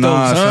monkeys, though,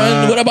 Nah, son?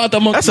 son. What about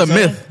the monkeys? That's a son?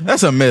 myth.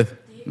 That's a myth.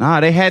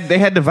 Nah, they had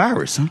the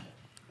virus, huh?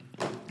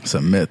 It's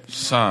a myth.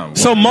 Son,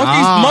 So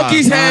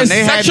monkeys had they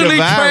had the sexually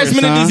virus,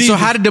 transmitted son. disease. So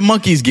how did the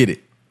monkeys get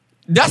it?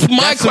 That's my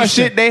That's some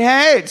question. shit they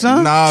had,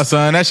 son. Nah,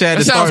 son, that shit had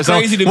That to start. sounds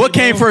crazy to me, What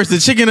came bro. first, the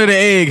chicken or the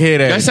egg?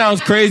 Head That ass. sounds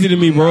crazy to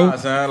me, bro. Nah,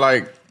 son,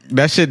 like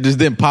that shit just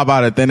didn't pop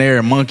out of thin air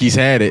and monkeys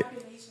had it.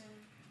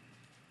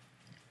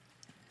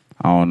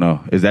 I don't know.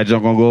 Is that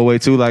junk gonna go away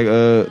too,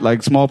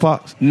 like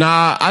smallpox?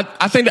 Nah,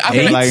 I think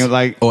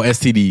Like Or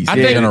STDs I in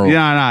think- general.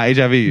 nah,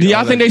 HIV. do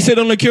y'all think they sit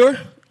on the cure?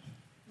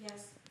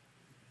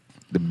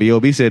 The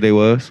B.O.B. said they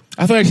was.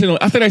 I think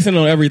they sit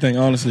on everything,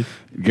 honestly.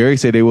 Gary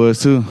said they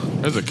was too.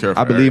 there's a cure for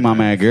I believe my everything.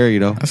 man Gary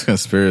though. That's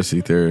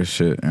conspiracy theory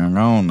shit. And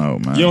I don't know,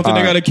 man. You don't think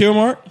they got a cure,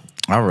 Mark?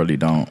 I really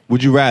don't.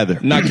 Would you rather?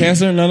 Not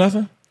cancer, no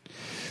nothing.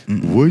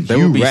 Would They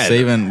you would be rather?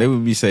 saving. They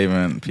would be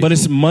saving. People. But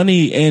it's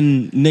money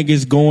and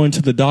niggas going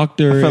to the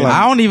doctor. and-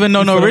 I don't even know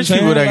You no feel what rich I'm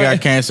people that saying? got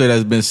Like- cancer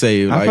that's been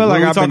saved. I feel what like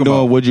we I've been talking doing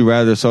about? Would You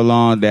Rather so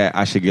long that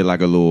I should get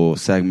like a little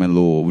segment,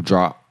 little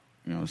drop.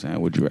 You know what I'm saying?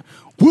 Would you rather?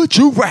 Would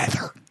you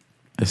rather?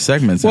 The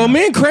segments. Well,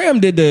 me and Cram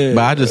did the.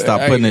 but I just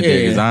stopped putting it there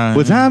because I.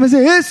 What time is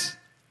it?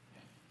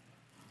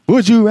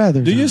 Would you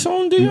rather? Do your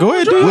song, do your Go own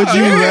ahead, drop. do it. Would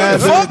you Yeah,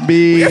 rather fuck.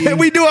 be?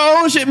 We do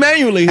our own shit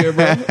manually here,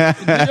 bro. Do your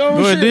own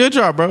Go ahead, do shit. your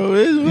drop, bro.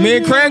 Me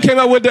and Cram came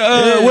up with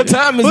the what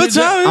time is What it?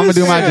 time? I'm gonna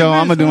do my job.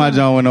 I'm gonna do my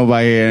job with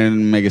nobody here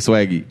and make it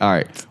swaggy. All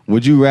right.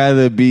 Would you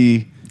rather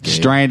be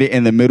stranded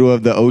in the middle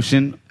of the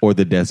ocean or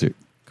the desert?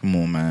 Come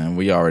on, man.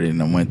 We already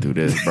done went through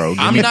this, bro.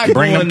 I'm not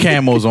bring them going-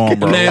 camels on,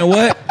 bro. Man,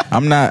 what?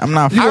 I'm not. You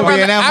gonna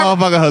be in that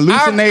motherfucker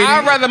hallucinating?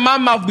 I'd rather my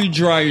mouth be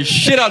dry as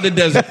shit out the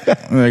desert.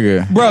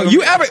 Nigga. Bro,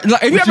 you ever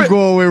like if What you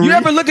going with, you Reed?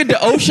 ever look at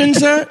the ocean,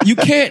 son? You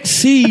can't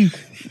see.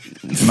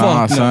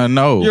 Nah, Fuck, son,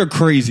 no. You're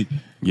crazy.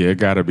 Yeah, it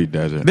gotta be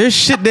desert. There's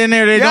shit in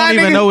there they don't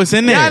even know what's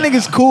in there. Y'all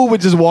niggas cool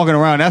with just walking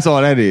around. That's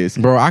all that is.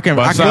 Bro, I can.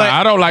 But son,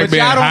 I don't like but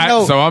being y'all don't hot,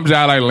 know. so I'm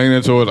just like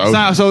leaning towards ocean.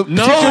 Son, so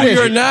No, picture this.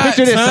 you're not.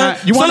 Picture this, son.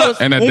 You so want look,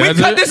 to? In the when we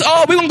desert? cut this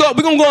off, we're gonna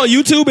go on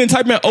YouTube and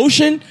type in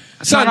ocean.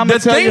 Son, Son, I'm the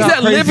gonna tell you things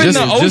how that live in crazy-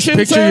 the ocean. just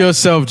picture son,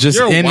 yourself just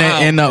You're in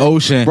wild. the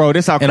ocean, Bro,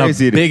 this how and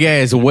crazy a it is. big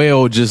ass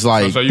whale just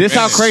like. So you This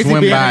how can crazy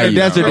swim being by in the you.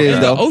 desert Bro, is, in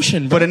the though.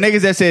 ocean, bro. For the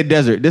niggas that said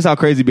desert, this how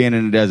crazy being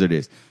in the desert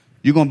is.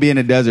 You're gonna be in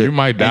the desert. You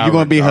might die And you're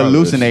gonna be regardless.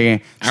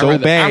 hallucinating I'd so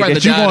rather bad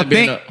that you die gonna than be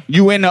in think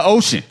you in the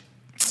ocean.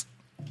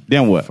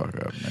 Then what? Fuck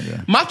up,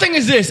 nigga. My thing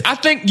is this: I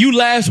think you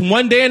last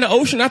one day in the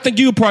ocean. I think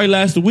you would probably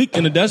last a week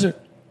in the desert,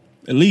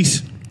 at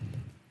least.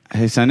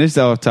 Hey son, this is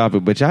off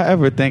topic, but y'all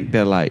ever think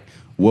that like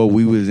what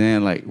we was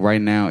in like right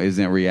now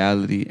isn't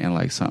reality and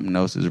like something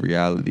else is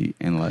reality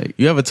and like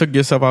You ever took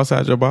yourself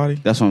outside your body?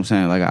 that's what I'm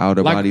saying, like an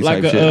outer Like- body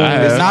like type a, shit. I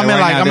This No, I ain't mean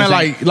right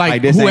now,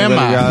 like this ain't- who this ain't am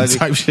I? reality.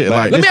 Type shit. But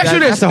Like Let me ask you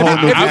this: that's a whole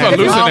If- new if- I've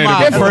category. hallucinated How am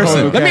I a before.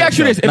 person? Let me ask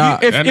you this: Nah,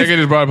 That nigga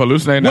just brought up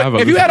hallucinating. I have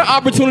if you had an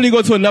hallucinated. opportunity to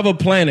go to another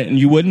planet and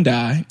you wouldn't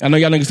die, I know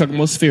y'all niggas talking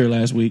about Sphere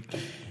last week.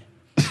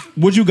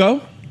 Would you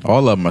go?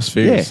 All of them are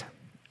spheres. Yeah.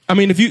 I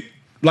mean, if you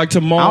like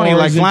to Mars, I don't even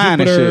like and flying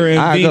and Jupiter shit. and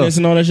I'd Venus go.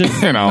 and all that shit,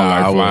 And I don't Nah, like I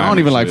flying. wouldn't. I don't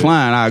even like shit.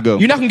 flying. I go.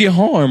 you're not gonna get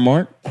harmed,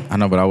 Mark. I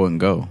know, but I wouldn't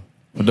go.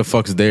 What the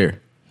fuck's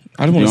there?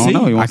 I don't want to You see.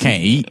 don't know. You I want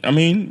can't eat. I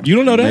mean, you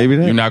don't know that. Maybe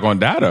that. You're not gonna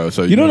die though,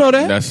 so You don't know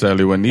that?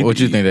 necessarily wouldn't need. What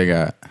to you eat. think they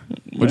got?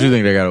 What you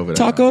think they got over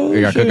there? Tacos,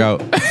 They got shit.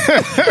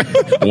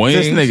 cookout. Wings.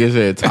 This nigga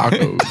said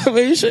tacos. I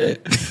mean,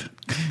 shit.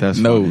 That's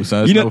No, funny.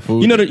 son. It's You know, no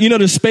food. you know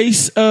the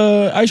space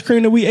ice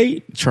cream that we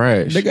ate.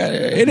 trash. They got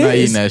it. Not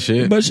is. eating that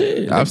shit. But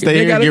shit, I'll they stay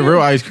here got and it get in.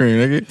 real ice cream,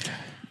 nigga.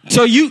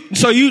 So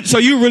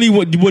you really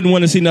wouldn't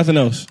want to see nothing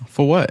else.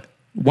 For what?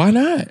 Why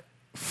not?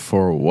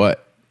 For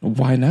what?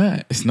 Why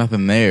not? It's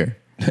nothing there.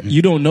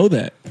 You don't know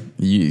that.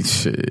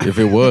 Shit, if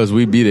it was,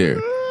 we'd be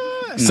there.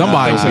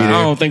 Somebody would be there.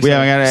 I don't think We so.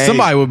 haven't got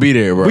Somebody would be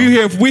there, bro.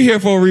 We here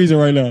for a reason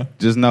right now.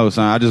 Just know,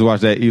 son. I just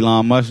watched that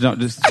Elon Musk jump.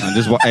 Just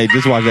watch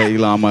that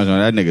Elon Musk jump.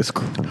 That nigga's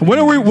crazy.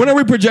 When are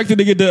we projected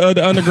to get the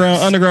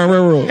underground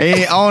railroad?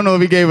 I don't know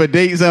if he gave a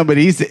date, son, but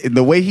he said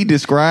the way he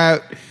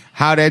described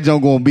how that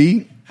jump gonna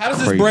be. How does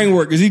his brain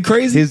work? Is he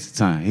crazy? His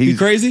time. He's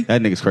crazy?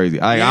 That nigga's crazy.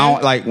 I Yeah.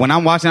 don't like when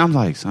I'm watching. I'm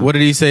like, son, What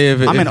did he say?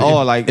 If I'm in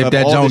awe, like, if of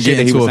that all the don't shit get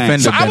that he into was a saying.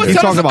 fender So I was He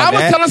bender. talking about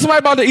that. telling somebody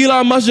about the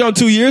Elon Musk jump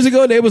 2 years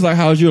ago. They was like,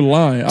 "How's you're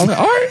lying?" I was like,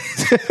 "All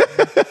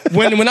right."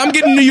 when I'm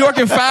getting to New York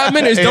in 5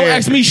 minutes, don't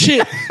ask me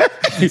shit.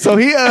 So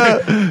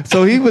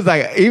he was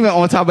like, even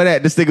on top of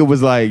that, this nigga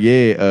was like,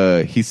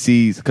 he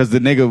sees, because the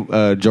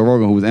nigga Joe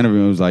Rogan who was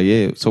interviewing was like,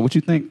 yeah. So what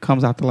you think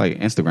comes after like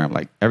Instagram?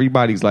 Like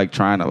everybody's like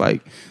trying to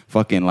like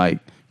fucking like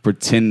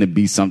pretend to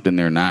be something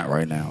they're not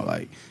right now.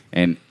 Like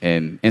and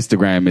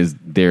Instagram is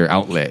their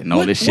outlet and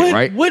all this shit,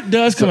 right? What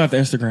does come after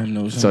Instagram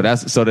though? So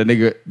the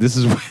nigga.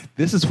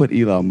 This is what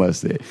Elon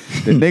Musk said.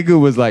 The nigga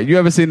was like, you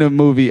ever seen the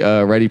movie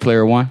Ready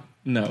Player One?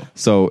 No.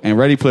 So in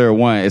Ready Player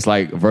One, it's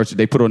like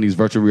they put on these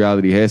virtual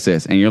reality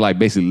headsets, and you're like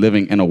basically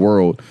living in a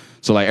world.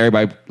 So like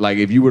everybody, like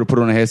if you were to put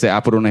on a headset, I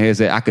put on a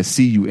headset, I could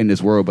see you in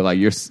this world, but like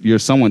you're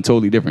someone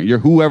totally different. You're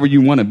whoever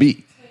you want to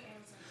be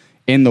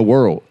in the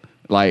world,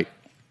 like,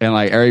 and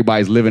like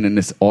everybody's living in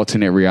this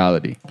alternate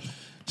reality.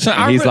 So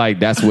And he's like,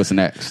 that's what's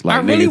next. Like,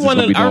 I really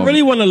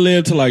want to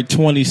live to like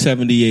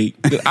 2078.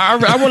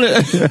 I want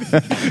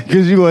to,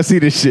 because you want to see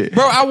this shit,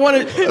 bro. I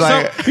want to.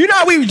 Like- So, you know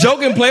how we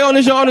joke and play on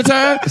this show all the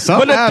time, but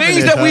Something the happening,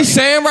 things that we huh?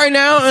 saying right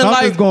now and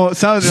Something's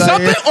like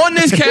something on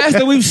this cast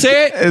that we've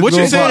said, What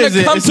you said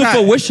is come to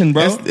fruition,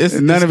 bro. None of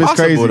it's possible,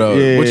 crazy. though.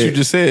 Yeah. What you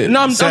just said.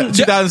 No, I'm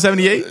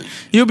 2078.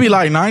 You'll be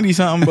like 90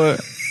 something, but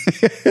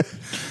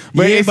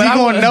But Yeah, is but he I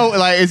gonna wanna- know?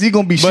 Like, is he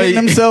gonna be But- shitting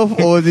himself,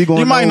 or is he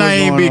gonna? you might know not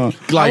what's even going be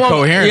on? like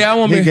coherent. Yeah, I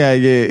want He me. got,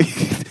 yeah.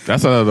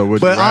 That's another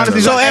would But you rather.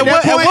 honestly, So at at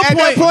that what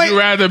point- Would you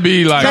rather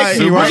be like Like,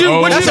 super would you-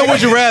 old? would That's a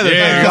would you rather.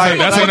 Yeah, Like,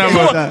 that's like,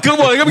 another.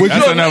 Come on, give me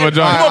That's another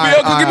joint. Come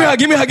on, Bianca,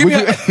 give me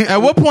her.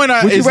 At what point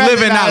Would you is rather,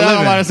 living not I'm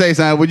living? about to say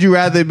something. Would you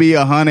rather be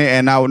 100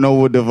 and not know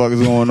what the fuck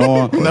is going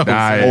on,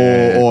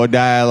 Die. or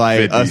die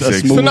like a 56.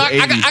 smooth So now, 80,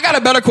 I got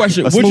a better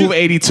question. a Would smooth you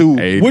 82?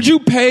 80. would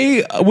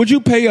you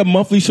pay a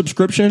monthly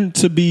subscription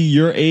to be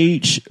your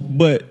age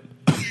but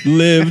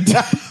lived?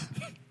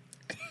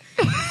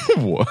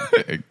 What?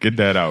 Get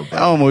that out, I bro.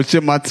 almost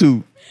chipped my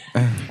tooth.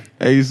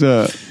 Hey,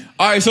 sir.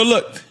 All right, so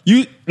look,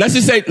 let's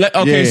just say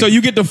Yeah. so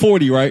you get to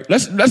 40, right?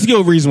 Let's give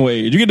a reasonable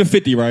age. You get to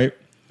 50, right?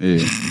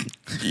 Yeah.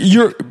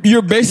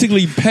 You're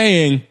basically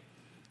paying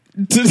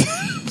to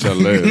To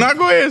live. No,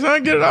 go ahead,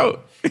 son. Get it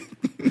out.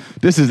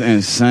 This is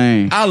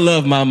insane. I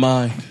love my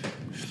mind.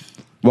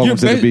 Welcome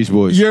to the Beach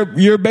Boys.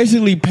 You're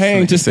basically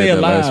paying to You said stay that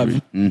last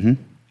alive. week.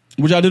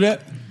 Would y'all do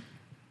that?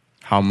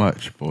 How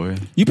much, boy?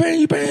 You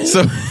paying?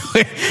 So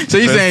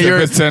you saying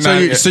if it's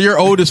 10 so you're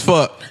old as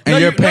fuck and No,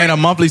 you're you- paying a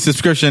monthly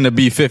subscription to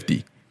be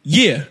 50.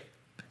 Yeah.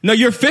 No,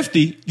 you're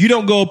 50. You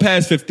don't go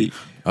past 50.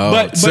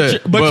 But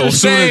you're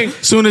saying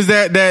soon as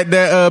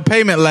that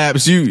payment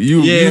lapse, you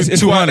yeah, use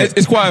it's 200. quiet.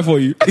 It's quiet for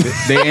you.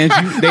 They end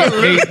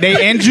you.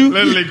 They end you.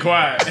 Literally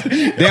quiet.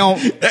 They don't.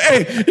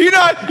 Hey, you know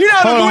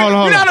Hold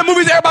on. the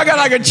movies everybody got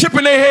like a chip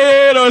in their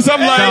head or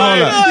something like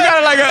that. hold on. You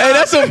got like a Hey,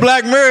 that's some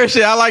Black Mirror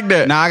shit. I like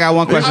that. Now I got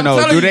one question I'm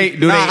though. telling Do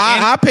you. they?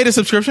 I pay the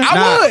subscription.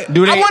 I would.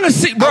 do they- I want to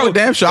see, bro. I would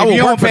damn sure. I If would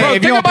you work don't for pay- that.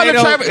 if you don't pay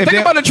those- if Think they-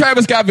 about the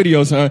Travis Scott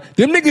videos, huh?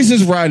 Them niggas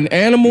is riding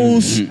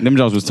animals. Them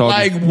Jones was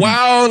talking. Like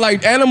wow,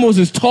 like animals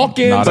is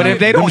talking. Nah, but if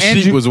they don't them end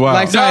sheep you, was wild.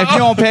 like so if you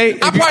don't pay,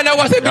 I probably not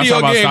watch that Y'all video talking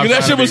about again because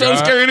that Stop shit was so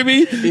Trying to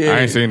Be scary to me. I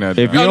ain't seen that.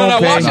 If though. you No,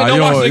 don't watch pay- it. Nah, Don't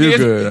you watch don't- it. you It's,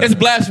 good. it's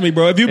blasphemy,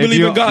 bro. If you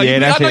believe in God, yeah, I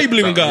that know shit- you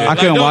believe in God. I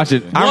couldn't don't- watch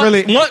it. I once-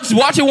 really-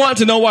 watch it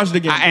once and don't watch it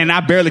again. and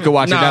I barely could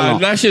watch it Nah, that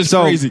long. that shit's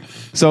so, crazy.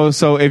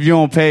 So if you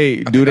don't pay,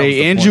 do that was they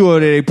the end point. you or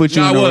do they put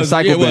you Nah, in a it was.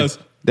 recycle Yeah, it bin? was.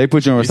 They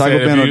put you in a He said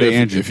recycle bin or they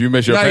end if you? you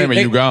miss your Nah, payment,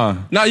 they- you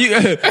gone. Now you.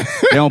 They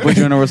don't put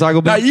you in a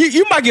recycle Now bin.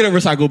 you might get a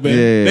recycle bin.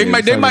 Yeah,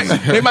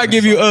 they might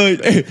give you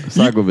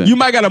Recycle bin. you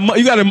might got a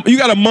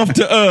month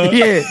to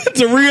Yeah.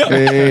 to re-up.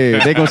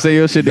 Yeah, they gonna say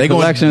your shit. They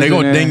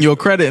gonna ding your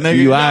credit, nigga.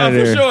 You Nah, out of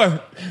for there. sure.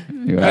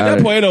 You At out that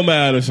of point, it don't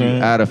matter,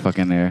 son. out of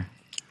fucking there.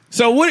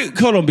 So what?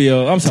 Hold on,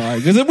 Bill. I'm sorry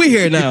because we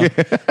here now.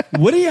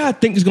 What do y'all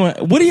think is going?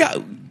 What do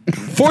y'all?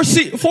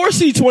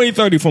 4C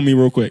 2030 for me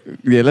real quick.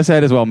 Yeah, let's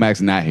have this while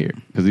Max not here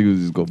because he was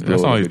just go blow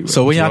That's up only anyway.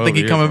 So when y'all 12 think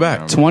he years coming from back?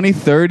 now.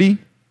 2030,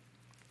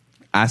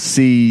 I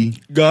see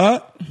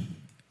God,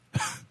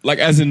 like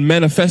as in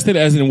manifested,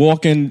 as in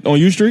walking on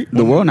U Street.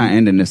 the world not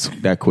ending this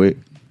that quick.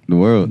 The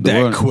world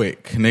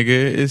quick, nigga.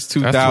 It's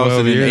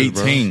 12 years,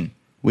 2018.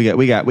 We got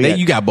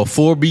You got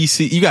before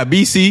BC. You got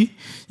BC.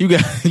 You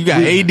got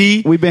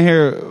AD. we've been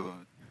here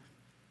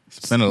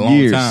It's been a long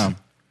years. time.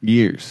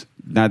 Years.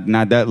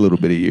 Not that little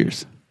bit of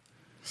years.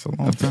 It's a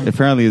long time.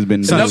 Apparently it's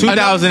been So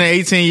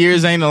 2018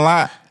 years ain't a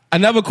lot.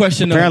 Another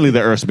question. apparently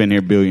the Earth's been here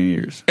a billion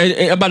years.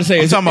 I'm about to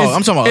say. I'm talking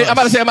about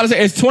us. I'm about to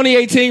say. Is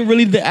 2018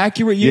 really the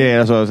accurate year? Yeah,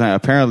 that's what I was saying.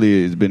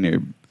 Apparently it's been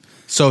here.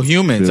 So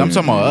humans, I'm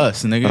talking about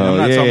us, nigga. I'm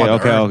not talking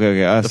about the Earth.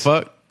 Okay. Us. The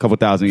fuck? Couple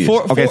thousand years.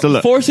 So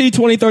look. 4C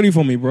 2030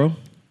 for me, bro.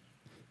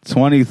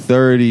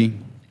 2030.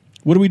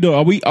 What are we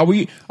doing? Are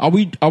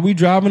we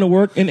driving to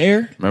work in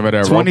air? Remember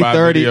that 2030 robot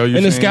video you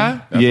in the seen?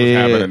 sky? That's what's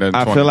happening in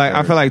I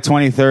feel like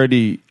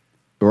 2030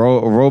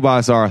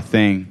 robots are a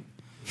thing.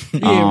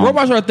 Yeah,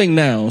 robots are a thing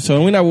now,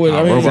 so we're not worried.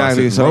 I mean,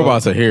 exactly. So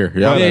robots are here.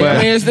 Yeah, Yeah,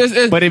 I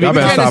mean, but if we you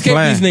can't stop escape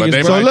playing. these niggas, But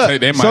they bro.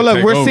 might so look,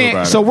 take we're over seeing.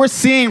 by So then. we're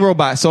seeing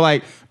robots. So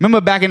like, remember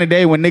back in the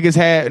day when niggas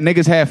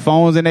had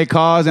phones in their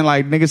cars and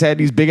like niggas had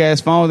these big ass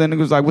phones and niggas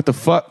was like, what the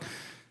fuck?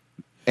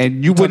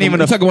 And you wouldn't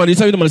even. You talking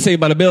about Saved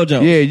by the Bell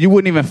jump? Yeah, you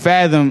wouldn't even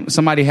fathom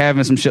somebody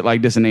having some shit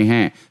like this in their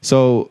hand.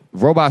 So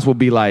robots will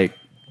be like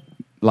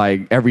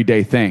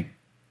everyday thing.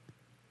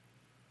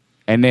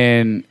 And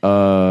then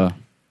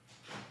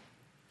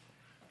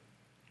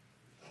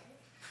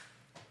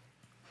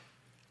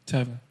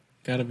Tevin,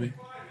 gotta be.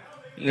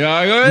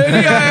 Yeah, go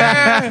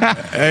ahead.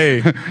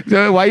 Hey,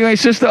 why you ain't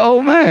just the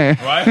old man?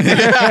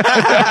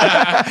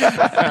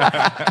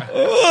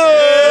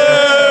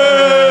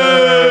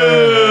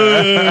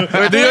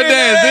 do your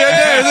dance.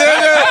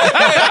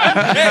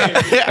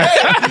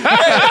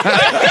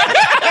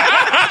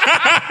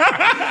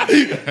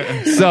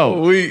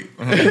 So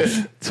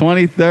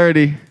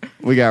 2030,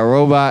 we got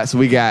robots.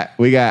 We got.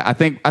 I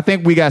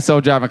think we got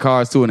self-driving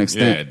cars to an Yeah,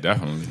 extent.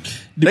 definitely.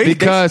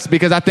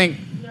 Because I think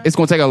it's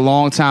gonna take a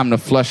long time to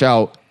flush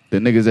out the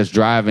niggas that's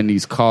driving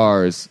these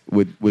cars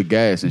with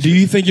gas and Do shit.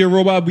 you think your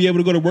robot will be able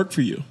to go to work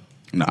for you?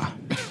 Nah,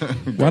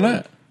 Why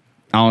not?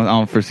 I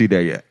don't foresee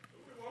that yet.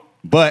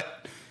 But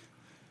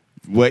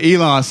what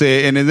Elon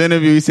said in his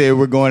interview, he said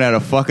we're going at a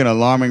fucking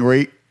alarming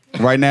rate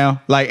right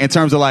now. Like in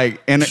terms of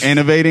like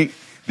innovating,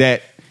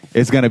 that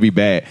it's gonna be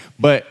bad.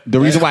 But the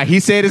reason why he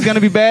said it's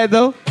gonna be bad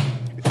though,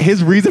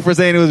 his reason for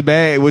saying it was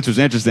bad, which was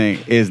interesting,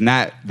 is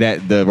not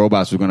that the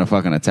robots were gonna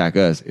fucking attack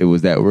us. It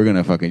was that we're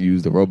gonna fucking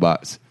use the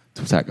robots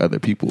to attack other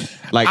people,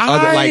 like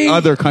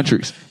other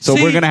countries. So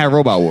we're gonna have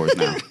robot wars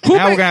now. We're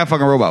gonna have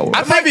fucking robot wars.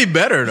 That might be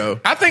better though.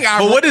 I think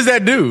But what does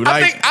that do? I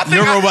Like, think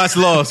your robots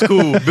lost.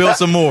 Cool. Build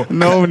some more.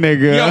 No,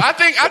 nigga. Yo, I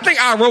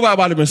think our robot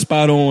might have been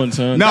spot on,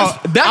 son. No,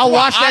 That's I why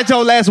watched that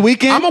show last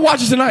weekend. I'm gonna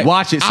watch it tonight.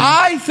 Watch it, son.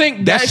 I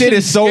think That shit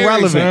is so scary,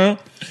 relevant. son.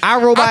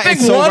 Our robot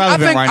is so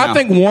relevant right now. I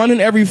think 1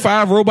 in every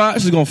 5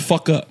 robots is gonna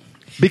fuck up.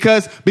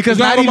 Because It's not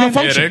not even about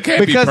function. Yeah, they can't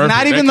be because perfect.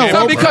 not even They the can't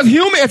robot. be Because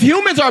if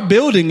humans are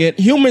building it,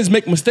 humans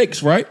make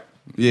mistakes, right?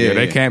 Yeah,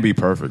 they can't be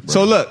perfect, bro.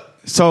 So look,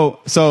 so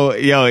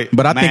yo,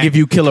 But I think if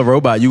you kill a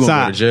robot, you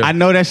gonna go to jail. I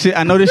know that shit.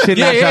 I know this shit.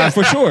 not Yeah, y'all-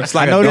 for sure. It's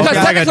like I know a this dog. guy-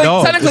 It's like a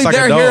dog. Technically, It's like a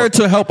they're dog. here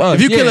to help us.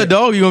 If you kill Yeah. a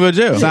dog, you gonna go to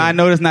jail. So I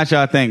know that's not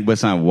y'all thing, but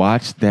son,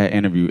 watch that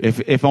interview.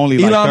 If only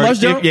like Elon 30,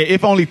 Musk jump?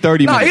 if only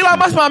 30 No, minutes. Elon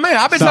Musk my man.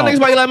 I've been telling niggas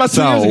about Elon Musk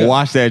 2 years ago.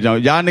 Watch that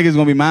jump. Y'all niggas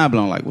gonna be mind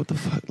blown. Like what the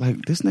fuck?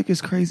 Like this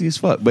nigga's crazy as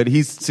fuck. But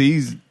he's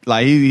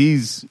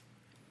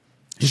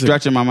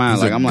stretching my mind.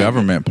 It's Like a I'm like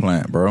government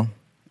plant, bro.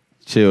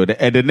 chill.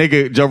 And the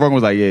nigga Joe Rogan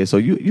was like, yeah. So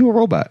you a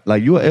robot?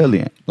 Like you an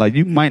alien? Like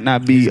you might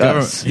not be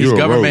us. He's You a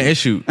government rogue.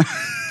 issued.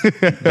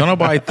 Don't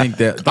nobody think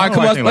that. All right,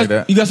 come on. Think like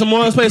that. You got some more?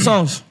 Let's play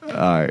songs. All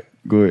right,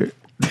 go ahead.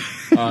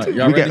 All right,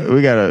 y'all ready?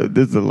 We got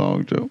this is a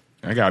long joke.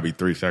 That gotta be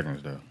 3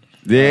 seconds though.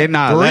 Yeah,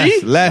 nah,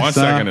 3? less. 1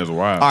 son. second is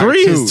wild. All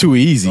right, 3 is too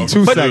easy.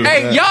 2 But seconds.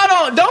 hey,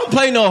 y'all don't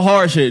play no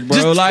hard shit, bro.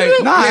 Just like,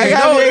 chill. Nah, I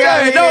got-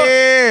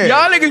 yeah.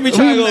 y'all niggas be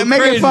trying to go Make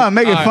it crazy. fun,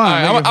 make it All right, fun, all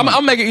right,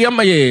 make it fun. I'm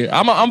making.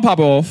 I'm pop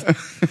off.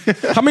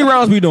 How many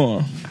rounds we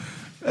doing?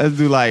 Let's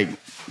do like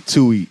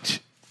 2 each.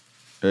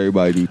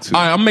 Everybody do 2.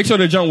 All right, I'm gonna make sure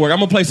the jump work. I'm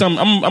gonna play something.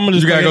 I'm gonna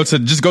just You gotta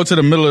go to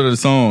the middle of the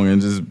song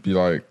and just be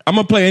like, I'm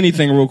gonna play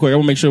anything real quick. I'm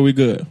gonna make sure we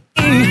good.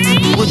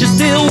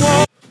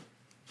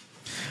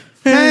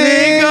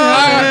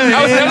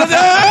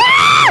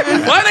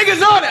 Why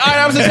niggas on it? All right,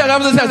 that was a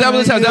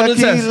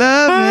test.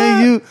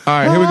 Loving you. All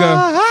right, here we go.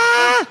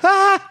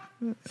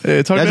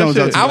 hey, talk That that don't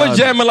shit. go I was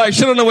jamming like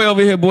shit on the way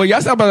over here, boy.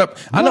 Y'all stop about.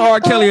 I know R.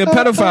 Kelly a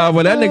pedophile,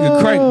 but that nigga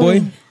crank,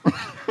 boy.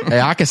 Hey,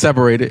 I can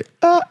separate it.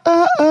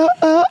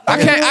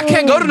 I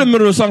can't go to the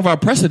middle of the song if I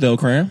press it though,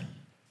 Cram.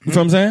 You know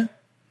what I'm saying?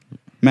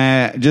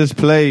 Man, just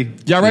play.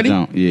 Y'all ready?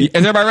 Yeah. Is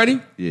everybody ready?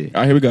 Yeah.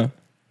 All right, here we go.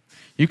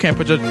 You can't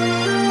put your.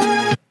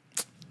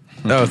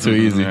 That was too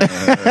easy. See what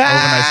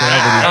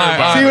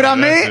I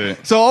mean?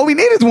 it. So all we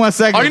need is 1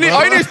 second. All you need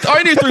is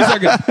 3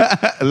 seconds.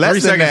 Less 3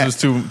 than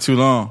seconds that. was too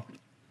long.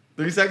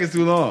 3 seconds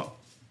too long.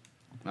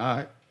 All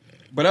right.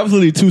 But that was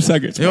literally 2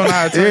 seconds. You don't know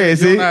how to turn, Yeah, you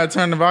see? don't know how to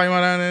turn the volume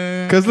on down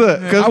there. Cause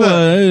look, It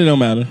don't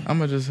matter. I'm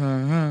gonna just.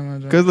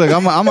 cause look,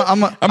 I'm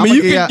a. I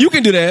mean, you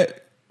can do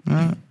that.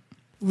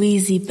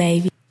 Wheezy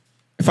baby.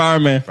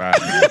 Fireman.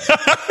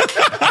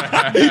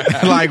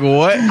 Like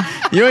what?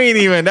 You ain't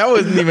even. That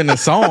wasn't even a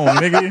song,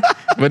 nigga.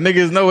 But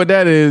niggas know what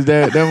that is.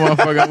 That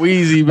motherfucker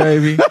Wheezy,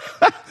 baby.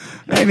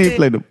 I ain't even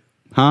played the.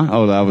 Huh?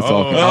 Oh, I was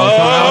talking.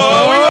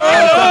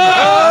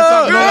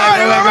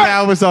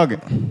 I was talking.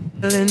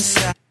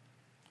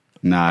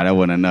 Nah, that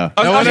wasn't enough.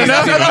 That wasn't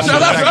enough.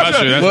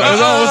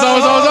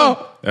 What's on?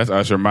 That's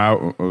Usher. My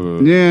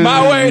Yeah.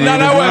 My way, not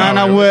that way.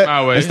 Nah, what?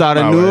 My way. Let's start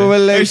a My new way.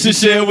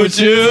 relationship with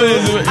you.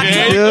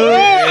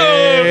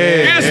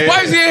 Get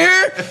spicy in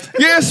here.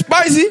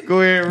 Spicy.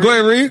 Go ahead, Go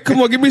ahead, Reed.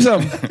 Come on, give me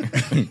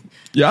something.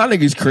 Y'all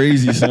niggas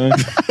crazy, son.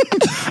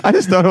 I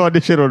just thought about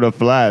this shit on the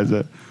fly.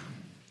 So.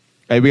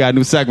 Hey, we got a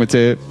new segment,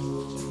 Ted.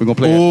 We're gonna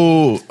play.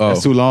 Ooh,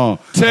 That's too long.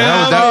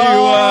 Tell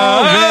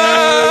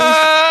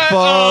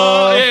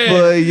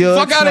For your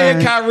Fuck out of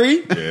here, Kyrie.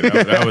 Yeah,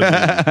 that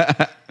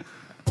was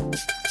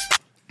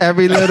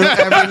every little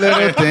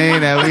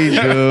thing that we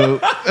do.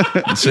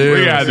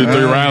 we gotta do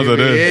 3 rounds of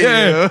this.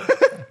 Yeah.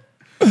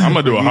 I'm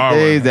gonna do a hard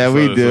Days one. that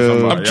we do.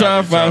 somebody. I'm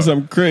trying to find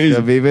something crazy.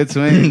 To be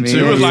between me.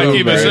 She was like, and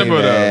keep it you, simple,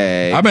 though.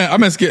 baby.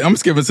 I'm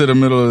skipping to the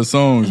middle of the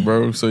songs,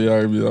 bro. So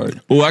y'all be like,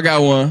 Oh, I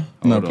got one.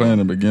 I'm not playing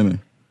the beginning.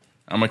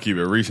 I'm gonna keep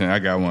it reaching. I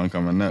got one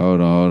coming up.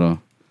 Hold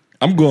on.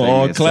 I'm going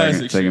all Taking me a second,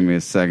 classics. Taking me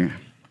a second.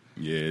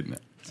 Yeah,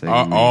 Taking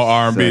all me a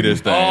R&B second. this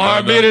thing. All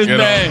R&B this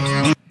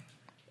thing.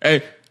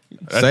 Hey,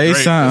 That's Say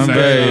great. something,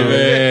 Say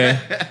baby.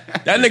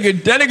 that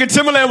nigga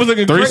Timberland was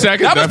looking 3 great.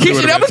 seconds That was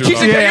definitely Keisha. That was would've been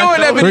Keisha too K.O. long.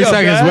 in that video. 3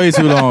 seconds man. way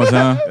too long,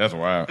 son. That's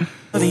wild.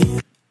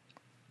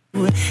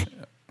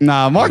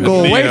 Nah, Mark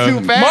going way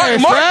too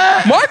fast.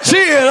 Mark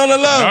cheating on the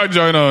love. Our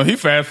joint on. He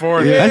fast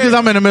forward. That's because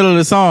I'm in the middle of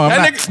the song.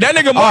 That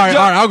nigga all Mark.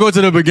 right, I'll go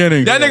to the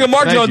beginning. That nigga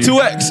Mark on Thank you.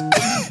 2X.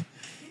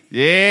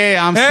 Yeah,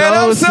 I'm And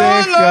I'm so so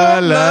sick of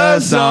love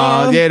love songs.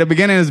 songs. Yeah, the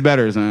beginning is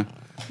better, son.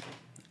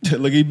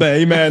 Look, he bad.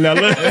 He mad now.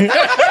 Look.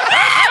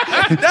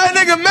 That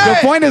nigga The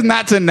mad. point is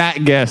not to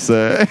not guess,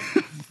 sir.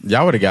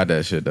 Y'all would have got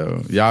that shit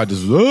though. Y'all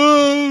just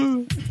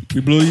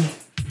We blew you.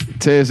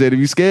 Ted said, if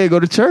you scared, go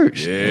to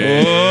church.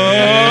 Yeah.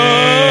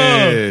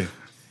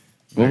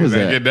 What was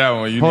that? Get that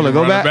one. You Hold need on, to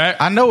go run it back.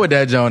 I know what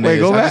that joint Wait,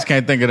 is. go I back. just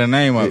can't think of the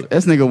name of it.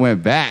 This nigga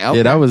went back.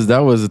 Yeah, that was a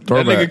That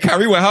throwback. nigga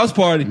Kyrie went house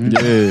party.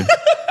 Yeah.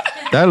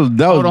 That was on,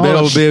 Big hold on.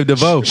 old Biv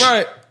DeVoe.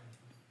 Right.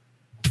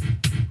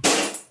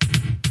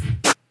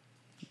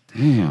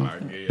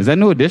 Damn. Is that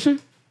New Edition?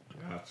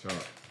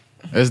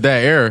 It's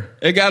that era.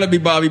 It gotta be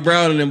Bobby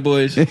Brown and them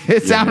boys.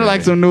 It sounded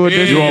like some New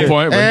Edition. You on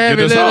point? But get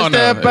Every this little on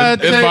now. step I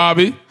It's take.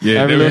 Bobby.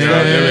 Yeah, Every there we go.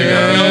 little There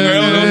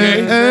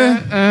we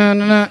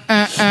go.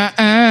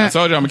 I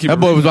told you I'm gonna keep That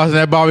boy was watching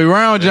that Bobby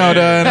Brown joint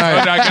the other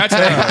I night. got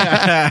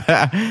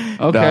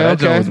you. Okay, That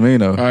joint was me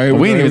though. All right,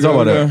 we ain't even talk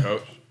about go.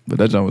 that. But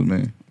that joint was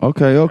me.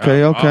 Okay.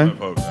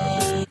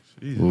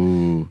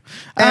 Ooh.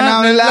 And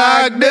I'm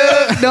locked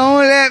up.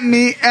 Don't let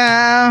me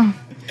out.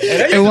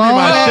 It won't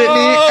let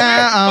me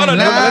out. Hold I'm on,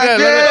 locked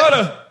up. hold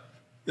on.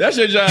 That's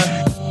your job.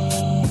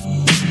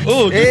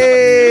 Ooh,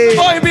 Hey.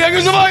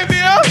 give some volume,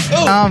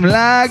 Ooh. I'm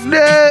locked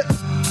up.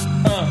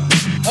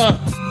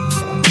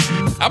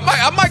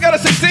 I might got a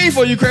 16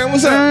 for you, Cram.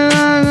 What's up?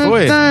 Go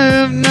ahead.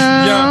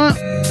 Yeah.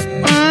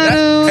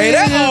 Hey,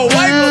 that old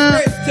white was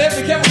great. Tell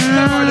me, Kevin,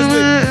 what artist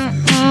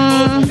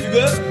with? You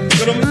good?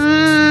 Good on me?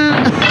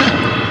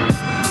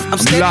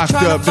 Locked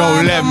up.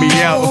 Don't let me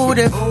out.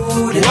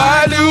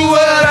 Why do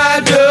what I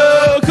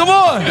do? Come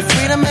on.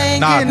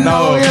 Nah,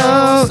 no.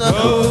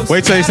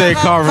 Wait till you say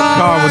car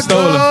was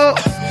stolen.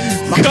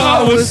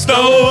 Car was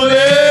stolen.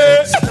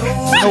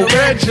 No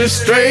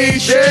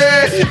registration.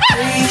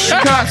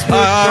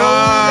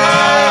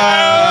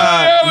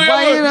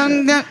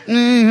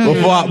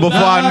 Before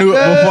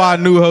I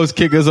knew host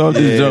kick us off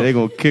this Yeah, joke. they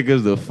gonna kick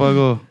us the fuck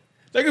off.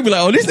 They could be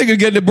like, oh, these niggas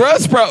get the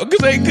breast sprout because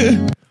they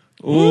could.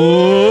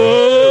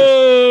 Ooh.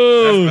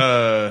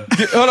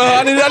 Hold on,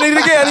 I need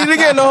it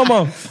again. No homo.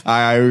 All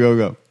right, here we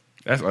go.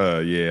 That's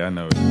yeah, I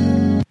know.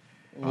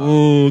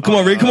 Ooh, come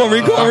on, Reed.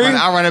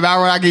 I'll run it back.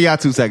 I'll give y'all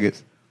 2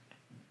 seconds.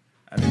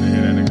 I need to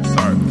hear that nigga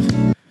start.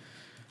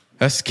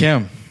 That's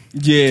Kim.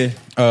 Yeah.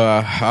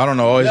 I don't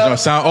know. Always don't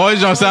sound. I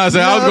was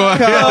going.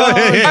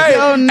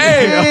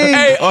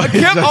 Hey,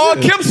 Kim, all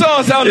Kim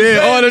songs sound the same.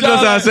 Yeah, all the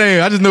jokes I was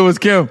saying. I just knew it was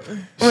Kim.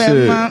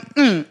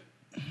 Shit.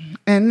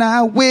 And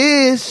I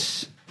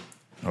wish.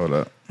 Hold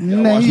up.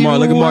 Watch Mark.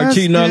 Look at Mark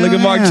cheating. Look at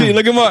Mark cheating.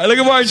 Look at Mark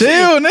cheating.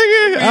 Chill,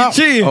 nigga. He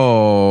cheating.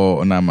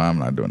 Oh, nah, I'm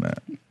not doing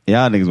that.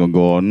 Y'all niggas gonna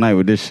go all night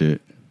with this shit.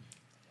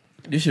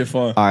 This shit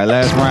fun. All right,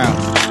 last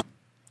round.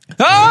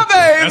 Oh,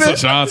 baby.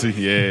 That's Ashanti.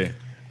 Yeah.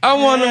 I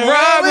want to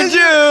ride with you.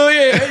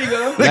 Yeah, there you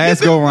go.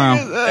 Last go round.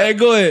 Hey,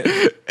 go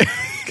ahead.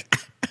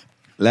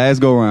 Last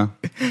go round.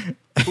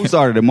 Who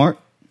started it, Mark?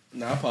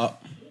 Nah,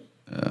 Pop.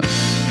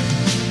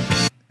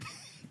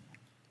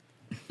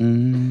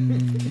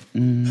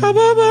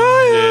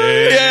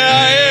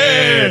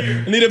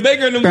 Yeah. Need a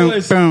Baker in them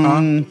boys. What's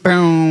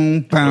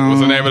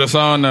the name of the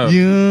song though?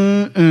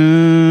 Yeah,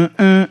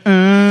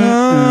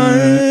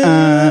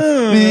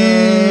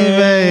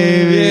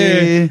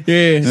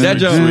 that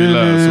joke. Sweet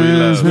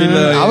love. Sweet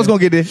love. I was gonna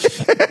get this.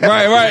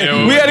 Right.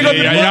 Yo, We had to go.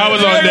 yeah, y'all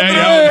was on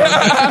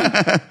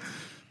that.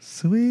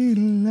 Sweet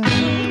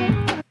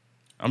love.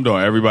 I'm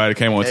doing everybody that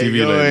came on TV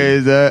Yo, lately.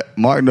 is that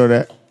Mark know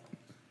that?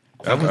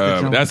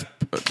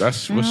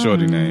 That's what's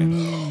Shorty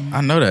name.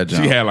 I know that,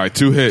 John. She had like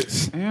 2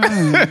 hits.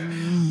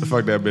 The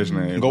fuck that bitch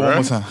name? Go one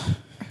more time.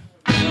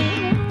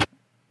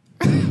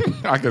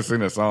 I can sing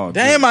that song.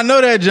 Damn, I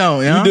know that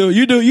joint. Yeah?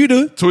 You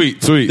do.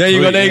 Tweet. There you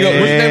go. What's the name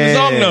of the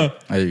song though?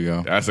 There you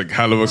go. That's a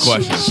hell of a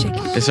question.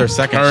 It's her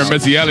second. Her and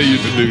Missy Elliott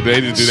used to do.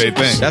 They just do their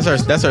thing.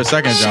 That's her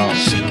second joint.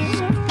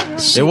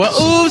 It was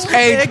oops.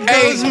 Hey, there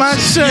goes my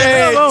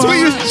shade.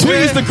 Tweet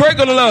used to crank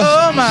on the love.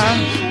 Oh my.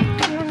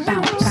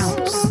 Bounce,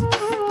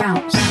 bounce,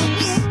 bounce,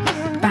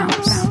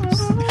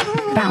 bounce,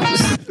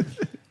 bounce.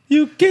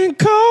 You can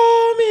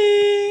call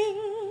me.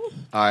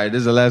 All right, this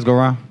is the last go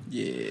round.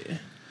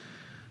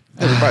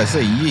 Everybody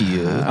say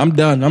yeah. I'm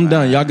done.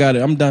 Y'all got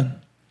it. I'm done.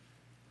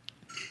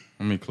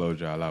 Let me close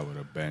y'all out with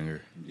a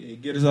banger. Yeah,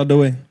 get us out the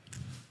way.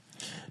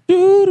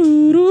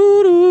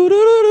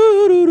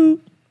 Do-do-do-do-do-do-do-do.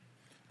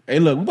 Hey,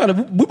 look, we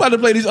about to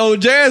play these old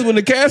jazz when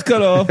the cast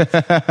cut off.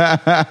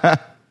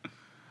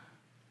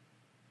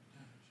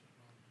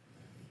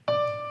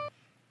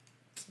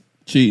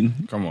 Cheating.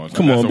 Come on,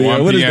 Come on,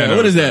 man. What is that?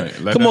 What is that?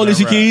 Come on,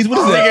 Alicia Keys. What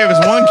is They that? gave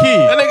us one key.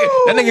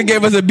 That nigga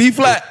gave us a B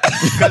flat.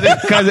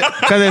 Because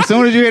as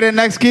soon as you hear that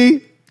next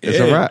key, it's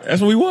a wrap.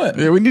 That's what we want.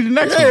 Yeah, we need the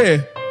next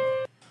one.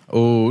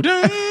 Oh,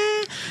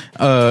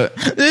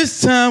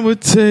 this time we'll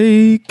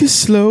take it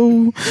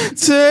slow.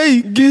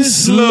 Take it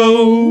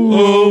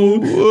slow.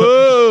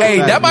 Whoa. Hey,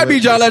 that might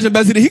be John Legend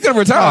best CD. He could have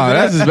retired. Oh, man.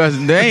 that's his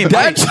best. They ain't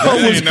That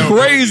song was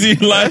crazy.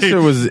 Like That shit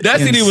was that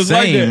CD was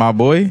like insane, that. my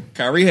boy.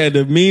 Kyrie had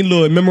the mean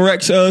little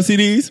Memorex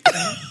CDs.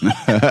 Yo,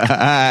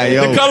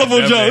 The colorful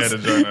Definitely jokes. had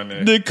a joint on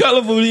there. The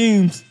colorful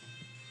memes.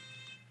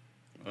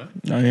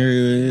 I hear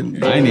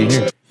it. I ain't even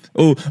hear.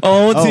 Oh,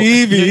 on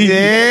TV.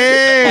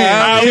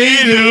 Yeah. How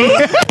we do.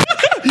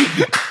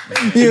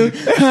 You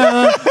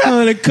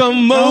wanna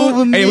come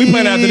over me. Hey, we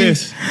playing after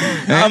this.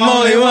 I'm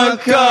only one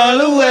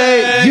call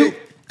away. You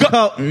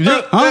call over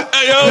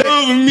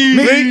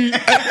me.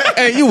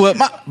 Hey, you what,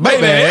 my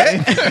baby?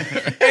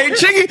 Hey,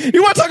 Chingy,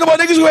 you want to talk about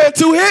niggas who had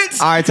 2 hits?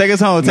 All right, take us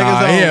home. Take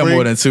us Nah, home. he had Reed.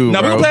 more than two, Now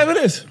we bro. gonna play after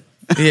this.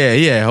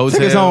 Yeah, hotel.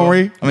 Take us home,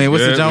 Reed. I mean,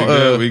 what's Good, the jump? we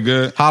good, we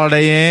good.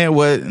 Holiday Inn.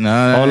 What?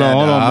 No, Hold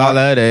on,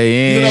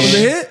 Holiday Inn. You think that was a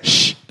hit?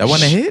 Shh, that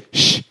wasn't a hit.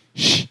 Shh.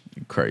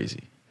 You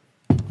crazy?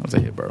 That was a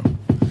hit, bro.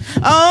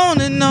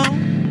 On and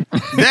on.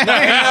 Let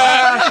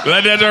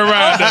that just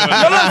ride down. No,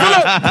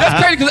 look.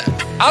 That's crazy because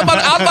I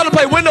was about to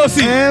play window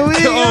seat. And we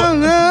don't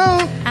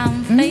know.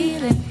 I'm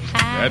feeling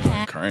high. That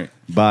just crank.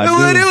 Badu.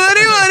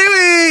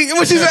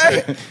 What she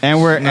say?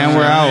 And we're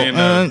out. ain't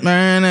no-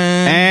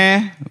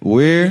 And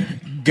we're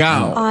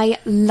Gone. I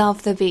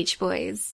love the Beach Boys.